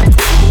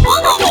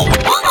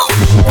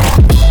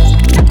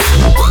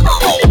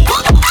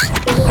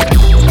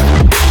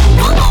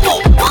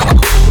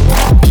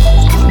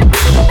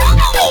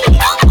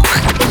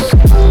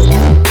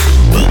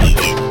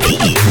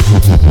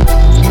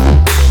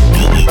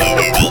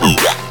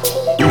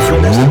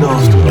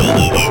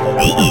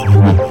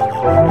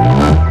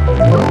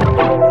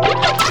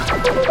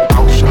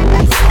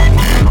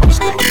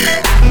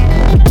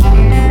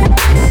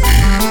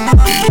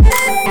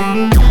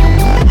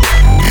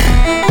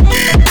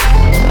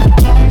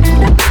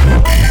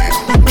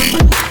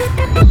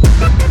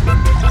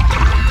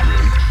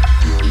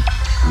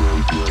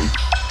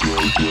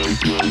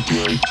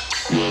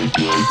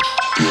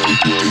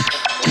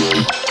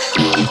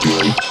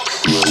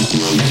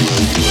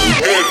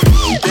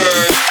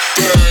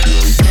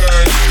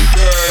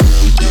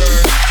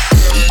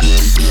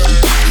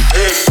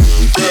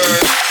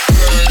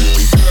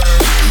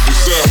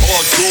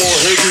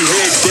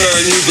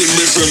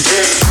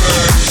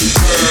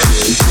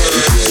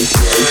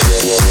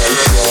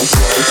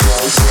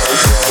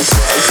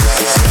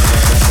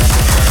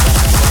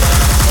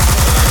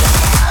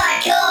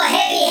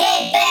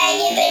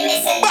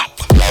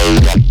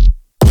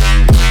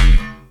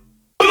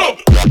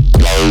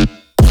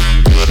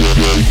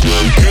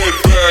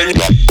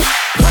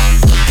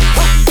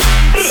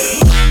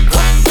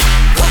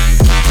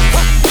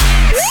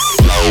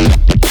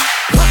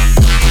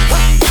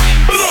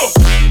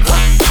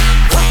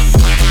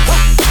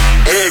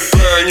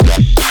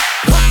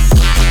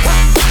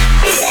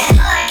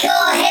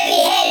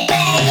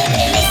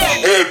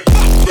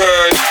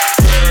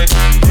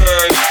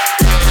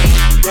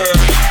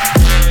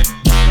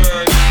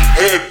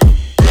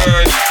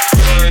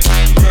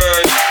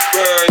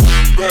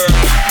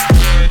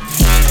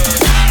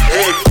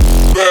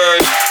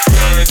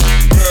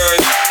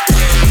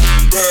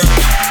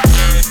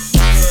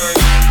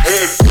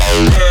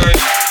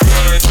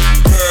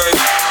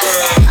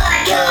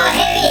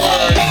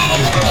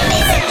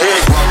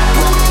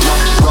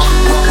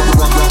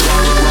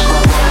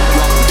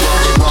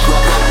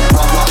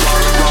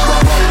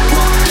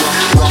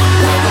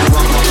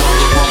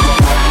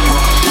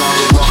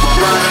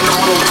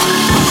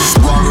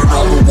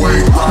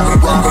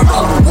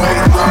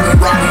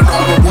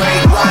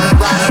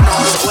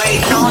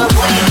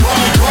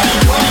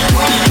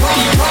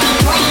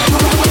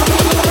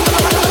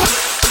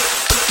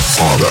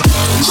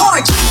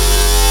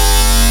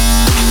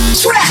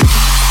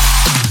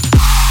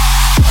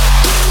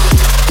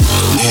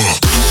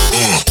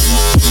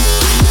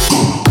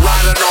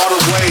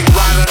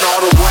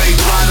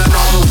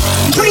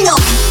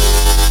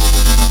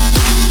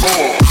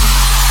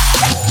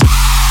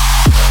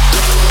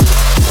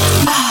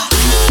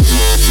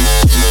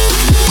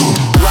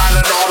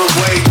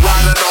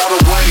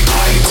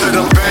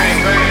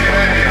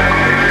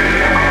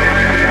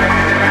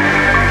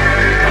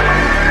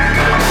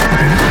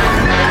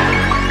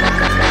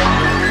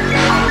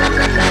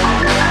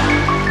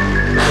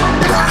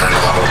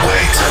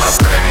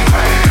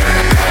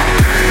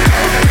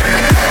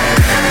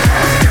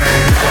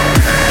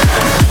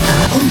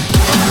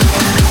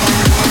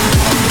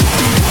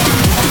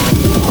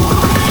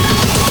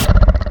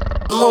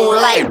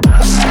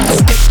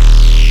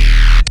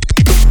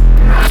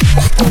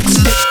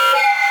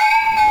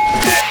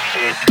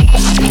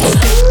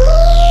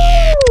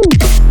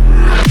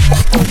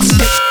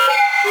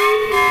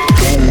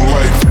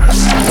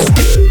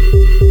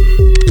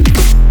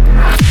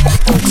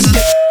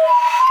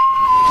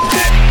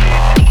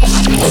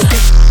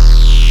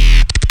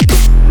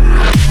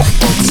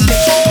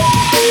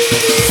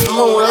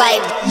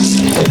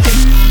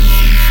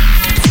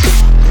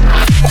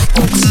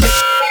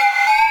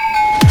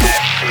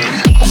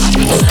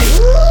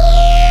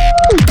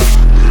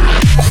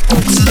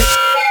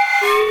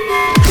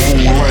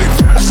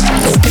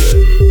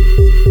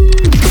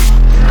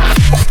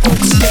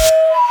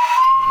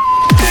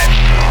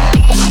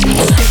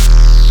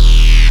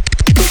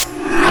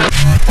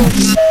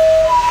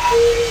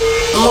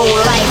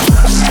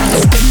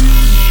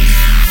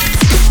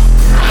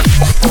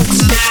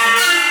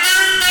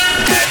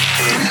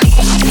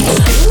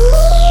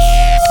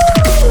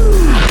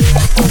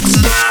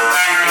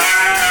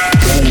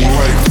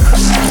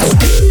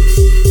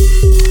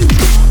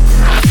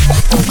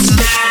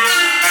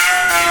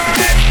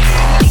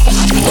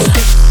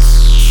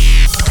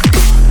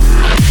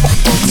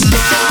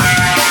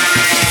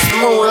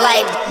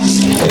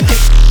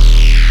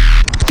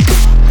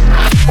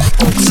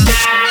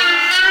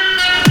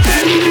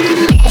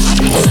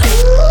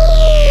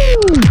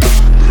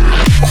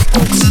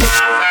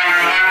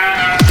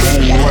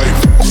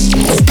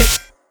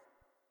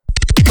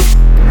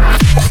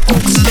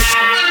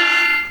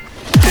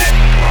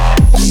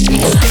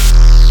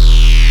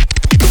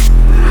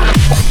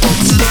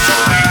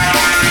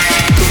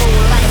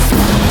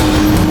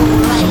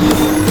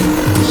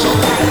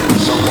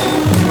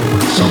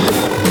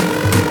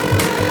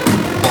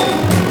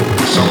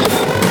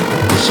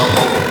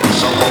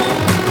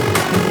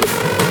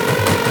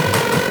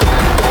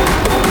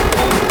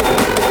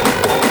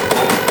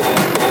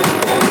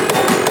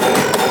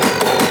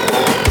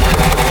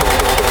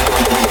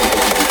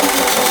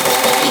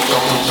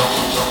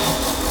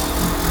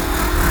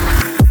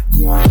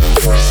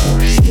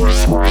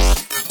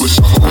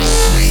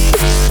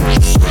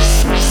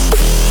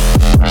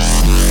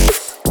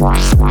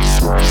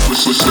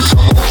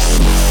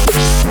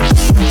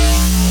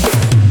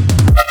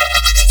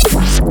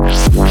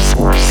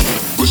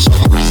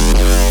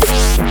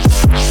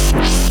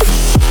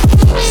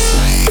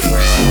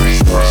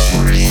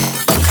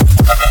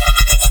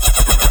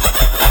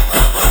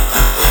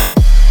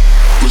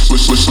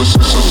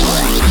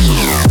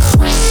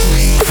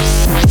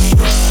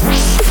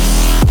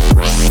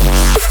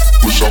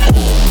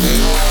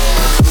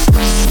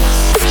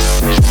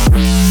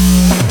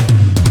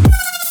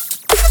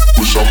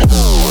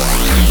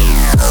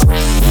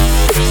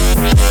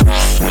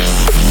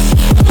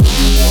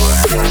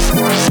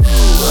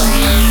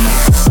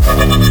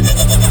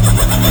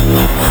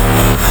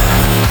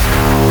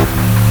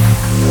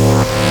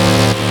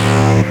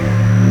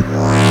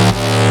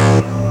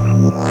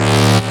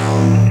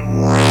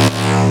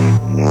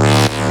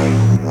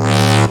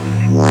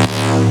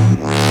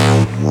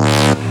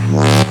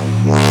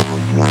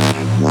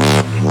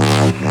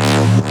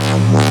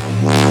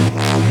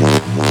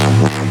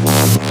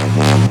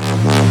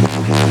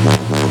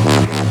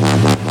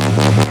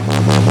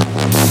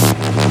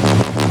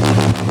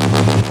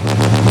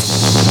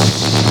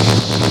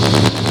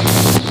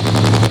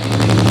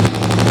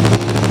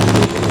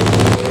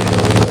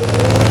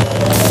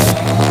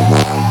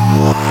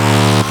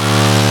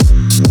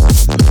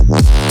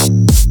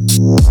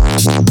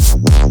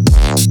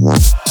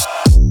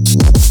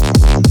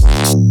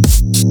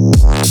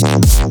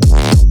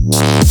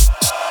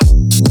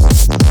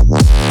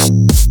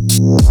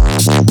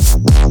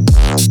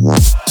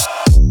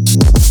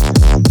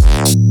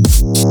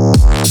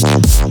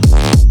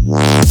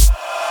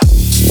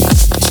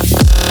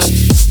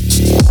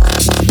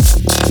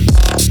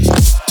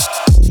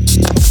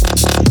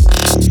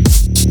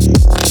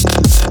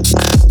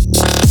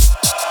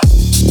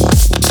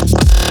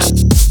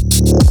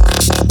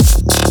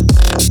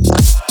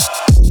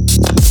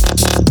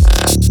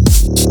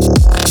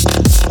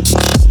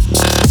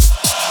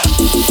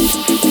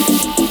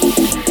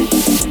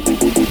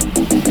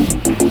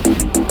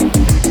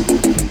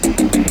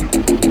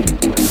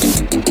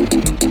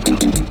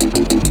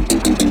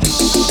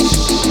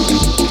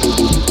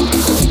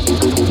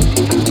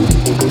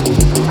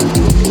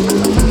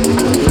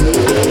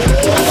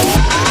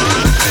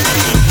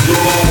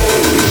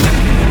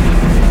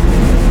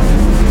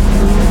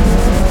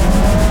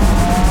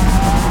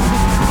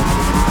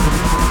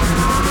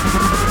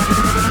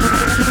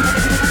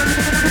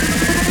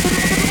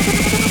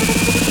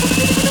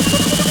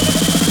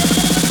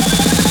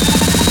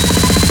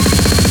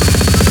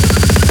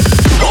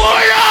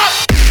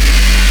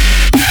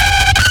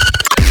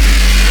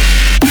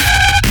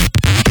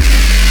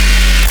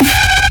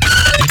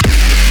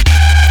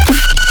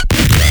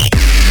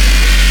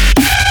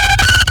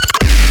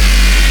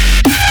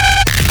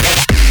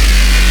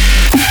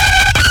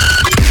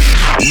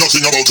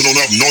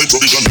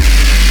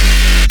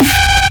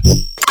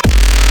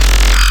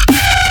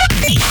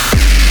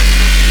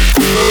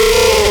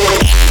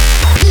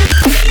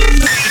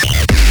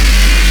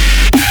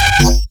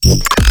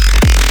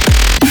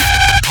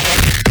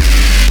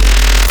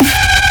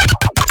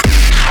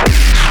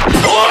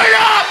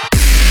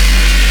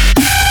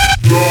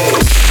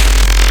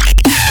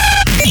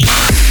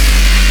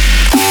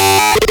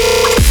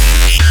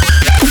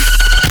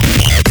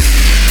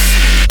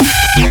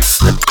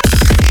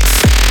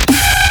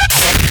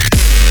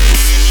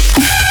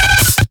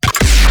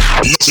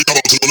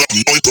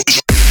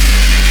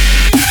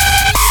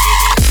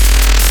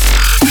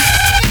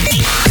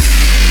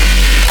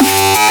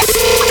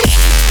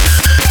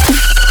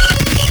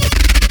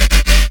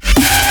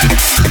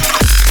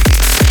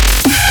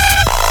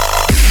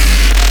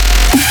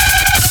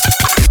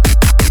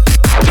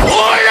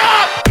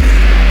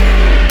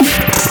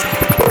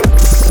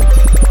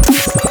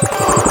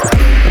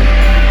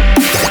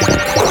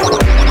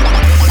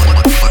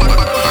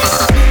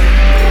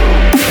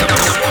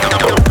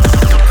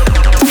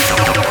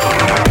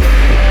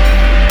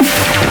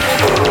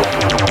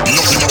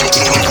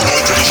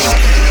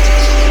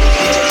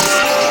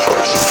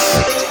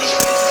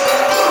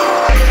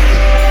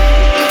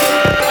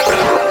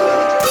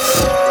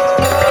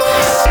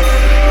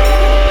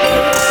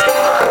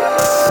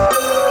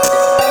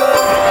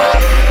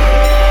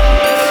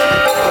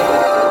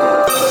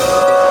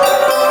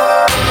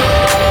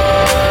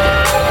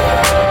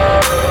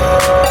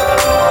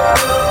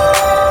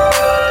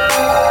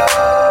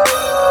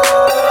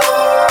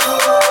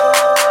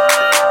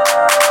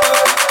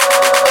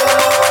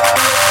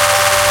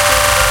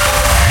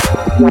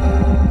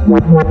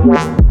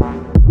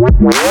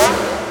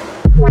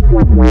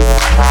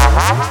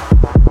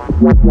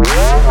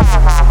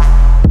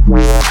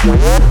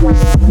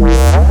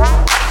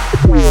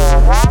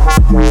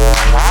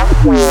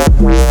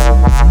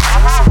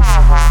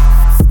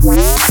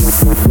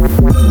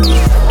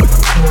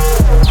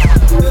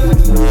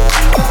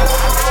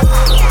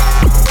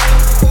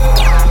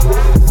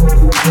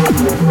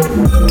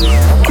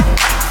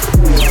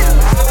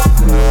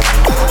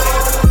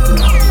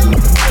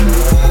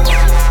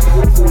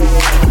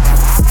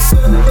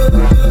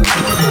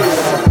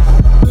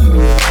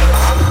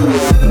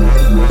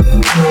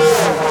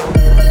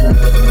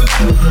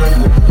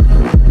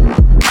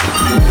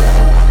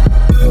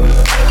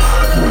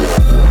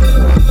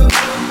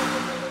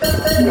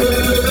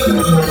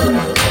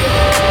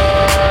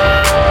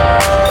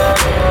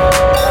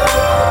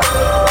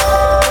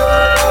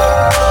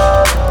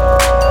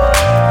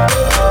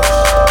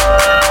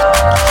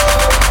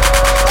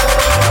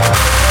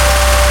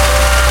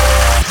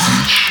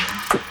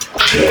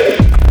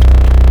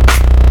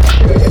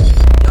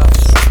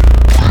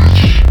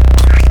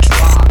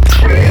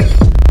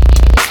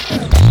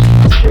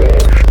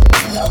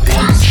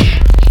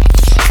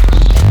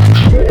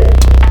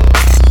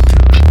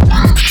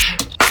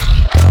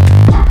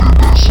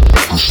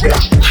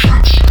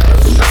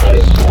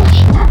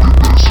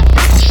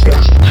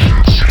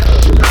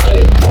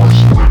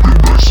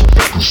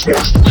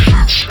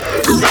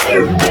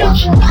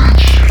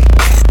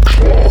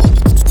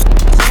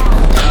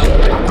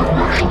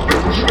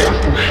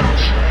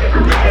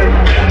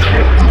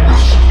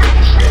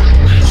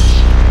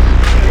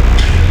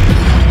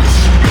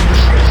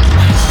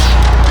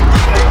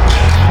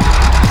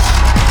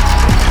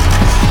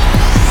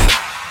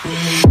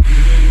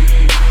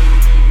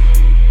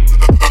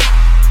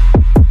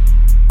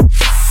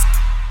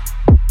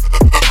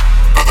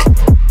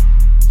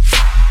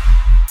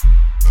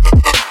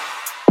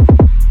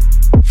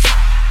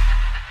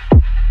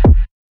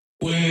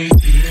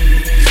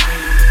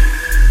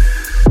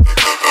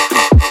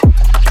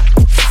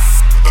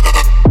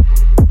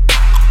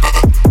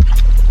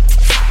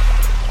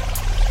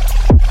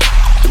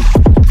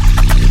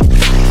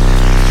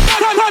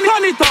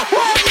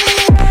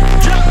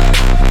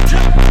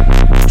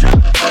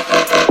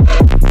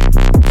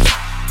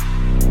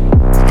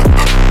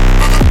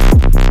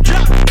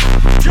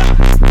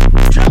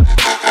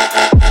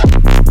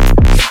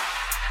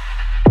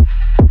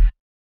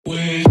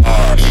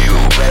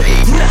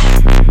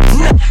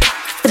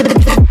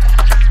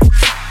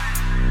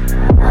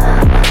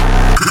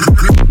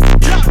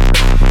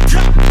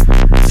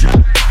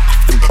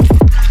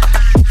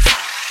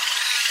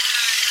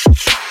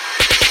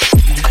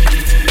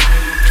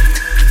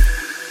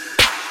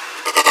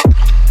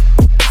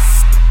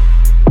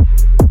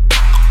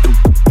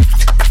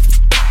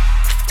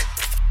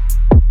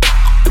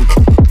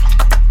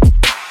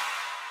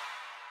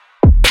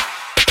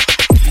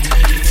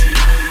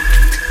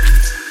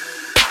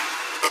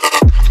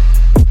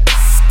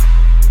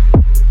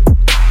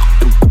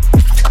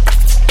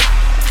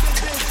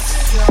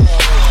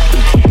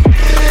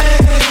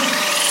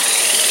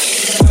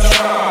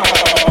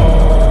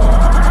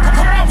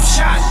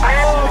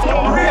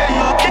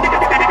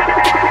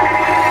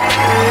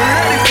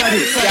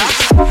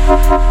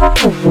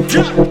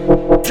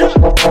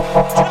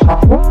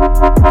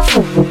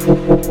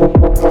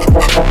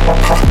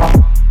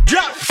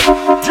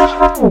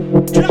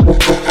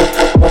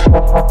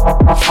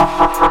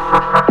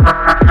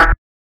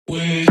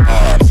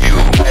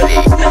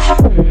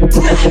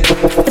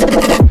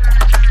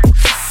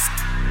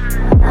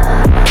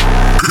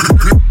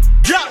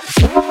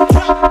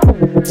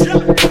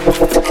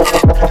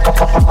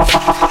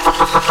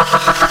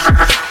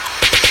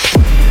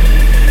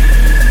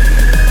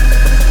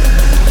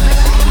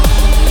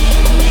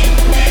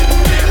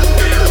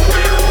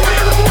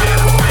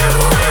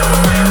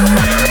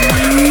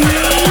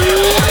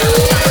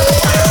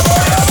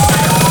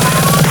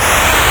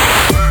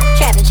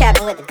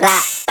 Trapping with the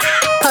Glock,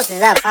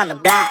 posters up on the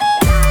block,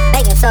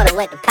 baking soda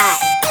with the pot.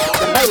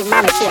 Your baby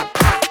mama she a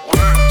pop.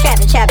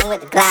 Trapping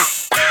with the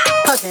Glock,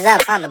 posters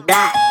up on the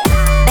block,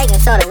 baking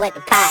soda with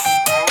the pot.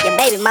 Your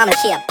baby mama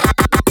she a pop.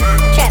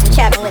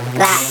 Trapping with the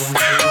Glock,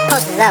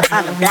 posters up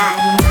on the block,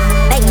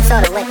 baking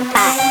soda with the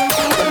pot.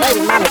 Your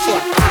baby mama she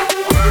a pop.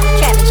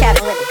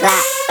 Trapping with the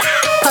Glock,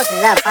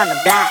 posters up on the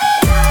block,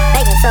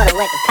 baking soda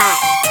with the pot.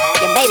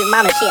 Your baby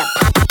mama she a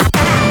pop.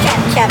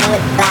 Trapping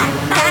with the Glock,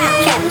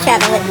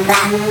 trapping with the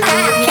Glock,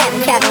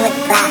 trapping with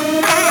the Glock,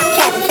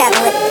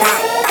 trapping with the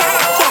Glock,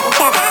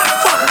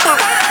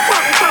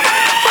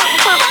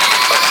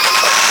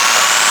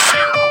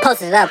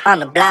 posters up on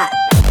the block.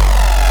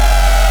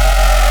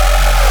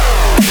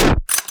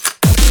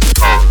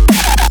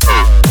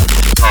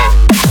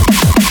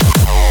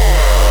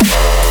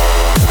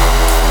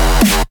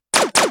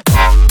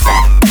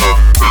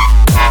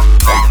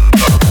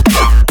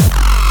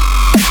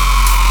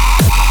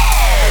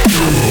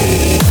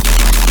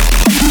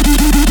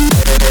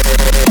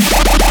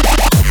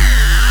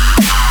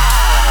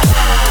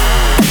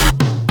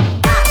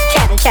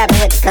 Trapping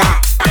with the Glock,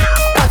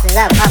 posters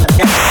up on the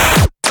block.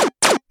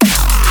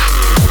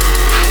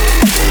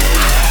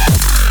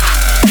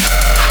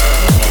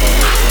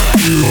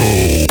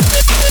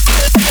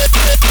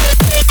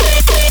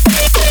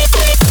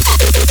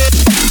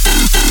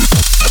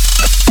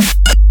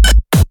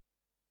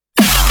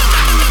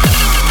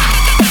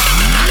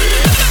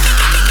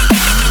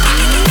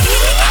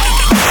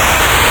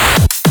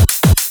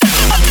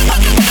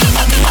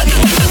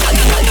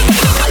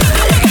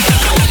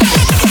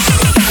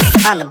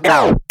 On the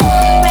block.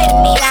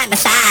 Rating me like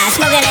massage,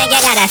 smoking that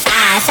gas got that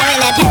fire,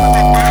 serving that pepper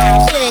my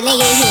fire, shoot a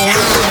nigga if he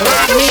lying,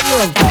 ride me through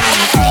a blind,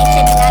 I ain't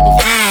tripping, I be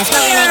fine,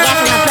 smoking that gas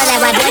from my plug,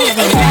 that white boys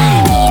they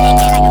blind, me and that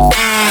gas like a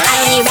fine, I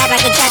don't need rap, I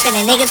can trap and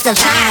the niggas still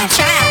trying,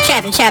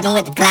 trapping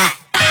with the Glock,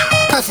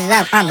 posters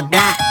up on the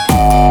block,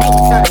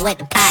 baking soda with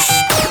the pot,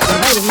 your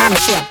baby mama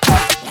she a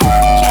pop,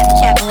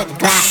 trapping with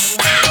the Glock,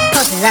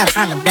 posters up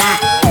on the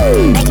block,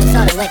 baking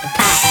soda with the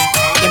pot,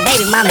 your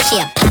baby mama she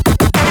a pop.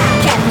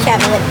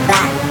 Trapping with the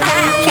Glock,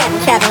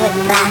 trapping with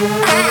the Glock,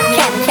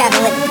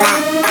 trapping with the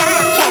Glock,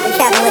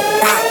 trapping with the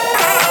Glock,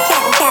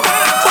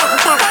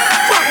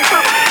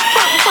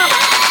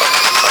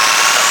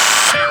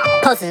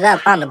 posters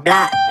up on the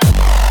block.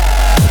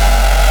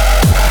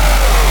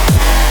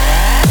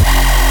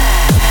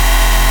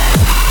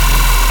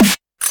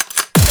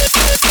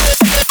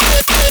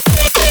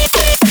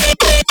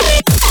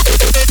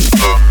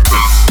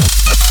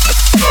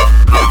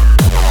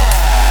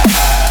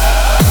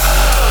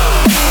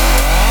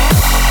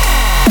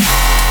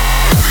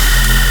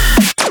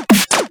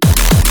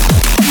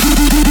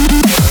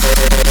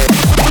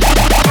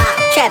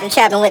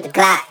 Trapping with the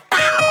Glock,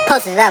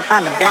 posters up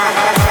on the block.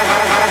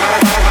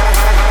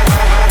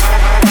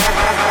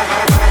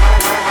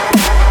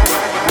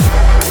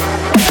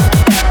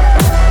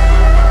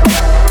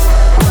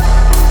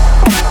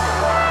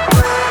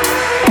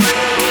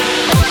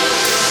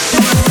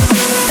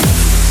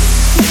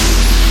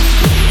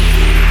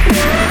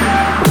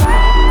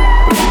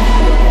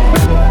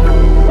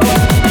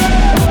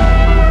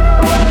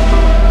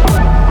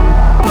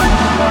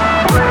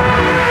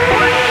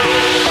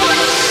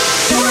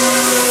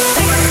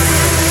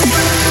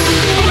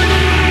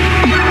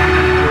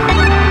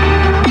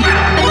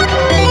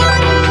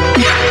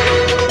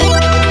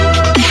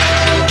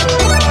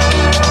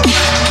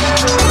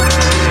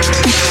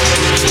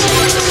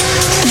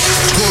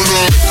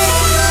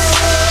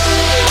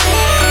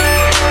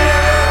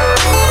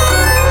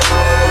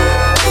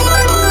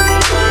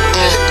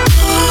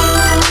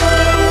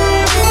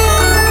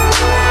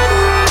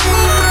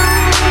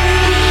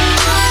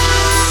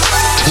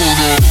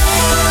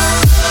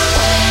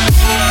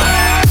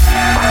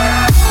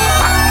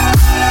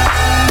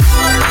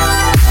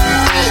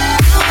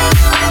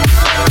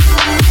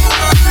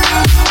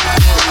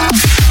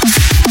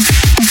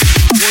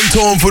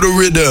 Time for the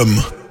rhythm.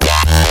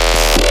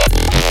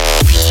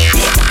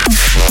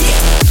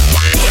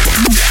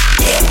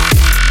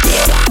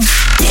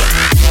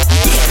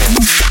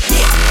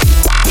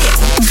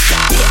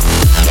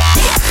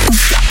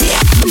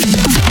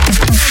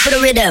 For the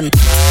rhythm.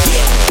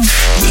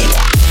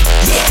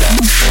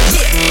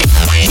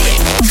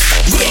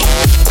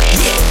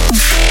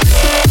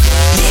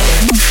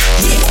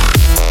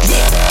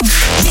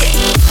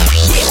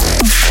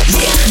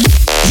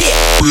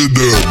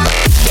 Rhythm.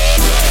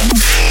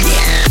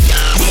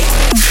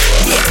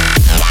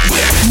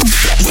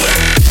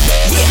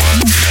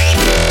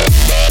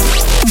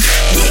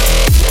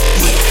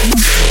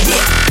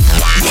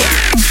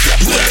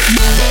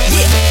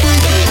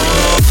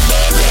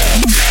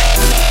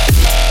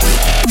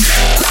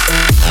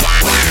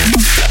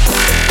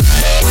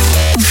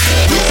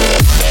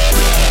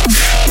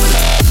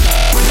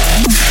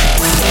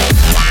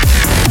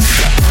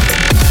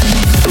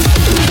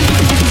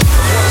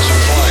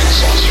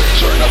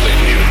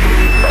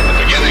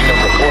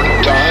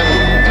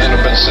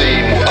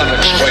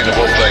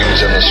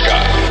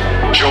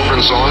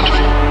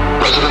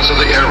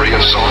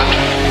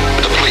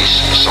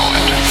 saw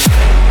it.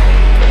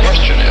 The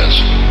question is,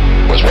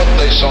 was what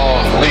they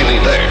saw really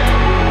there?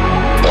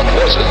 What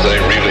was it they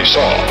really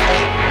saw?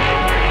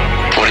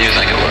 What do you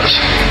think it was?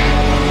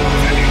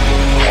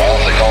 Well,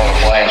 if they call it a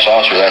flying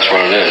saucer, that's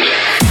what it is.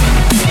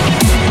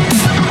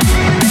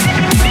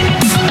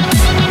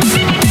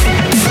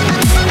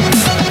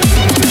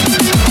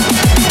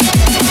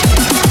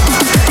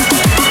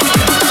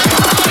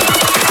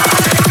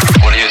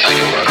 What do you think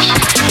it was?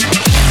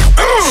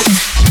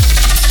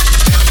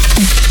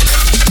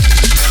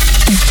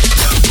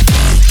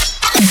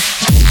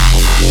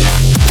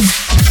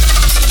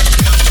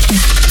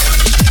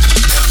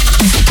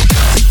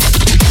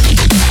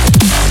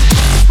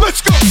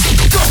 Let's go, go,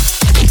 go,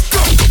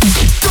 go,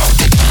 go,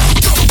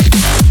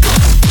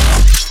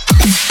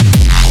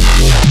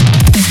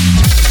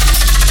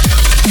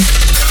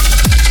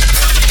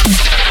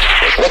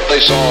 Was what they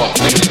saw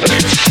really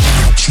there?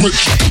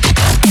 Switch.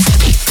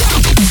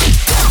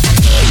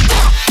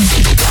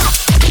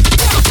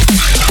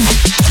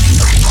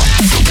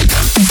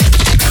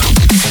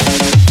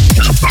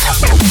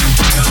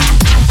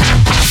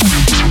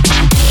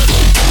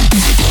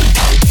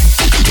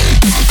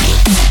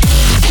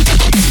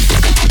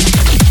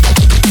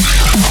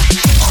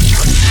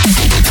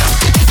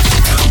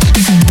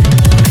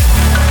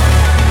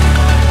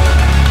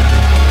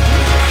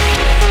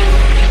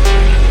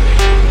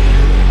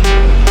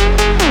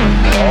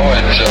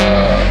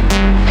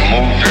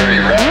 Moved very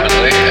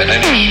rapidly at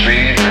any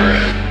speed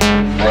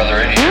or rather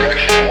any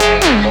direction it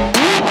wanted to go.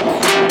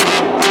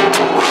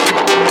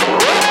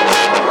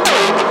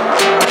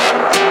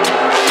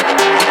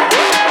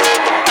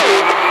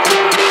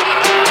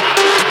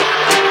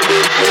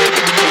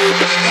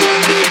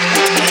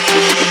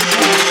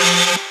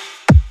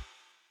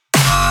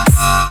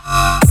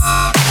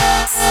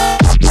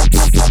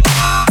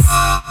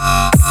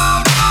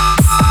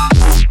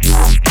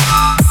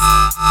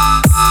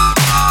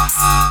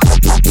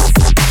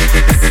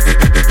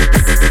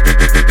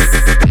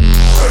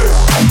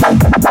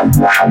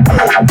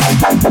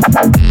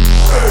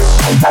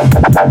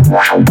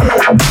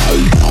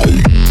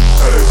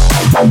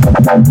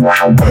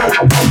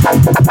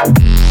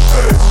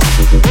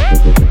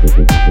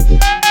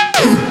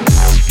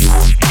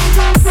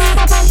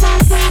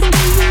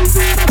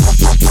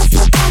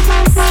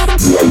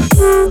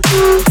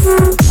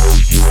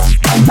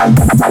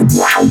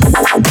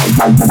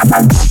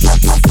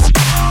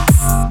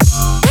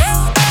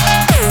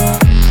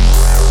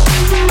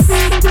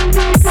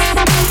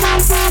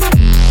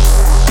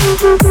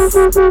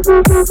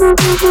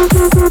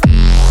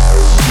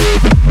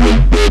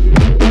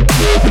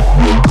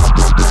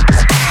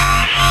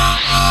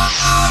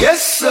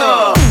 Yes,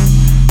 sir.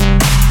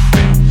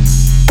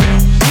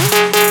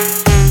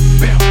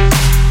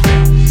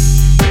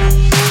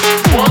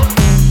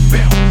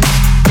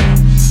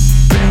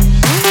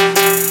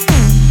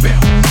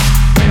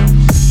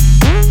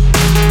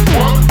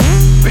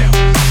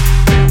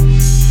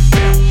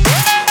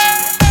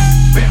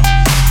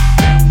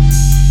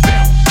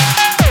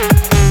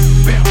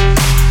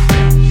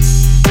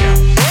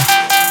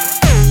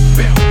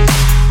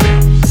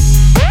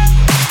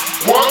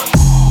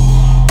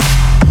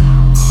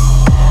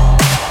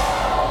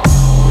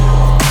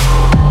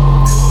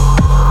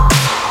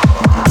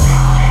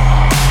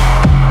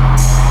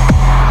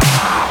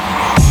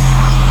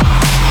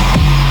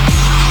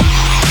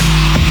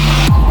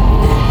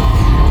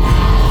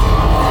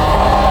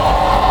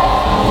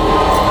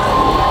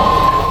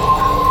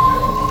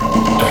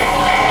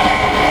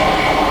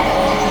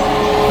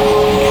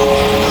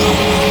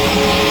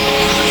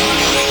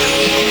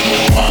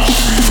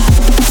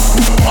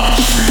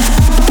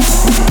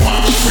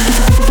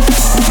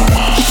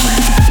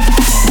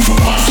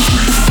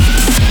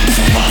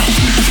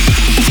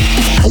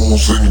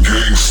 And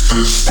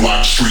gangsters,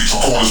 black streets,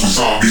 corners with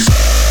zombies.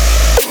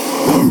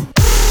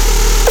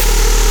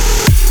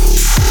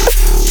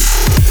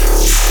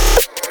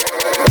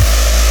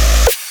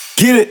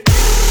 Get it.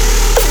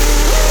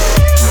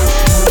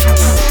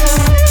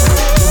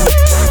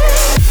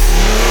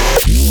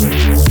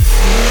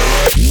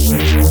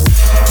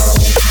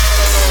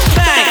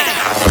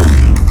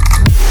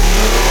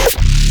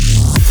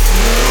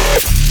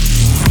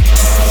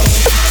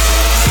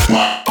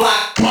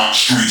 Black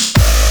streets.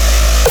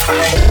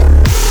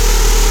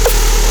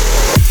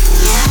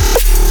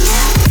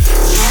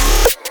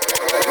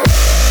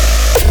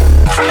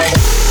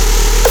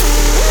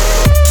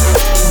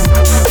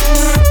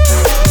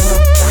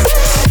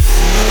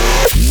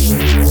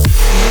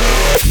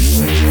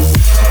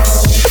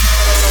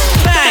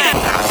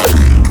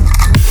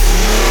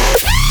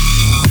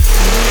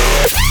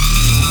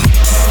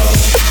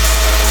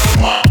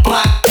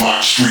 Black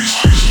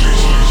streets.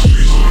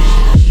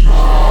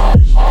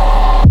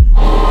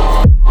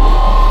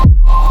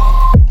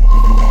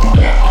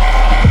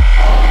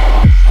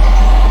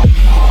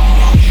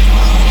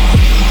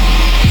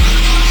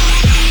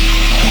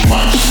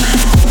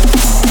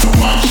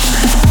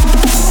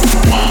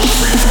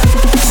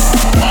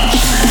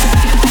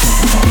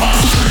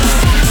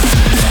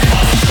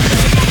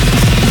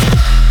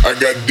 I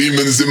got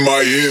demons in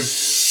my head.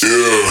 Demons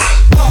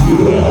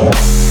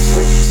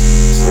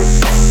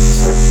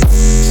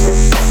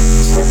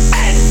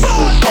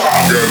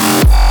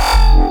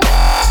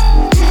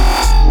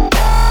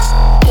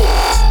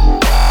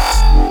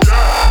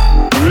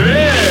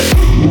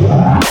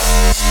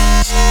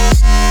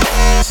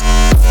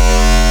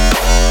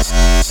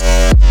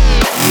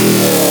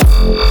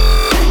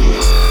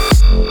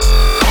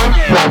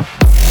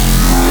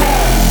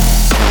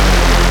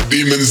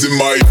in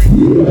my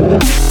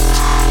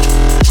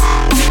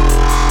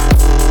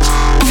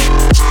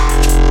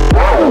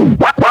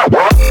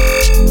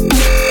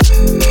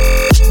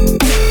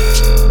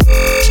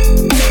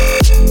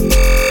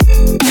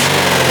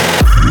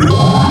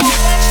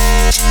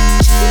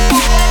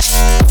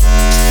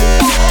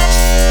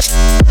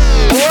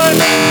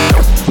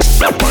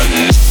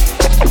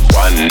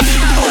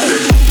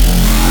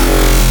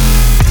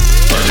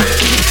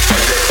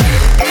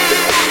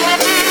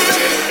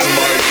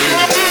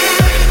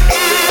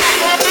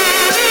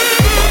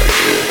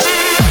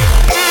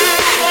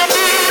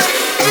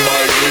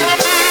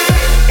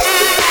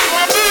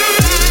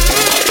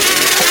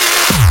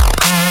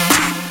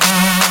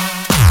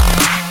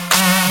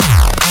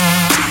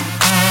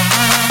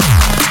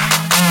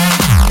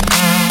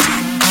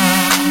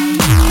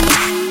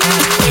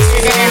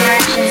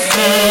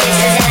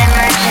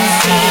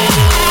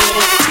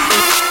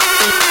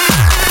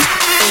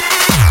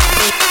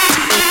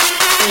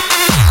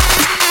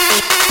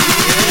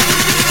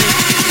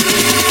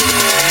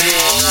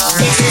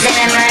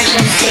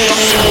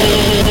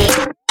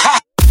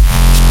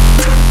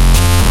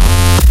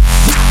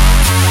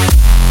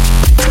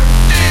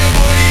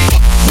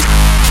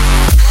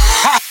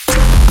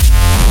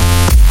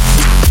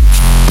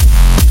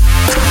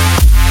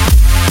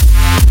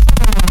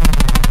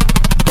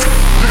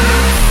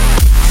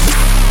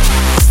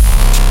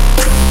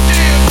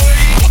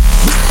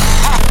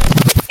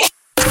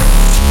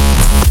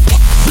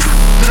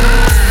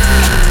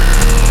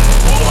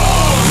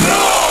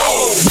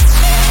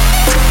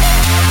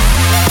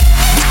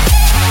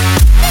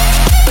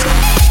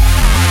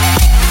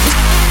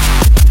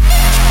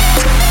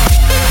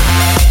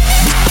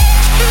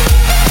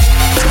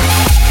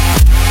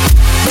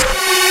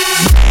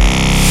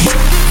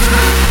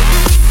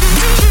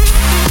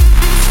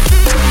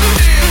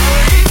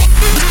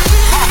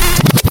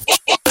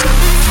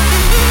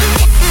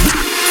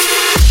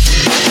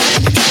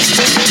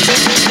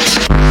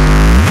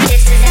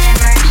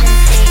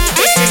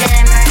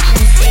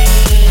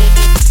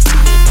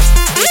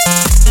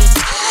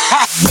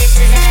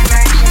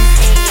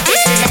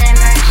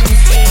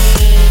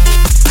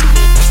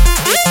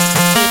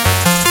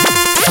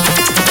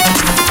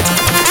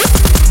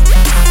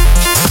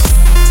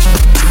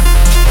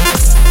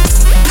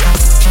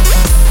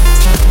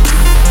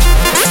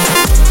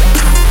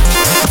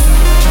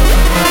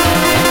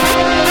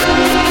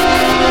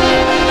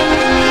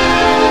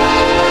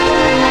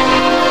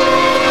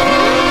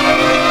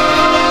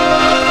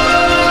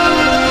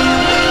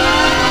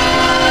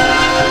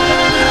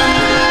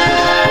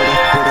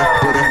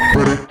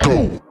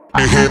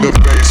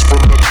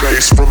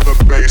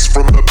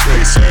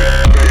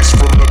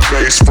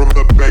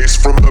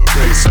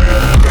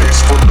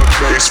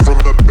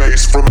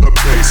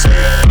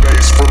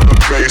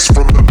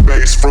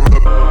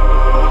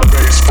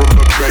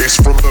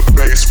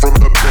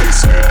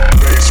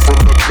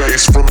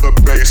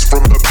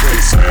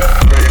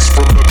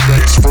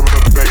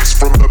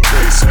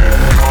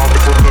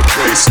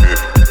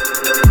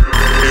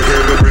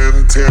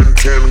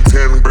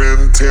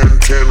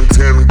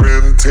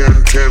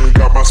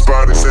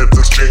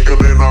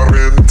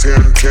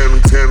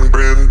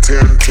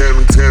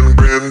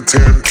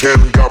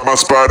my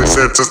spidey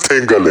senses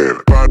tingling.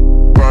 Got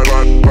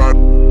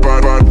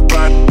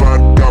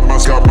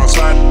my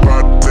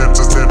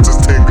senses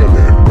tingling. Got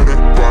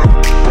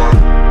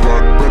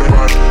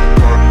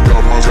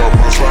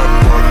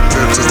my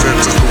senses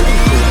tingling.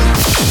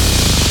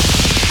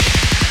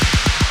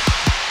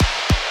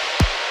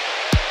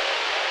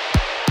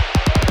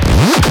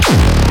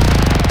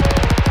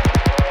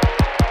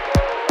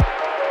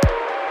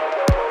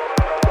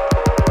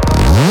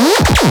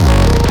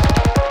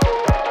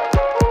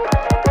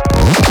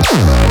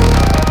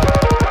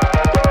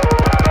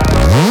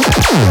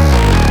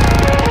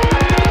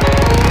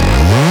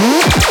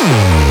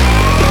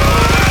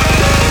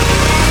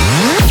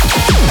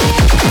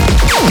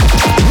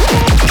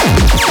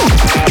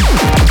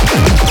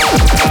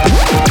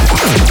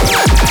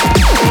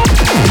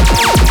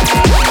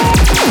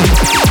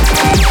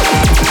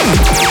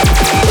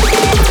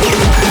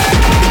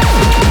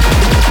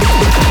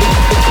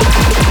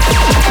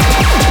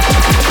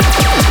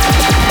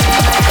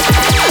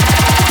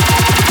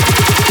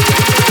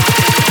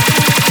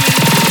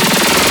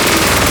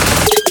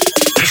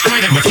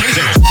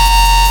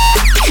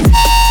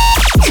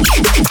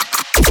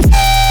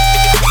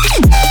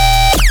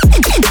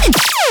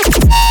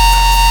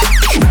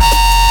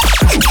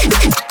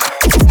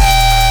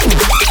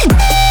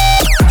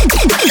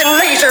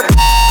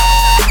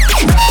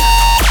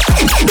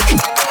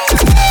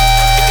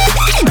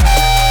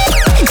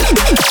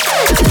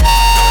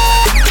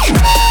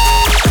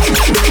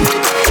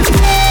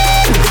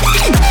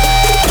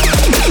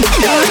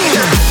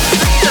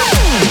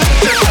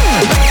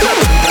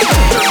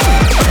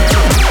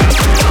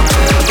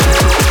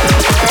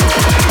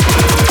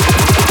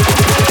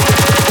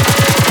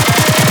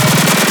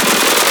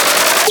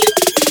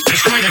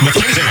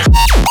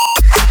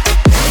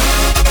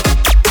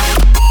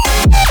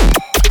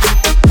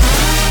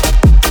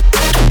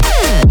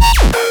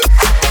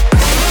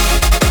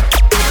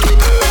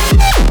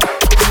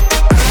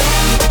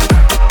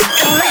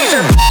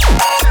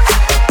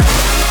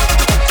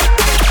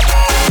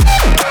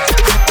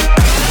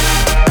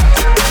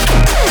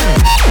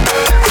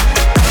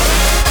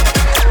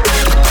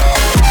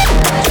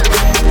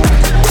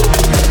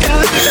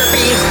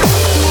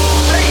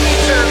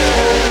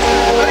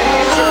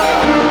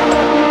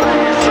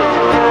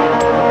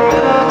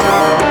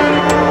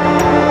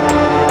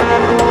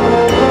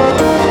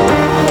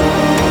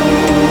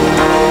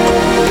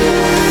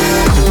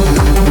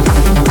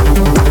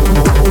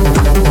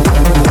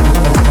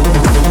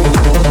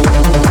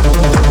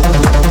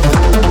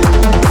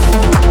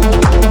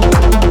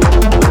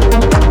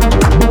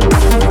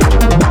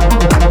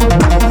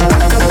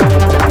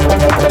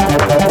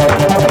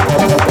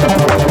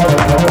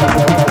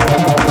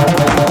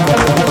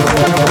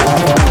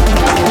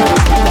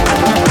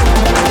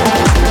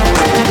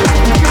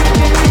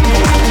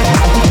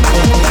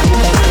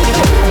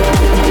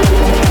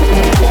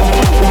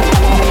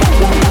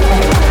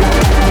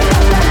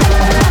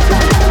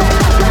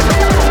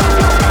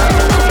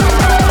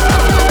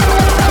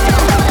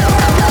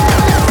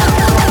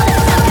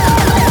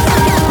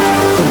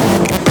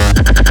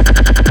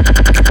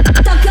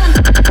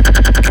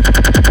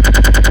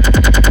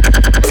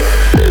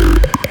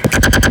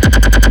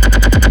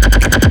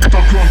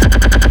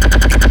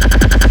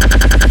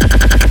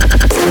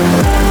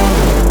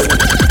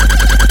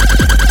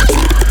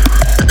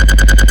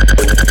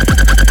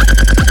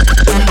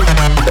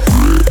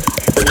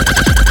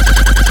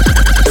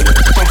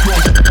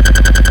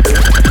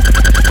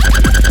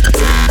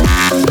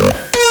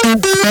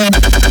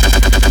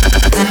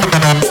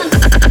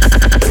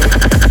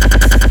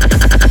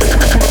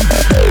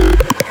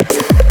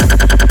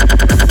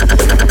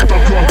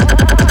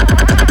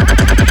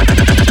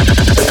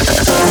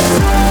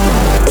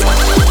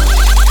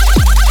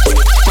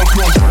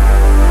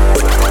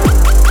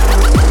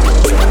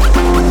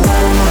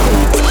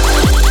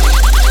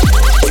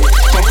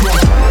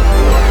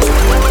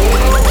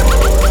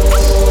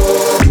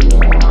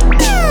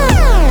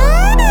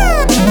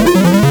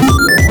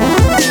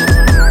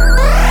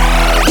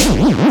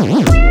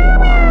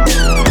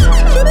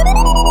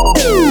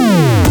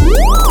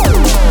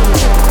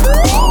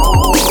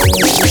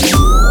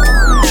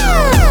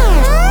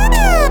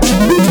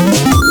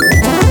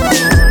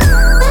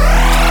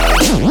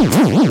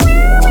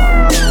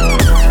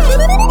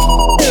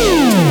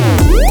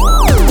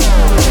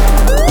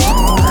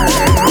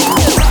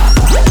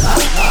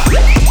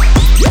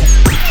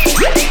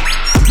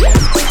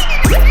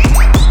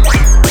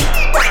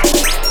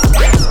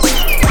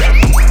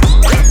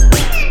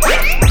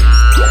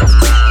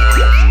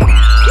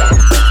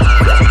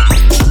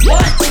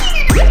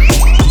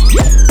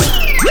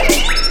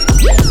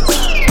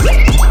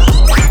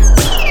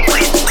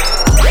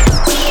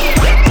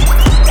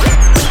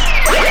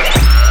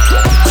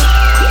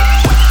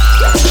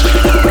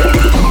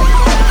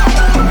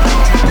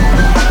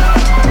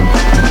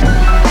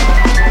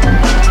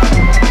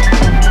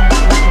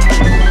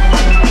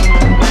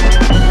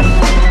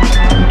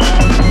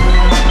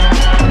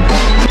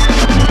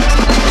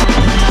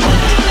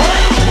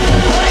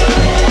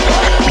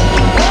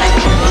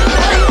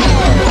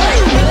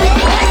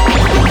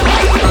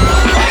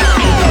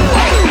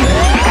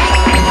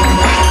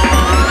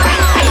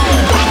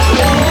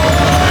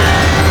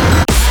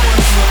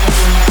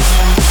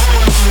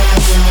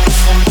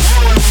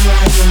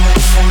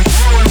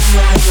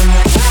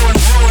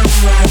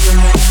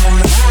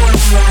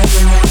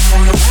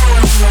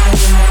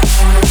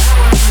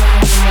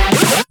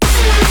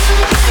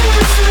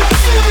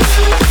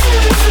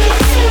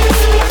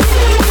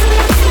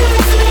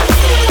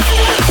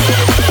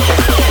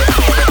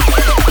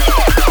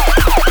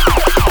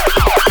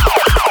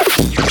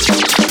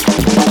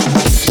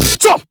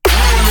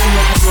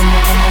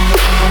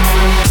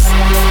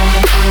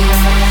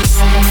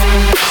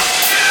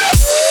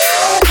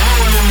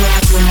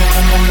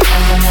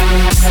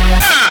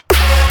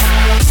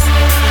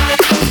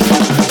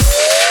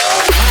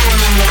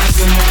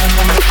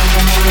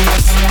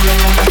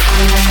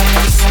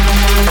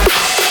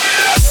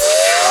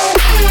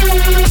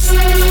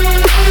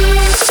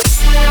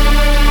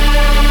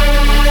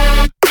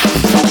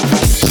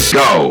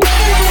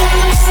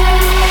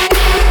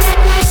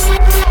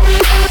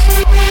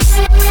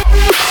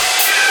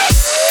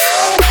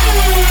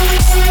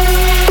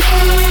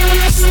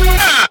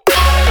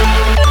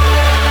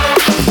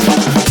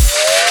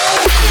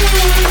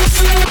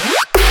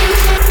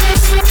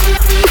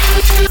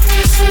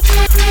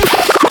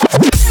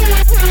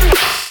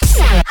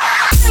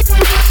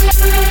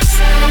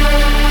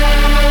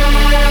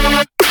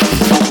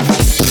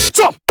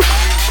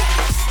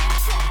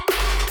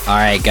 All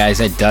right, guys,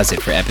 that does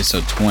it for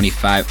episode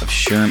 25 of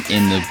Sherm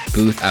in the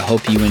Booth. I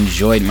hope you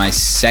enjoyed my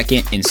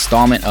second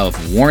installment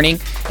of Warning.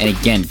 And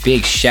again,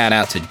 big shout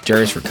out to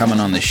DERZ for coming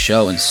on the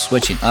show and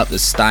switching up the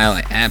style.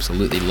 I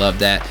absolutely love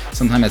that.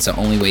 Sometimes that's the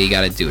only way you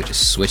got to do it.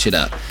 Just switch it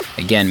up.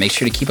 Again, make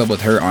sure to keep up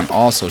with her on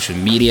all social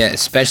media,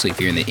 especially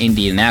if you're in the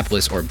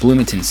Indianapolis or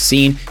Bloomington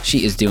scene.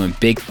 She is doing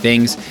big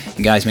things.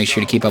 And guys, make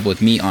sure to keep up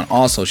with me on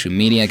all social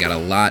media. I got a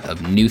lot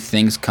of new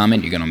things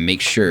coming. You're going to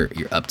make sure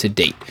you're up to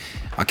date.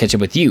 I'll catch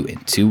up with you in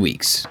 2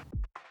 weeks.